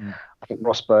I think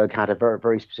Rosberg had a very,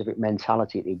 very specific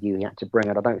mentality that he knew he had to bring,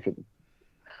 and I don't think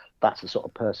that's the sort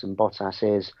of person Bottas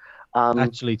is.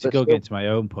 Actually, to go against my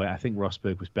own point, I think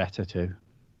Rosberg was better too.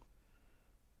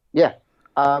 Yeah.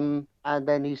 And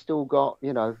then he's still got,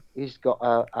 he's got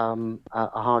a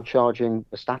hard-charging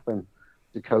Verstappen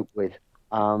to cope with.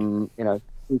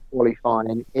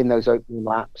 Qualifying in those opening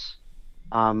laps,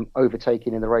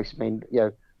 overtaking in the race. I mean,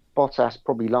 Bottas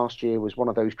probably last year was one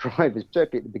of those drivers,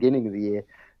 particularly at the beginning of the year,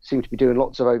 seemed to be doing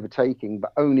lots of overtaking,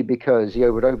 but only because he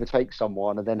would overtake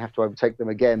someone and then have to overtake them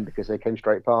again because they came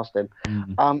straight past him.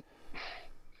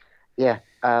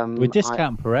 We're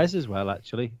discounting Perez as well,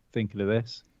 actually, thinking of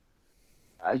this.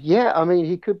 I mean,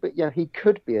 he could be. He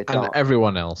could be a and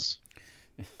everyone else.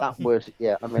 That would,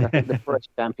 I mean, I think the Perez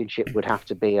Championship would have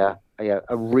to be a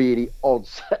really odd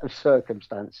set of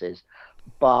circumstances,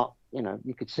 but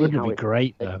you could see how it would be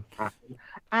great though, happen.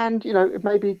 And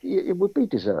maybe it would be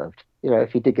deserved.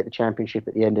 If he did get the championship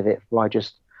at the end of it by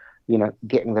just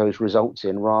getting those results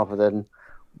in rather than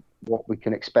what we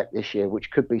can expect this year,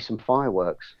 which could be some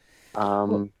fireworks.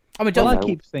 Don't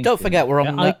forget we're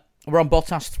on Bottas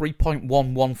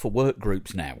 3.11 for work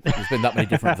groups now. There's been that many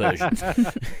different versions.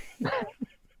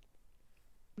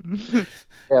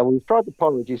 Yeah, we've tried the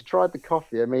porridges, tried the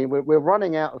coffee. I mean, we're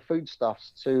running out of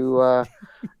foodstuffs to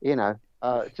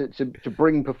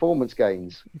bring performance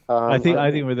gains. I think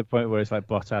we're at the point where it's like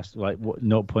Bottas, like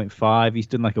 0.5. He's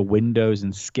done like a Windows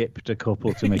and skipped a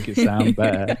couple to make it sound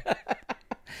better.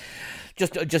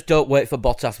 Just don't wait for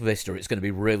Bottas Vista. It's going to be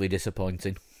really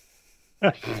disappointing.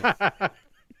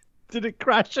 Did it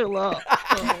crash a lot?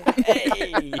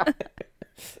 Hey!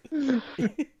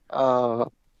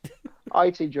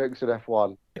 IT jokes at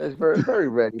F1. There's very, very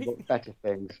rarely but better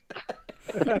things.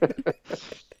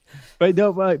 But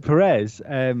no, right, Perez.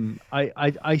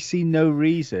 I see no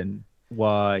reason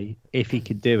why, if he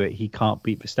could do it, he can't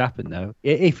beat Verstappen. Though,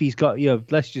 if he's got,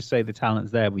 let's just say the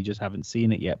talent's there, we just haven't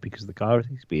seen it yet because of the car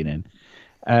he's been in.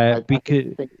 I think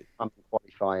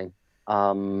qualifying.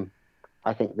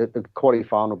 I think that the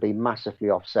qualifying will be massively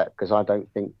offset because I don't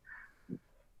think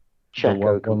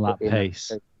Checo can one-lap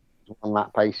pace.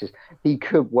 One-lap paces. He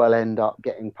could well end up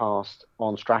getting past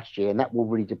on strategy, and that will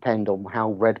really depend on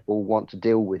how Red Bull want to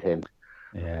deal with him.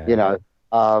 Yeah.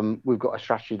 We've got a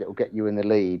strategy that will get you in the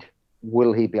lead.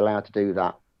 Will he be allowed to do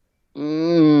that?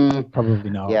 Probably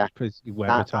not. Yeah,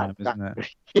 weather time, isn't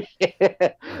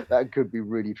it? That could be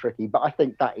really tricky. But I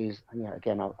think that is,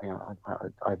 again, I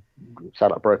sound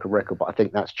like a broken record, but I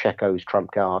think that's Checo's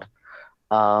trump card.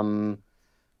 So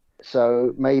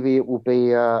maybe it will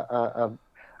be a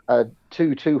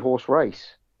 2 horse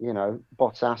race.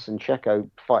 Bottas and Checo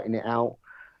fighting it out,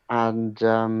 and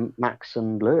Max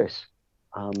and Lewis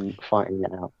fighting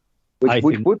it out. I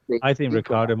think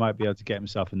Ricciardo might be able to get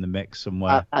himself in the mix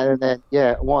somewhere. And then,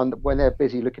 when they're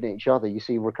busy looking at each other, you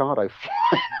see Ricciardo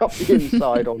flying up the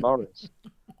inside on Norris,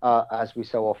 as we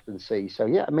so often see. So,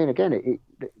 I mean, again,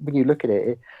 when you look at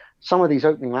it, some of these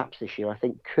opening laps this year, I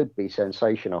think, could be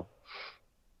sensational.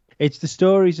 It's the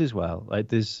stories as well. Like,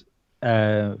 there's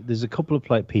a couple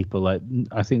of people. Like,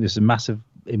 I think this is a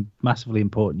massively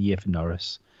important year for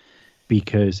Norris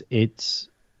because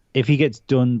if he gets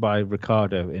done by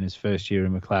Ricciardo in his first year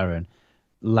in McLaren,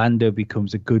 Lando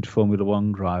becomes a good Formula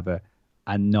One driver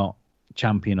and not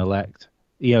champion-elect.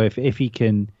 If he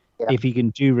can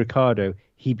do Ricciardo,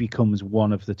 he becomes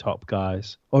one of the top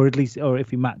guys, or if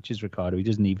he matches Ricciardo, he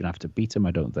doesn't even have to beat him.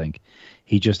 I don't think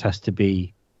he just has to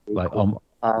be like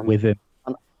with him.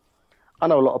 I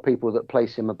know a lot of people that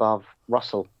place him above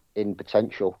Russell in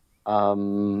potential.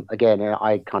 Again,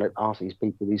 I kind of ask these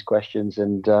people these questions,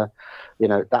 and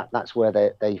that's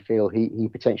where they feel he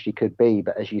potentially could be.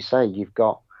 But as you say, you've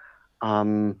got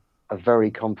a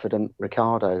very confident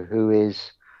Ricciardo who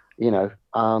is,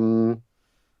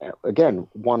 again,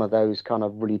 one of those kind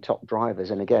of really top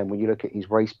drivers. And again, when you look at his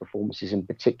race performances in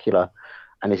particular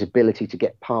and his ability to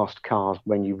get past cars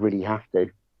when you really have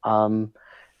to,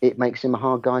 it makes him a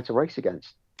hard guy to race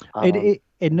against. In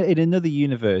another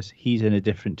universe, he's in a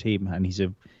different team and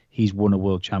he's won a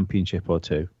world championship or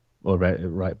two, or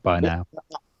right by now.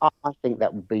 I think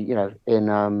that would be, in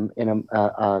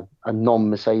a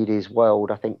non-Mercedes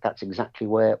world, I think that's exactly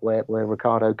where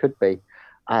Ricciardo could be.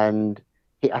 And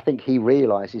I think he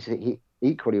realises that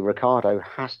Ricciardo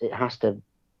has to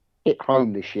hit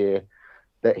home this year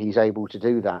that he's able to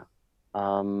do that,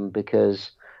 because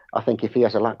I think if he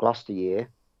has a lackluster year,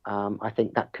 I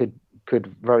think that could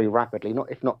very rapidly,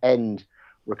 if not end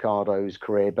Ricciardo's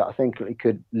career, but I think it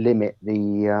could limit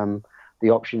the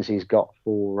options he's got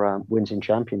for wins in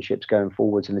championships going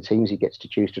forwards and the teams he gets to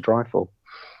choose to drive for.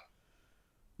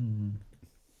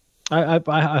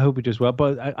 I hope he does well,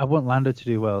 but I want Lando to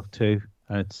do well too.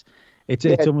 It's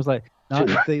almost like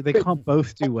they can't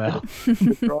both do well.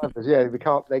 The drivers,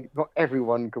 not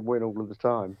everyone can win all of the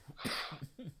time.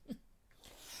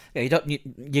 Yeah,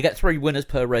 you get 3 winners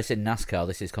per race in NASCAR.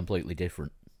 This is completely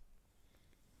different.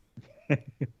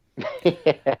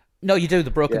 No, you do.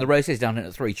 They've broken the races down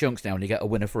into 3 chunks now, and you get a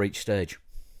winner for each stage.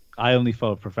 I only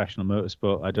follow professional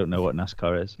motorsport. I don't know what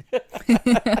NASCAR is.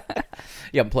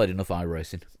 You haven't played enough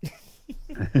iRacing.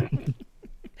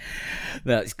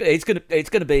 No, it's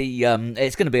gonna be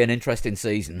an interesting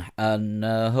season, and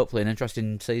hopefully an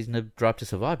interesting season of Drive to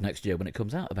Survive next year when it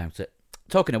comes out about it.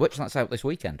 Talking of which, that's out this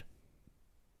weekend.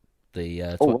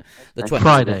 The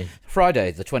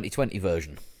Friday, the 2020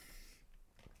 version.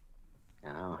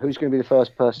 Who's going to be the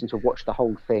first person to watch the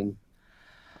whole thing?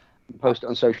 Post it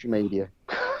on social media.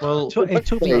 Well, it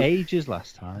took me ages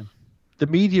last time. The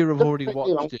media have already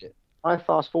watched it. I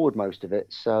fast forward most of it,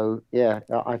 so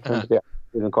I tend to be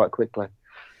even quite quickly.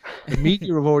 The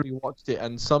media have already watched it,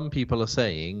 and some people are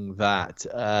saying that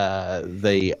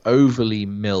they overly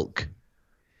milk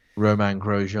Romain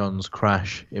Grosjean's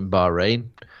crash in Bahrain,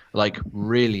 like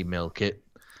really milk it,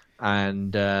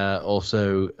 and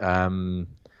also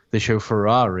they show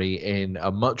Ferrari in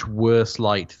a much worse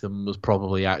light than was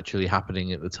probably actually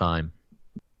happening at the time.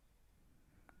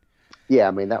 Yeah,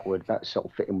 I mean that sort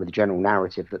of fit in with the general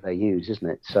narrative that they use, isn't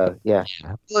it? So yeah.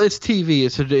 Well, it's TV.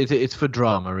 It's for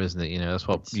drama, isn't it? That's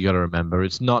what you got to remember.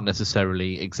 It's not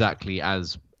necessarily exactly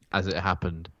as it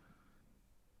happened.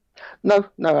 No,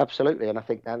 absolutely, and I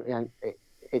think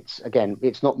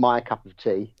it's not my cup of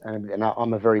tea, and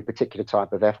I'm a very particular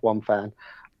type of F1 fan.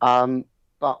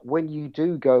 But when you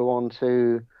do go on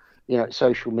to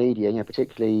social media,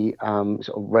 particularly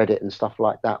sort of Reddit and stuff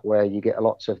like that, where you get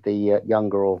lots of the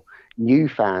younger or new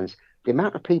fans, the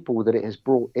amount of people that it has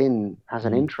brought in as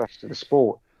an interest to the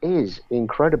sport is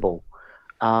incredible.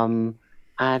 And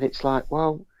it's like,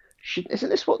 well, isn't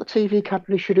this what the TV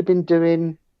company should have been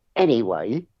doing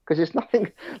anyway? Because there's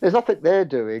nothing they're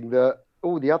doing that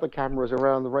all the other cameras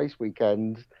around the race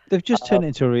weekend. They've just turned it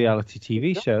into a reality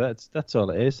TV show. That's all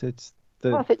it is.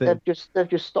 I think they've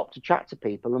just stopped to chat to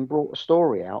people and brought a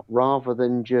story out rather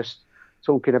than just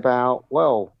talking about,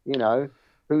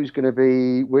 who's going to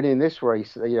be winning this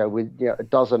race, with a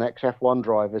dozen ex-F1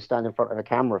 drivers stand in front of a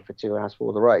camera for 2 hours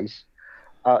for the race,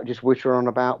 just whittering on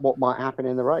about what might happen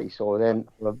in the race or then,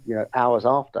 hours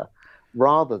after,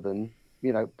 rather than,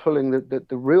 pulling the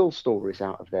real stories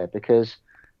out of there. Because,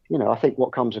 I think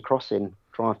what comes across in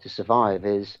Drive to Survive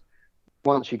is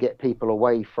once you get people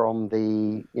away from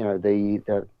the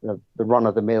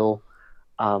run-of-the-mill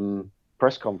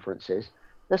press conferences,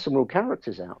 there's some real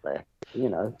characters out there,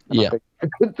 I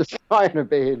think the sign of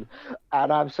being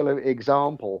an absolute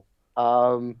example,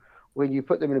 when you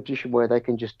put them in a position where they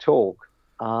can just talk,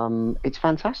 it's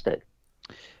fantastic.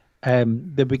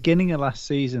 The beginning of last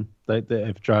season,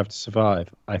 of Drive to Survive,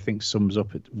 I think sums up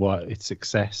its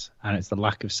success, and it's the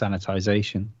lack of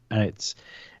sanitization, and it's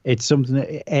something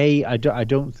that I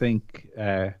don't think,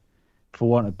 for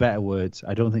want of better words,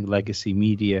 I don't think legacy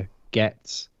media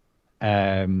gets,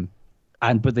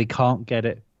 but they can't get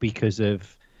it because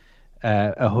of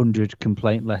 100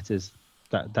 complaint letters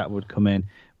that would come in.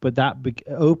 But that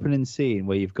opening scene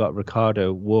where you've got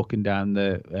Ricciardo walking down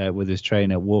with his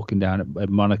trainer, walking down at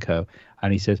Monaco,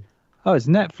 and he says, "Oh, it's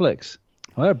Netflix.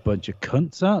 Well, they're a bunch of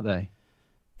cunts, aren't they?"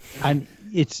 And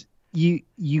it's you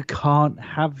can't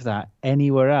have that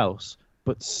anywhere else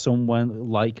but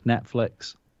someone like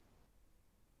Netflix.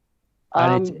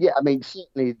 Yeah, I mean,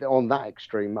 certainly on that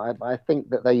extreme, I think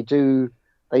that they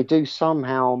do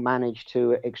somehow manage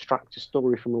to extract a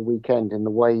story from a weekend in the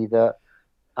way that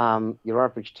your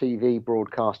average TV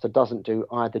broadcaster doesn't do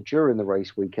either during the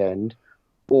race weekend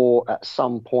or at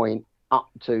some point up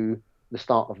to the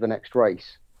start of the next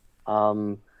race.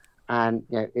 And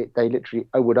they literally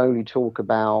would only talk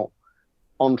about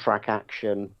on-track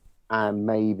action and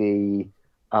maybe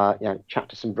chat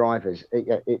to some drivers.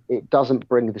 It doesn't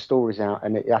bring the stories out,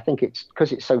 and I think it's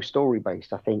because it's so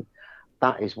story-based. I think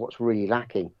that is what's really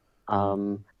lacking.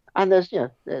 And there's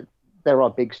there are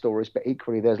big stories, but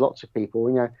equally there's lots of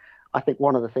people. I think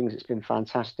one of the things that's been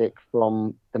fantastic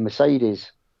from the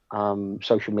Mercedes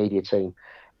social media team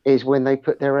is when they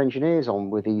put their engineers on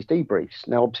with these debriefs.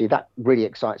 Now, obviously, that really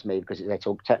excites me because they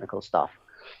talk technical stuff.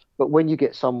 But when you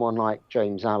get someone like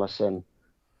James Allison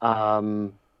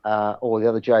or the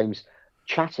other James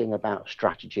chatting about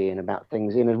strategy and about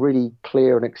things in a really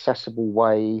clear and accessible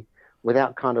way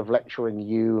without kind of lecturing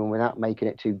you and without making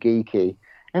it too geeky,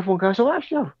 everyone goes, oh,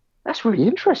 actually, that's really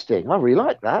interesting. I really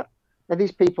like that. And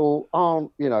these people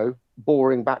aren't,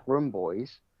 boring backroom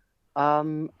boys.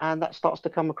 And that starts to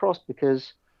come across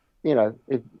because,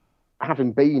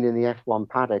 having been in the F1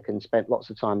 paddock and spent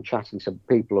lots of time chatting to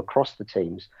people across the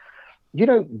teams, you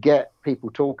don't get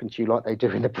people talking to you like they do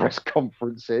in the press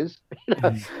conferences.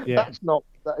 That's not,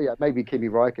 maybe Kimi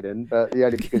Räikkönen, but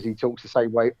only because he talks the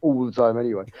same way all the time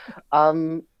anyway.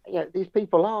 These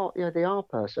people are, they are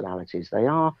personalities. They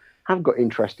have got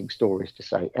interesting stories to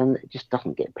say, and it just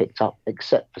doesn't get picked up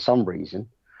except for some reason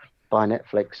by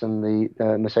Netflix and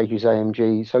the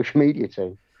Mercedes-AMG social media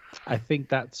team. I think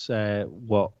that's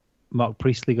what Mark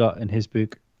Priestley got in his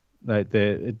book.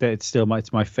 It's still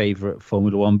my favorite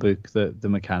Formula One book, the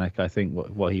Mechanic. I think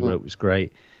what he wrote was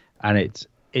great, and it's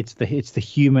the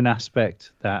human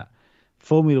aspect that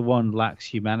Formula One lacks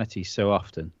humanity so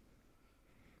often.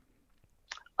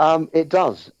 It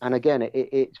does, and again,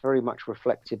 it's very much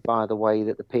reflected by the way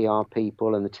that the PR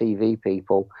people and the TV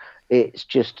people. It's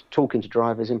just talking to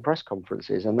drivers in press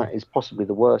conferences, and that is possibly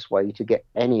the worst way to get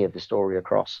any of the story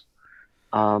across.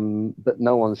 But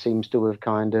no one seems to have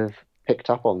kind of picked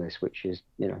up on this, which is,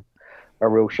 a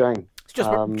real shame. It's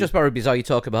just very bizarre you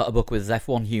talk about a book with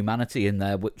F1 humanity in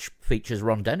there, which features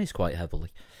Ron Dennis quite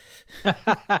heavily.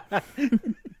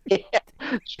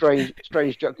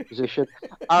 Strange juxtaposition.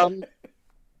 When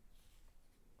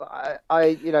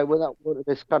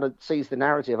this kind of sees the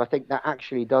narrative, I think that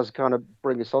actually does kind of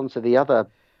bring us on to the other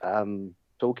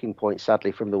talking point,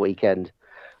 sadly, from the weekend.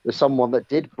 There's someone that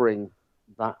did bring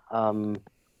that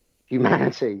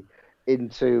humanity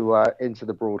into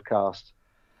the broadcast.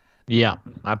 Yeah,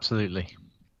 absolutely.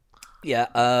 Yeah,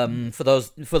 for those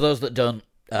that don't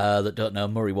know,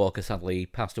 Murray Walker sadly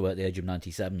passed away at the age of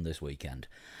 97 this weekend.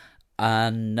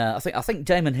 And I think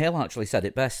Damon Hill actually said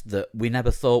it best, that we never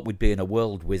thought we'd be in a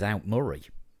world without Murray.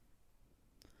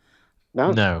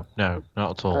 No, not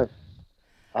at all.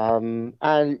 No.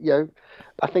 And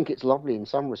I think it's lovely in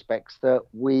some respects that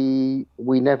we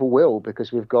never will,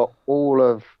 because we've got all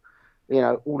of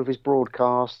his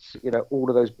broadcasts, all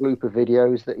of those blooper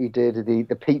videos that he did,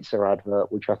 the pizza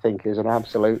advert, which I think is an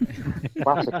absolute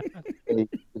classic.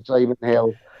 Damon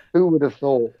Hill, who would have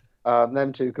thought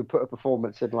them two could put a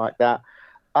performance in like that?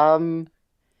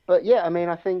 But yeah,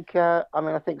 I think as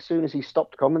soon as he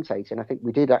stopped commentating, I think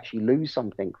we did actually lose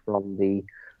something from the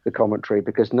commentary,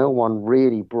 because no one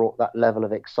really brought that level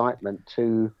of excitement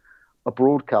to a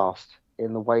broadcast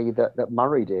in the way that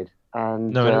Murray did.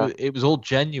 And it was all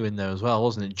genuine though as well,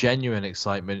 wasn't it? Genuine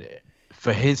excitement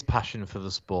for his passion for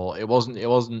the sport. It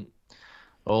wasn't.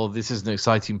 Oh, this is an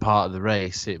exciting part of the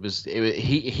race.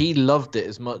 He loved it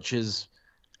as much as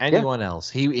anyone else.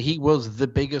 He was the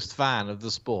biggest fan of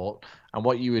the sport, and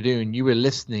what you were doing, you were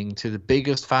listening to the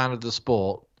biggest fan of the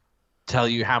sport tell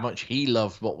you how much he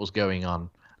loved what was going on,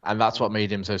 and that's what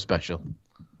made him so special.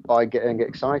 I get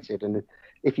excited, and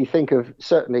if you think of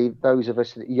certainly those of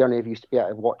us that only used to be able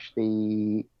to watch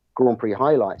the Grand Prix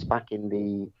highlights back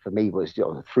for me was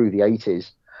through the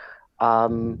 80s.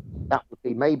 That would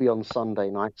be maybe on Sunday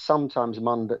night, sometimes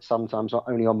Monday, sometimes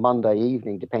only on Monday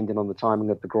evening, depending on the timing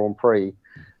of the Grand Prix.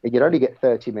 You'd only get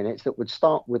 30 minutes that would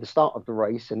start with the start of the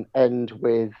race and end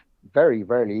with very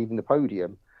rarely even the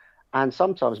podium. And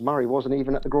sometimes Murray wasn't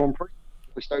even at the Grand Prix,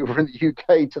 just over in the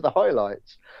UK to the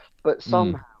highlights. But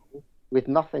somehow, with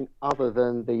nothing other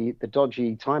than the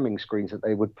dodgy timing screens that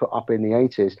they would put up in the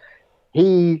 80s,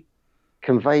 he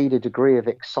conveyed a degree of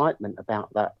excitement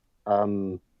about that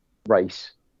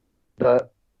race that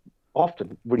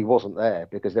often really wasn't there,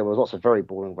 because there was lots of very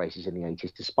boring races in the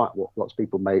 80s, despite what lots of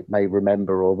people may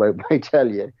remember or may tell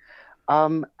you.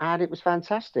 And it was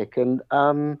fantastic. And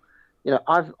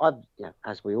I've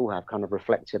as we all have, kind of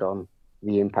reflected on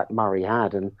the impact Murray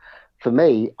had. And for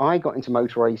me, I got into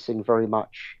motor racing very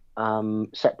much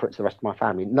separate to the rest of my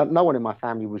family. No one in my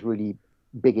family was really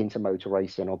big into motor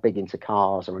racing or big into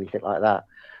cars or anything like that.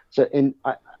 So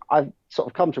I've sort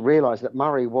of come to realise that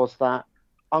Murray was that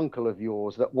uncle of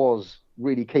yours that was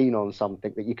really keen on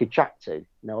something that you could chat to.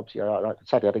 Obviously,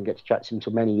 sadly, I didn't get to chat to him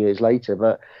until many years later,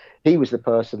 but he was the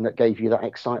person that gave you that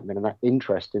excitement and that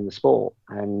interest in the sport.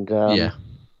 And I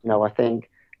think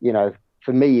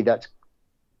for me,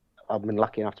 I've been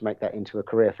lucky enough to make that into a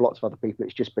career. For lots of other people,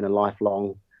 it's just been a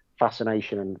lifelong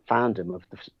fascination and fandom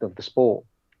of the sport.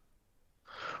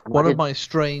 One of my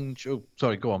strange. Oh,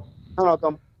 sorry, go on. No, go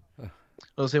on.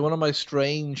 I'll say one of my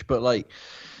strange but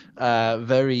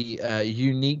very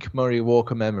unique Murray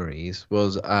Walker memories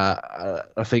was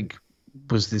I think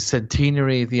was the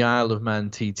centenary of the Isle of Man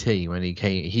TT when he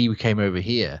came over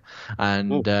here,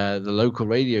 and the local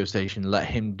radio station let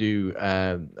him do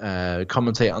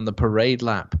commentate on the parade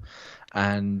lap,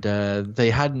 and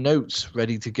they had notes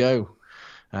ready to go.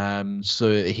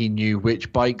 So he knew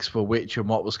which bikes were which and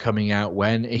what was coming out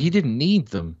when. He didn't need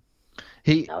them.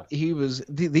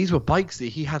 These were bikes that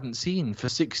he hadn't seen for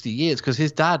 60 years because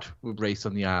his dad would race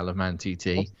on the Isle of Man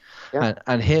TT,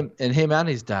 and him and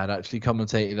his dad actually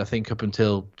commentated, I think, up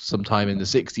until sometime in the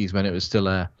 60s when it was still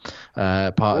a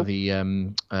part of the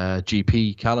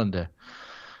GP calendar,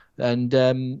 and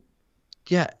it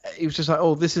was just like,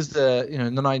 oh, this is the the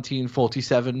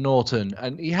 1947 Norton,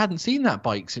 and he hadn't seen that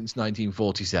bike since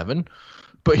 1947.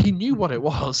 But he knew what it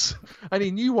was, and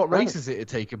he knew what races it had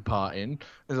taken part in.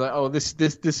 It's like, oh, this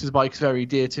bike's very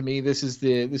dear to me. This is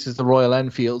the Royal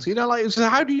Enfield. So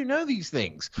how do you know these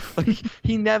things? Like,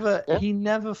 he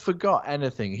never forgot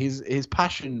anything. His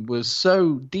passion was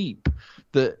so deep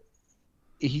that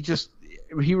he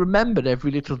remembered every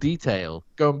little detail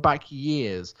going back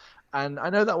years. And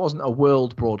I know that wasn't a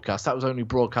world broadcast. That was only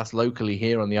broadcast locally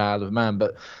here on the Isle of Man,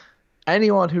 but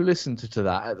anyone who listened to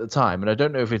that at the time, and I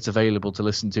don't know if it's available to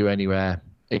listen to anywhere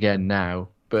again now,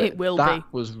 but it will that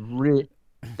be.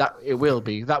 It will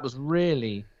be. That was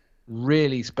really,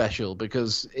 really special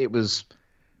because it was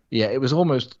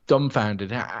almost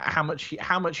dumbfounded how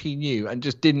much he knew and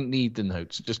just didn't need the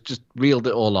notes, just reeled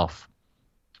it all off.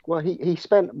 Well, he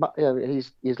spent,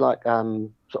 he's like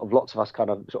sort of lots of us kind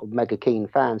of sort of mega keen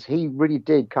fans. He really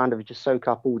did kind of just soak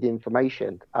up all the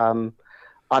information.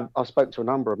 I spoke to a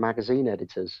number of magazine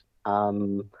editors,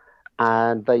 and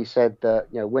they said that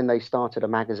when they started a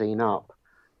magazine up,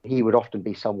 he would often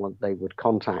be someone they would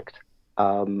contact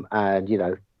and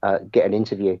get an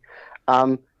interview.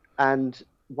 And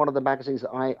one of the magazines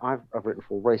that I've written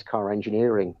for, Race Car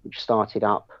Engineering, which started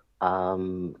up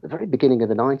the very beginning of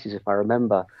the 90s, if I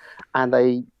remember, and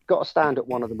they got a stand at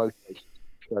one of the motivation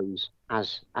shows,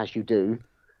 as you do,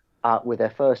 with their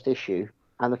first issue,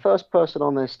 and the first person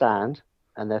on their stand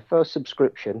and their first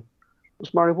subscription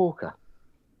was Murray Walker.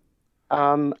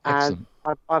 And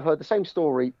I've heard the same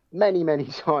story many, many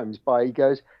times. He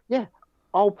goes, yeah,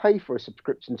 I'll pay for a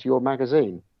subscription to your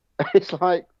magazine. It's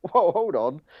like, whoa, hold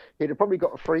on. He'd have probably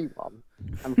got a free one.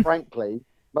 And frankly,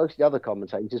 most of the other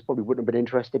commentators probably wouldn't have been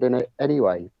interested in it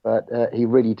anyway. But he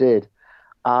really did.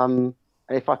 And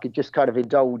if I could just kind of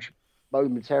indulge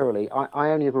momentarily,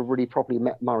 I only ever really properly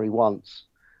met Murray once.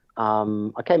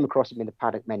 I came across him in the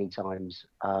paddock many times,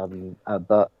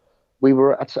 but we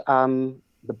were at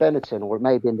the Benetton, or it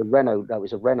may have been the Renault. That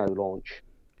was a Renault launch,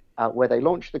 where they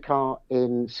launched the car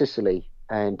in Sicily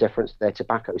in deference to their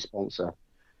tobacco sponsor.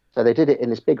 So they did it in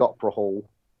this big opera hall,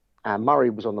 and Murray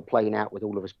was on the plane out with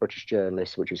all of us British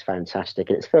journalists, which was fantastic.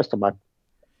 And it's the first time I'd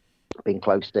been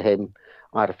close to him.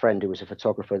 I had a friend who was a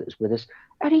photographer that was with us,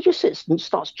 and he just sits and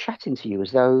starts chatting to you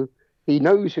as though he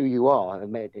knows who you are.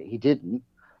 And he didn't.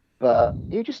 But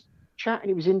he just chat and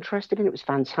he was interested and it was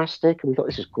fantastic. And we thought,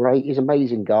 this is great. He's an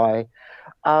amazing guy.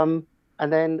 And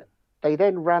then they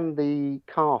ran the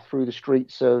car through the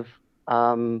streets of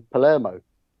Palermo.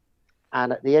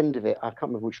 And at the end of it, I can't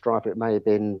remember which driver, it may have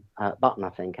been Button,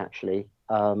 I think, actually,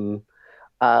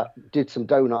 did some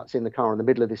donuts in the car in the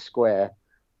middle of this square.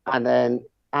 And then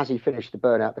as he finished the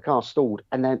burnout, the car stalled.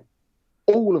 And then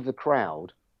all of the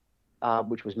crowd,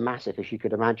 which was massive, as you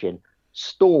could imagine,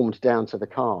 stormed down to the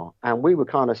car, and we were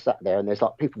kind of sat there, and there's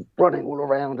like people running all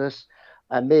around us,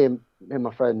 and me and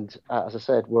my friend, as I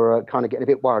said, were kind of getting a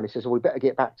bit worried. He says, well, we better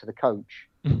get back to the coach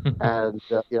and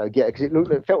because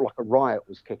it felt like a riot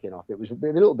was kicking off. It was a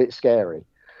little bit scary,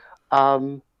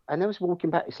 and then was walking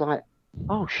back, it's like,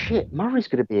 oh shit, Murray's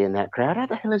going to be in that crowd. How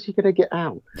the hell is he going to get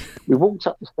out? We walked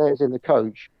up the stairs in the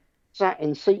coach, sat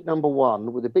in seat number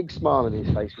 1 with a big smile on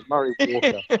his face with Murray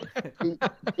Walker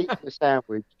eating a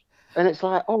sandwich. And it's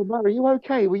like, oh, Murray, you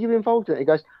okay? Were you involved in it? He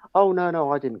goes, oh, no,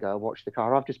 I didn't go and watch the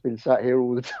car. I've just been sat here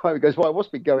all the time. He goes, well, what's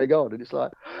been going on? And it's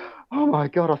like, oh, my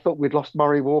God, I thought we'd lost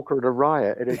Murray Walker in a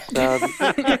riot. And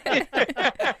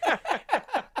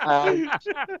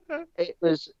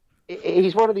it's...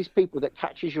 he's one of these people that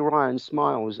catches your eye and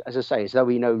smiles, as I say, as though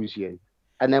he knows you.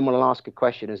 And then will ask a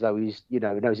question as though he's,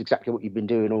 knows exactly what you've been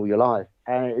doing all your life.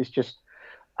 And it's just...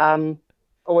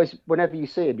 always, whenever you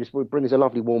see him, just brings a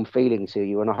lovely warm feeling to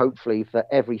you. And hopefully for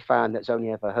every fan that's only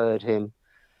ever heard him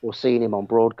or seen him on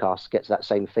broadcast gets that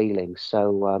same feeling.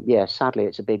 So, sadly,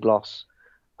 it's a big loss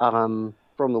from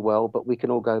the world. But we can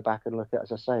all go back and look at,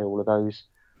 as I say, all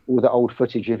the old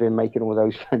footage of him making all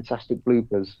those fantastic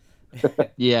bloopers.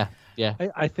 Yeah.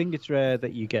 I think it's rare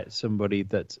that you get somebody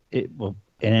that's in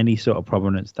any sort of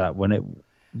prominence that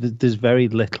there's very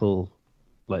little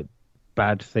like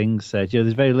bad things said.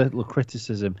 There's very little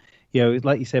criticism.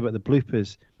 Like you say about the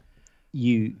bloopers,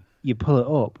 you pull it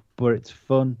up, but it's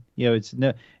fun. It's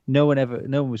no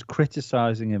one was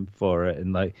criticizing him for it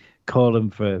and like calling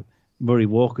for Murray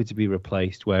Walker to be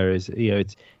replaced. Whereas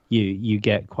it's you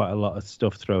get quite a lot of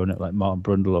stuff thrown at like Martin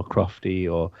Brundle or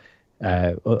Crofty or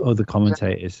other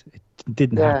commentators. It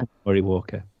didn't happen to Murray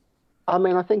Walker. I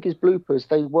mean, I think his bloopers,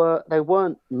 they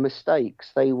weren't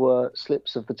mistakes. They were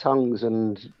slips of the tongues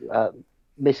and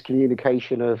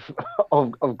miscommunication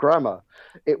of grammar.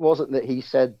 It wasn't that he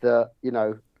said that,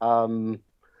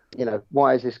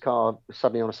 why is this car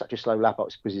suddenly on such a slow lap up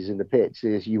because he's in the pits,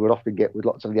 as you would often get with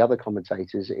lots of the other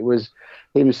commentators. It was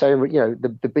him saying,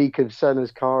 the beak of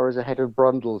Senna's car is ahead of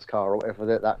Brundle's car, or whatever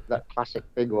that classic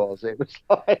thing was. It was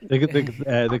like...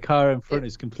 The car in front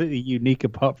is completely unique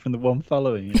apart from the one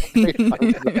following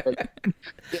it.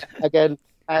 Again,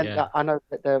 and I know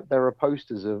that there are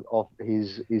posters of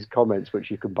his comments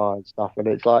which you can buy and stuff, and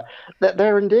it's like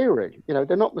they're endearing.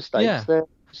 They're not mistakes. They're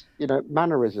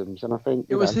mannerisms. And I think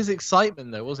it was his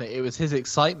excitement, though, wasn't it? It was his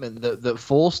excitement that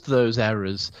forced those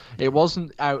errors. It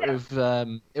wasn't out of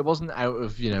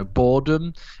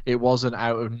boredom. It wasn't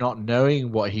out of not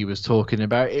knowing what he was talking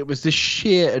about. It was the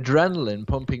sheer adrenaline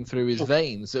pumping through his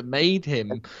veins that made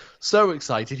him so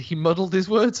excited he muddled his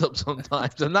words up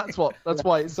sometimes, and that's why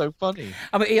it's so funny.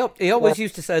 I mean, he always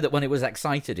used to say that when he was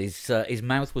excited, his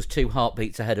mouth was 2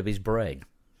 heartbeats ahead of his brain.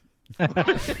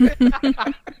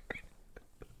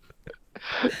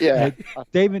 Yeah,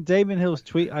 Damon Hill's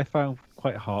tweet I found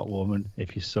quite heartwarming.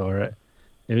 If you saw it,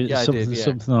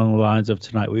 something along the lines of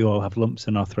 "Tonight we all have lumps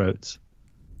in our throats."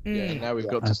 Yeah, now we've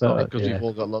got to stop because we've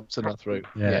all got lumps in our throat.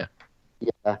 Yeah.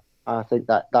 I think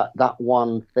that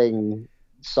one thing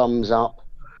sums up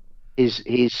his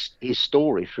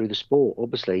story through the sport.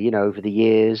 Obviously, over the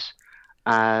years,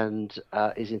 and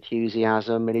his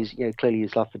enthusiasm and his clearly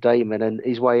his love for Damon and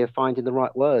his way of finding the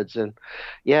right words. And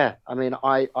I mean,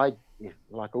 I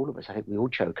like all of us, I think we all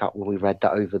choke up when we read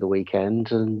that over the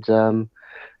weekend. And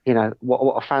what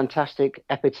a fantastic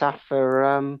epitaph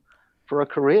for a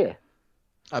career.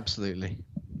 Absolutely.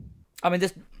 I mean,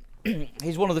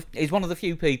 he's one of the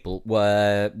few people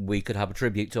where we could have a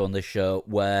tribute to on this show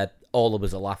where all of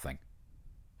us are laughing.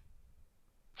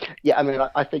 Yeah, I mean,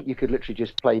 I think you could literally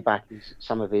just play back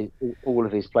all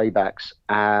of his playbacks,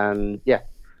 and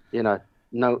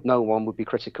no one would be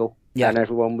critical, and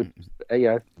everyone would,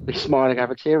 be smiling,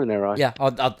 have a tear in their eye. Yeah,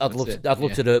 I'd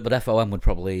love to do it, but FOM would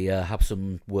probably have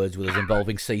some words with us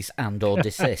involving cease and or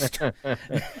desist.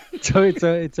 So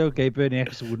it's okay. Bernie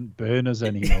Eccleston wouldn't burn us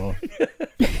anymore.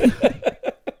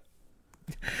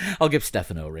 I'll give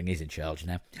Stefano a ring. He's in charge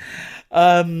now.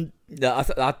 I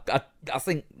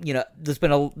think there's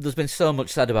been so much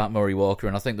said about Murray Walker,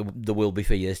 and I think there will be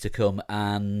for years to come.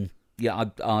 And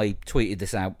I tweeted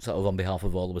this out sort of on behalf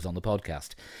of all of us on the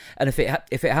podcast. And if it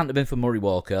hadn't been for Murray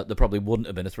Walker, there probably wouldn't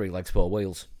have been a 3 legs 4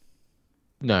 wheels.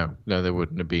 No, there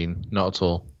wouldn't have been. Not at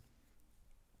all.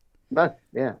 No,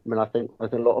 yeah. I mean, I think a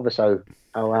lot of us owe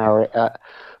our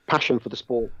passion for the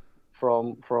sport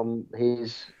from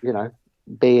his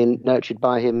being nurtured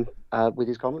by him with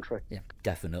his commentary. Yeah,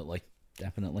 definitely.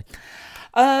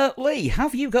 Lee,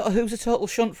 have you got a Who's a Total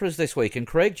Shunt for us this week? And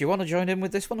Craig, do you want to join in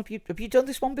with this one? Have you done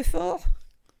this one before?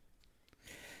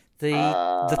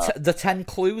 The 10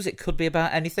 clues. It could be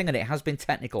about anything, and it has been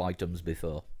technical items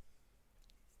before.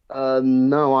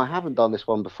 No, I haven't done this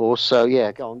one before. So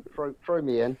yeah, go on, throw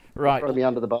me in. Right, throw me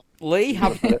under the bus. Lee,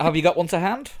 have you got one to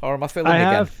hand, or am I filling again?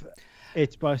 I have.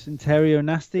 It's by Centerio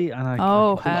Nasty, and I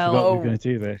forgot we were going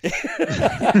to do this.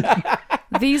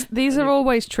 These are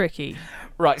always tricky.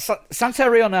 Right,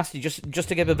 Santerion Nasty, just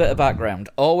to give a bit of background,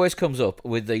 always comes up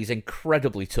with these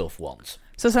incredibly tough ones.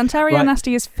 So Santerio Right.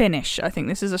 Nasty is Finnish. I think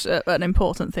this is an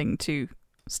important thing to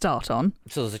start on.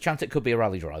 So there's a chance it could be a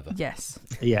rally driver. Yes.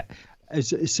 Yeah.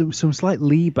 Some slight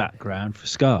Lee background for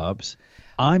Scarbs.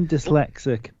 I'm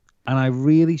dyslexic, and I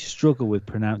really struggle with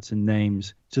pronouncing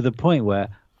names to the point where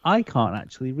I can't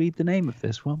actually read the name of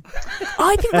this one.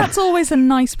 I think that's always a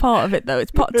nice part of it, though.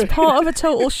 It's part of a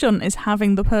total shunt is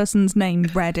having the person's name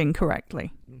read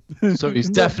incorrectly. So he's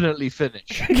definitely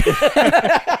Finnish.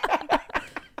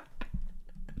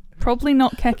 Probably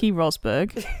not Keke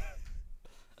Rosberg.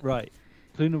 Right.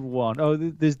 Clue number 1. Oh,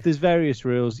 there's various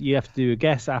rules. You have to do a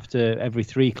guess after every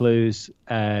 3 clues.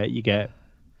 You get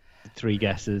 3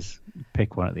 guesses.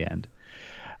 Pick one at the end.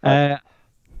 I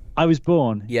was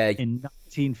born in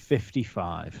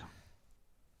 1955.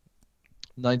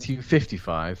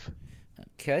 1955.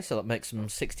 Okay, so that makes him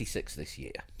 66 this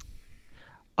year.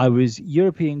 I was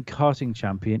European karting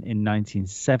champion in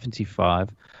 1975.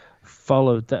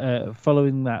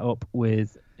 Following that up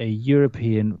with a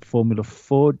European Formula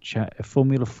Ford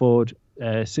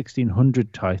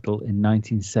 1600 title in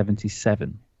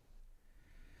 1977.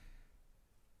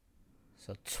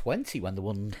 So 20 when the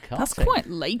one karting. That's quite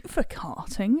late for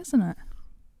karting, isn't it?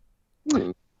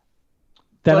 Hmm.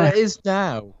 Then Well, I, it is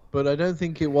now, but I don't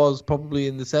think it was probably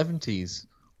in the 70s.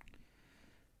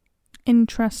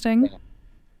 Interesting.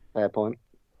 Fair point.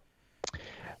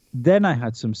 then I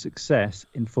had some success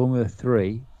in Formula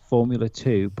 3, Formula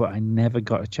 2, but I never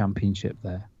got a championship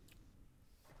there.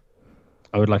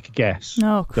 I would like a guess.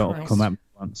 Oh, Don't Christ. come at me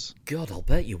once. God, I'll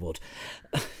bet you would.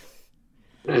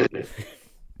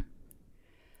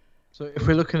 So if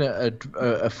we're looking at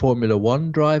a Formula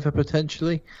 1 driver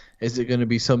potentially, is it going to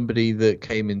be somebody that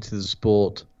came into the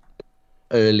sport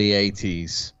early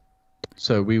 80s?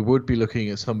 So we would be looking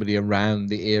at somebody around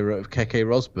the era of Keke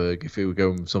Rosberg if we were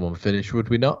going with someone Finnish, would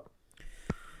we not?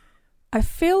 I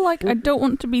feel like I don't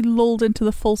want to be lulled into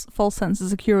the false sense of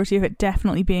security of it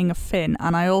definitely being a Finn,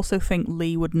 and I also think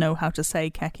Lee would know how to say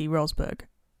Keke Rosberg.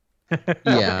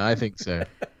 Yeah, I think so.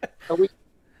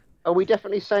 Are we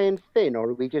definitely saying Finn,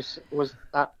 or was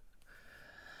that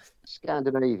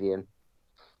Scandinavian?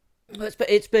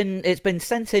 It's been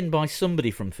sent in by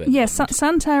somebody from Finland. Yes,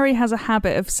 Santeri has a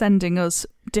habit of sending us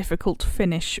difficult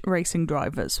Finnish racing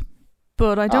drivers,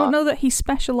 but I don't know that he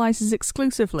specialises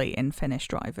exclusively in Finnish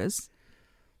drivers.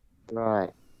 Right.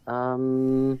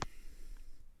 Early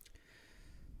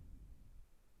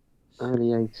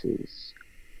 80s.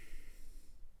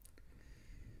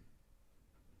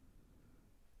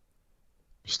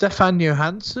 Stefan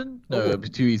Johansson? No, it'd be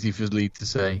too easy for Lee to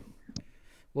say.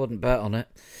 Wouldn't bet on it.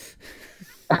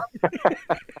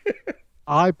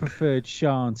 I preferred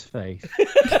Sean's face.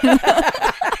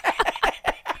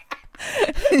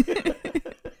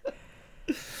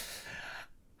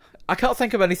 I can't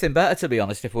think of anything better, to be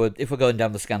honest, if we're going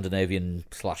down the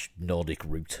Scandinavian/Nordic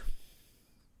route.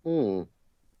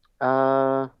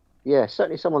 Yeah,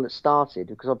 certainly someone that started,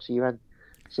 because obviously you had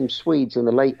some Swedes in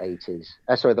the late 80s.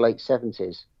 The late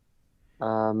 70s.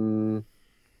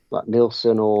 Like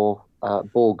Nilsson or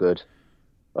Borgard.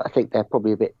 But I think they're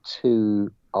probably a bit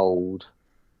too old.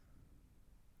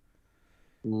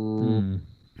 Let's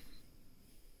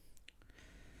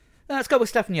go with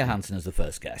Stefan Johansson as the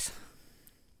first guess.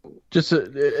 Just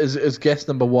as guess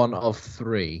number 1 of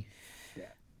 3.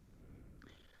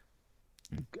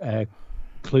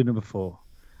 Clue number 4.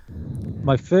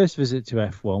 My first visit to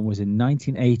F1 was in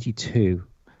 1982,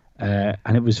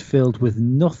 and it was filled with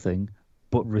nothing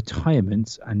but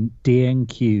retirements and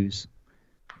DNQs.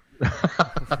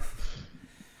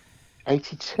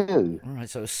 82. All right,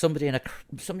 so it's somebody in a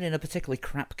particularly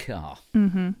crap car.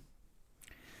 Mm-hmm.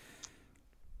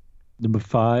 Number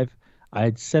 5, I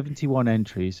had 71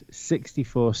 entries,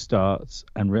 64 starts,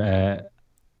 and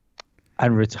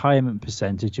retirement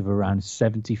percentage of around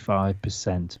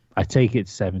 75%. I take it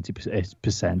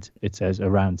 70%. It says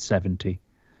around 70.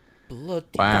 Bloody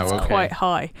Wow, That's okay. quite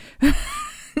high.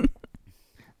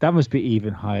 That must be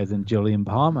even higher than Julian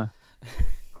Palmer.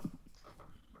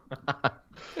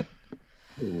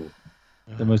 The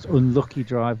most unlucky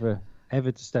driver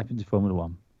ever to step into Formula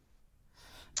 1.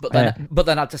 But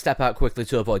then had to step out quickly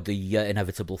to avoid the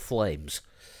inevitable flames.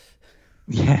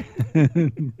 Yeah.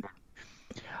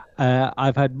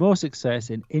 I've had more success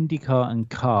in IndyCar and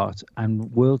kart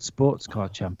and World Sports Car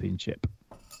Championship.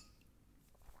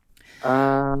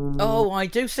 I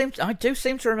do seem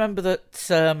to remember that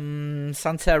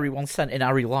Santeri once sent in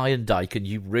Harry Lyondike, and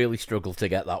you really struggled to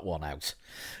get that one out.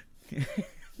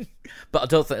 But I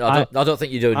don't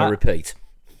think you're doing a repeat.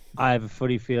 I have a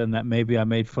funny feeling that maybe I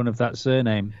made fun of that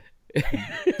surname.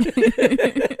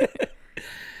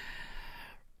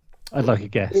 I'd like a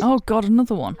guess. Oh God,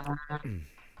 another one.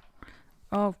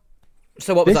 Oh,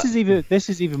 So what was This that?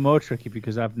 is even more tricky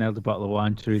because I've nailed a bottle of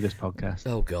wine through this podcast.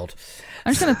 Oh God.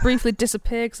 I'm just going to briefly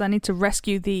disappear because I need to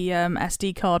rescue the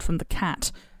SD card from the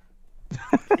cat.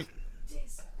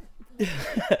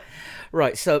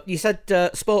 Right. So you said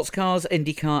sports cars,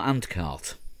 IndyCar, and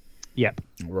kart. Yep.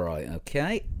 Right.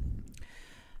 Okay.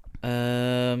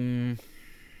 Ooh.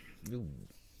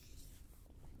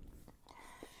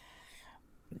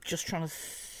 Just trying to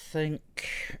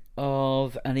think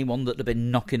of anyone that had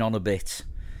been knocking on a bit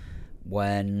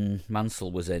when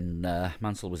Mansell was in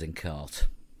kart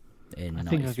in I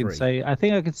think I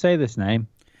 '93. can say this name.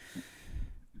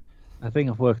 I think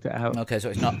I've worked it out. Okay, so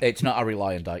it's not Harry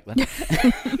Lyondike then.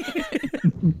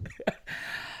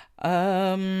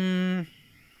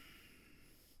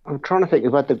 I'm trying to think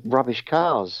who had the rubbish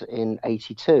cars in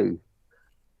 '82,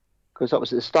 because that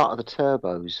was at the start of the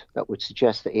turbos. That would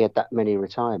suggest that he had that many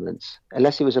retirements,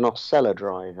 unless he was an Osella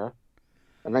driver,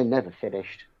 and they never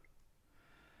finished.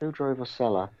 Who drove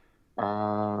Osella?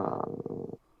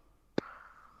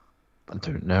 I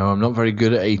don't know. I'm not very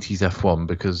good at 80s F1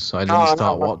 because I didn't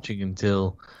start watching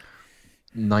until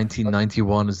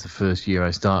 1991 is the first year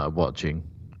I started watching.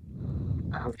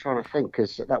 I'm trying to think,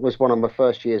 because that was one of my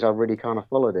first years I really kind of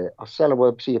followed it. Osella was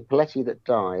obviously Paletti that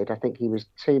died. I think he was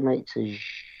teammate to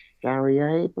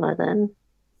Jarier by then.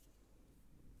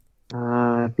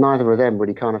 Neither of them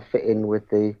really kind of fit in with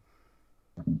the...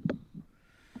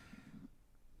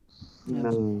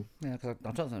 No. Yeah, 'cause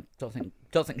I don't think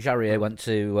Jarier went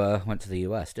to the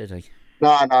US, did he?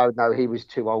 No, he was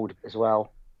too old as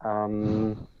well.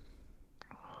 But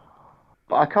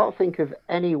I can't think of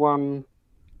anyone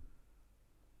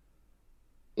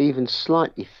even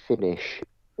slightly Finnish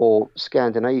or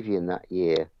Scandinavian that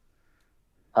year.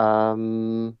 So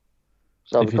I'm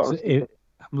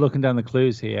looking down the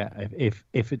clues here.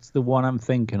 If it's the one I'm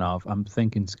thinking of, I'm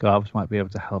thinking Scarves might be able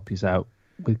to help us out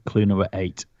with clue number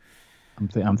 8.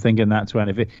 I'm thinking that's when.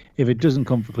 If it doesn't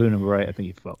come for clue number 8, I think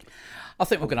you've fucked. I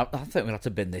think we're gonna have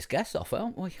to bin this guess off,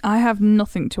 aren't we? I have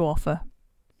nothing to offer.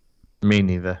 Me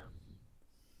neither.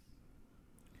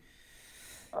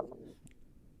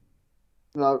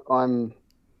 No,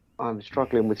 I'm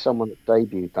struggling with someone that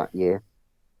debuted that year.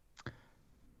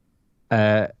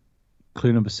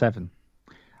 Clue number 7.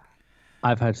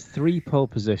 I've had 3 pole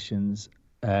positions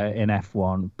in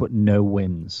F1, but no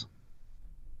wins.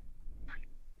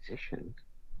 Position.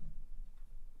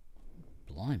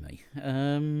 Blimey.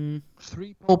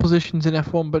 3 pole positions in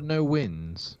F1, but no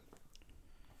wins.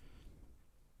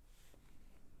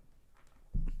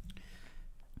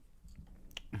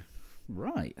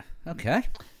 Right. Okay.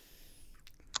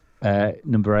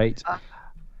 Number 8.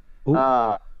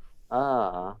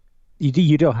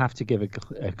 You don't have to give a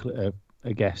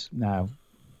guess now.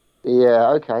 Yeah,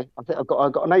 okay. I think I've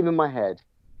got a name in my head.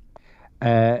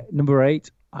 Number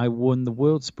 8. I won the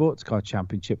World Sports Car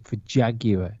Championship for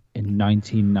Jaguar in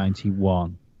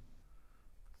 1991.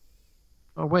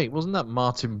 Oh wait, wasn't that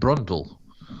Martin Brundle?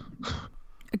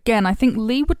 Again, I think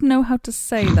Lee would know how to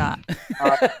say that.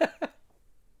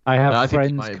 I have I think he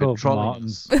friends might have been called trolling Martin.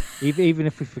 us. Even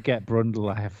if we forget Brundle,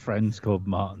 I have friends called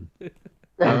Martin.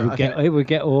 It would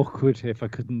get awkward if I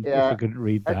couldn't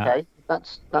read that. Okay,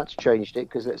 that's changed it,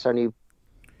 because it's only a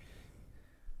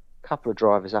couple of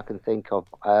drivers I can think of.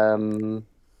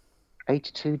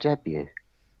 82 debut.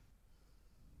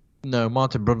 No,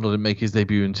 Martin Brundle didn't make his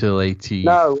debut until 80.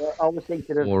 No, I was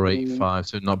thinking of... Or 85,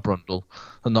 so not Brundle.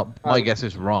 And not my guess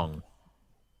is wrong.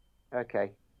 Okay.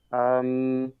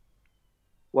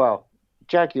 Well,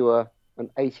 Jaguar and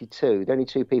 82, the only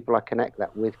 2 people I connect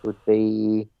that with would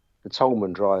be the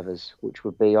Tolman drivers, which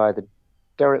would be either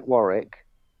Derek Warwick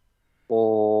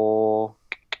or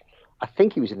I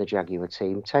think he was in the Jaguar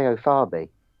team, Teo Farby.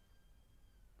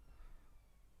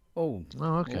 Oh,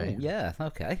 okay. Oh, yeah,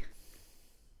 okay.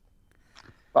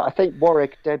 But I think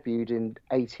Warwick debuted in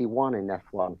 81 in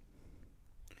F1.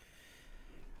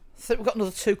 I think we've got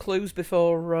another 2 clues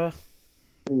before...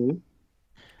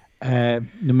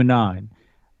 Number 9.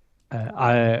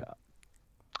 I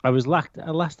was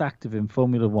last active in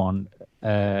Formula One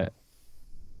at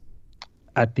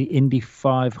the Indy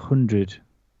 500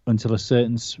 until a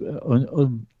certain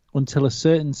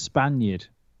Spaniard,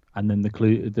 and then the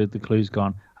clue's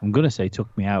gone. I'm going to say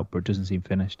took me out, but it doesn't seem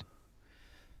finished.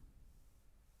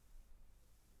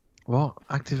 What?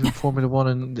 Active in Formula One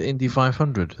and the Indy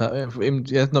 500?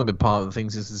 That's not been part of the thing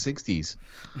since the 60s.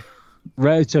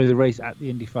 Right, so the race at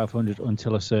the Indy 500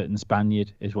 until a certain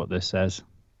Spaniard is what this says.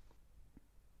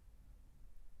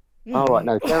 All right,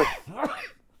 no, Derek.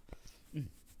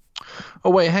 Oh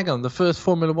wait, hang on. The first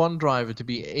Formula One driver to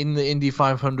be in the Indy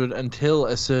 500 until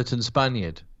a certain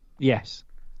Spaniard. Yes.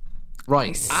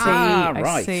 Right.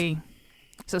 I see.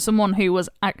 So someone who was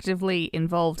actively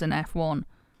involved in F1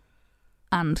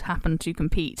 and happened to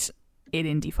compete in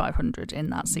Indy 500 in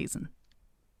that season.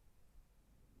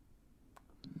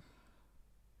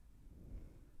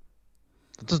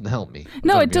 It doesn't help me.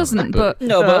 No, it doesn't. But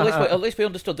No, but at least we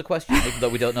understood the question, even though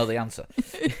we don't know the answer.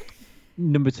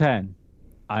 Number 10.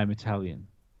 I'm Italian.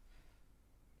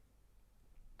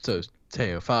 So it's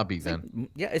Teo Fabi then.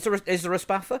 Yeah, is there a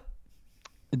Spaffer?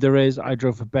 There is. I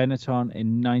drove for Benetton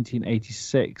in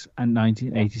 1986 and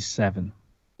 1987.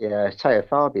 Yeah, it's Teo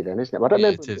Fabi then, isn't it? I don't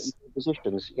Yeah, know it is.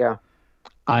 positions. Yeah.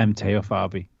 I am Teo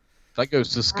Fabi. That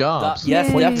goes to Scarbs.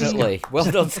 Yes, Yay. definitely. Well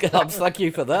done, Scabs. Thank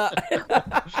you for that.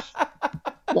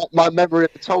 My memory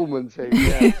of the Tolman team.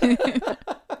 Yeah.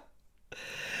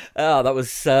 Oh, that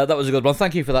was a good one.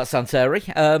 Thank you for that,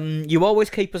 Santeri. You always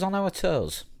keep us on our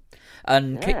toes.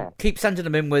 And Yeah. keep sending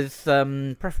them in with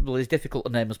preferably as difficult a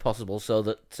name as possible, so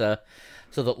that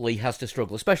Lee has to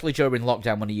struggle, especially during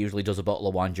lockdown when he usually does a bottle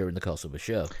of wine during the course of a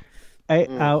show.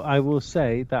 I will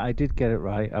say that I did get it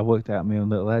right. I worked out my own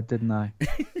little head, didn't I?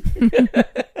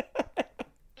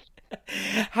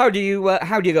 How do you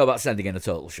go about sending in a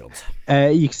total shunt?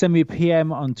 You can send me a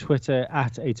PM on Twitter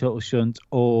at a total shunt,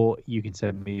 or you can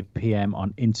send me a PM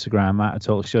on Instagram at a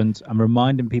total shunt. I'm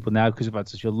reminding people now, because we've had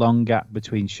such a long gap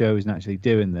between shows and actually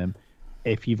doing them.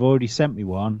 If you've already sent me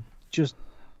one, just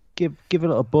give a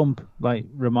little bump, like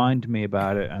remind me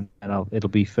about it, and it'll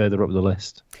be further up the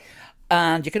list.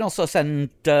 And you can also send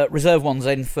reserve ones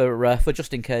in for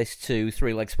just in case to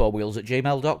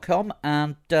 3legs4wheels@gmail.com,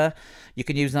 and you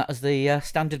can use that as the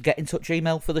standard get in touch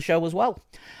email for the show as well.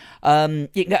 You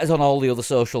can get us on all the other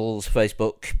socials: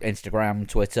 Facebook, Instagram,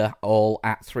 Twitter, all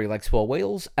at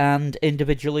 3legs4wheels, and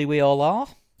individually we all are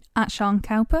At Sean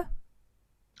Cowper.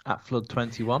 At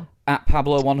Flood21. at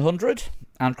Pablo100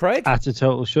 and Craig. At a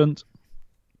total shunt.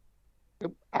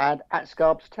 And at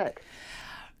Scarbs Tech.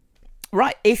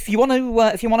 Right, if you want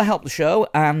to help the show,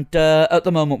 and at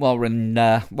the moment while we're in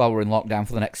lockdown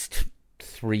for the next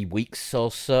 3 weeks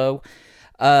or so,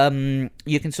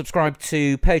 you can subscribe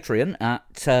to Patreon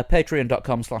at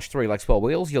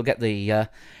patreon.com/3legs4wheels. You'll get the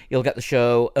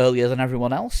show earlier than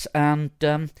everyone else, and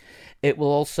it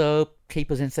will also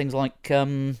keep us in things like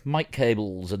mic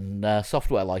cables and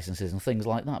software licenses and things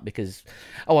like that. Because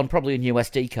and probably a new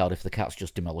SD card if the cat's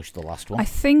just demolished the last one. I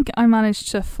think I managed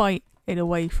to fight it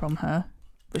away from her,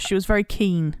 but she was very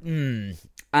keen.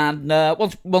 And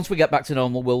once we get back to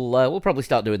normal, we'll probably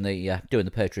start doing the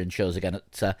Patreon shows again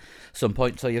at some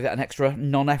point, so you'll get an extra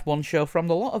non-F1 show from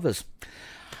the lot of us.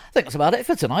 I think that's about it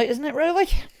for tonight, isn't it? Really?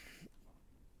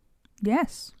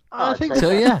 Yes. I think so,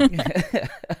 yeah.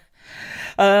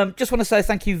 Just want to say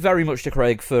thank you very much to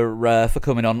Craig for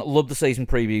coming on. Love the season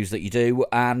previews that you do,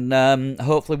 and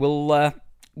hopefully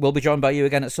we'll be joined by you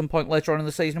again at some point later on in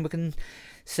the season, and we can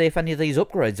see if any of these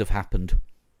upgrades have happened.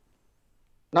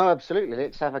 No, absolutely.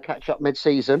 Let's have a catch-up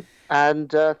mid-season.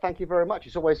 And thank you very much.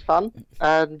 It's always fun.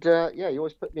 And, you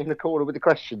always put me in the corner with the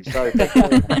questions. So thank you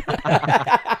very much.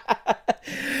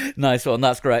 Nice one.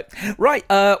 That's great. Right,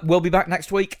 we'll be back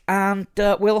next week, and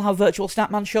we'll have virtual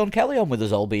statman Sean Kelly on with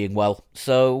us, all being well.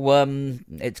 So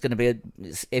it's going to be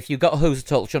if you've got Who's a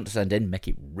Total Shunt to send in, make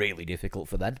it really difficult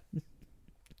for them.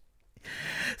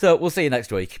 So we'll see you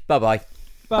next week. Bye-bye.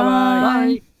 Bye.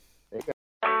 Bye.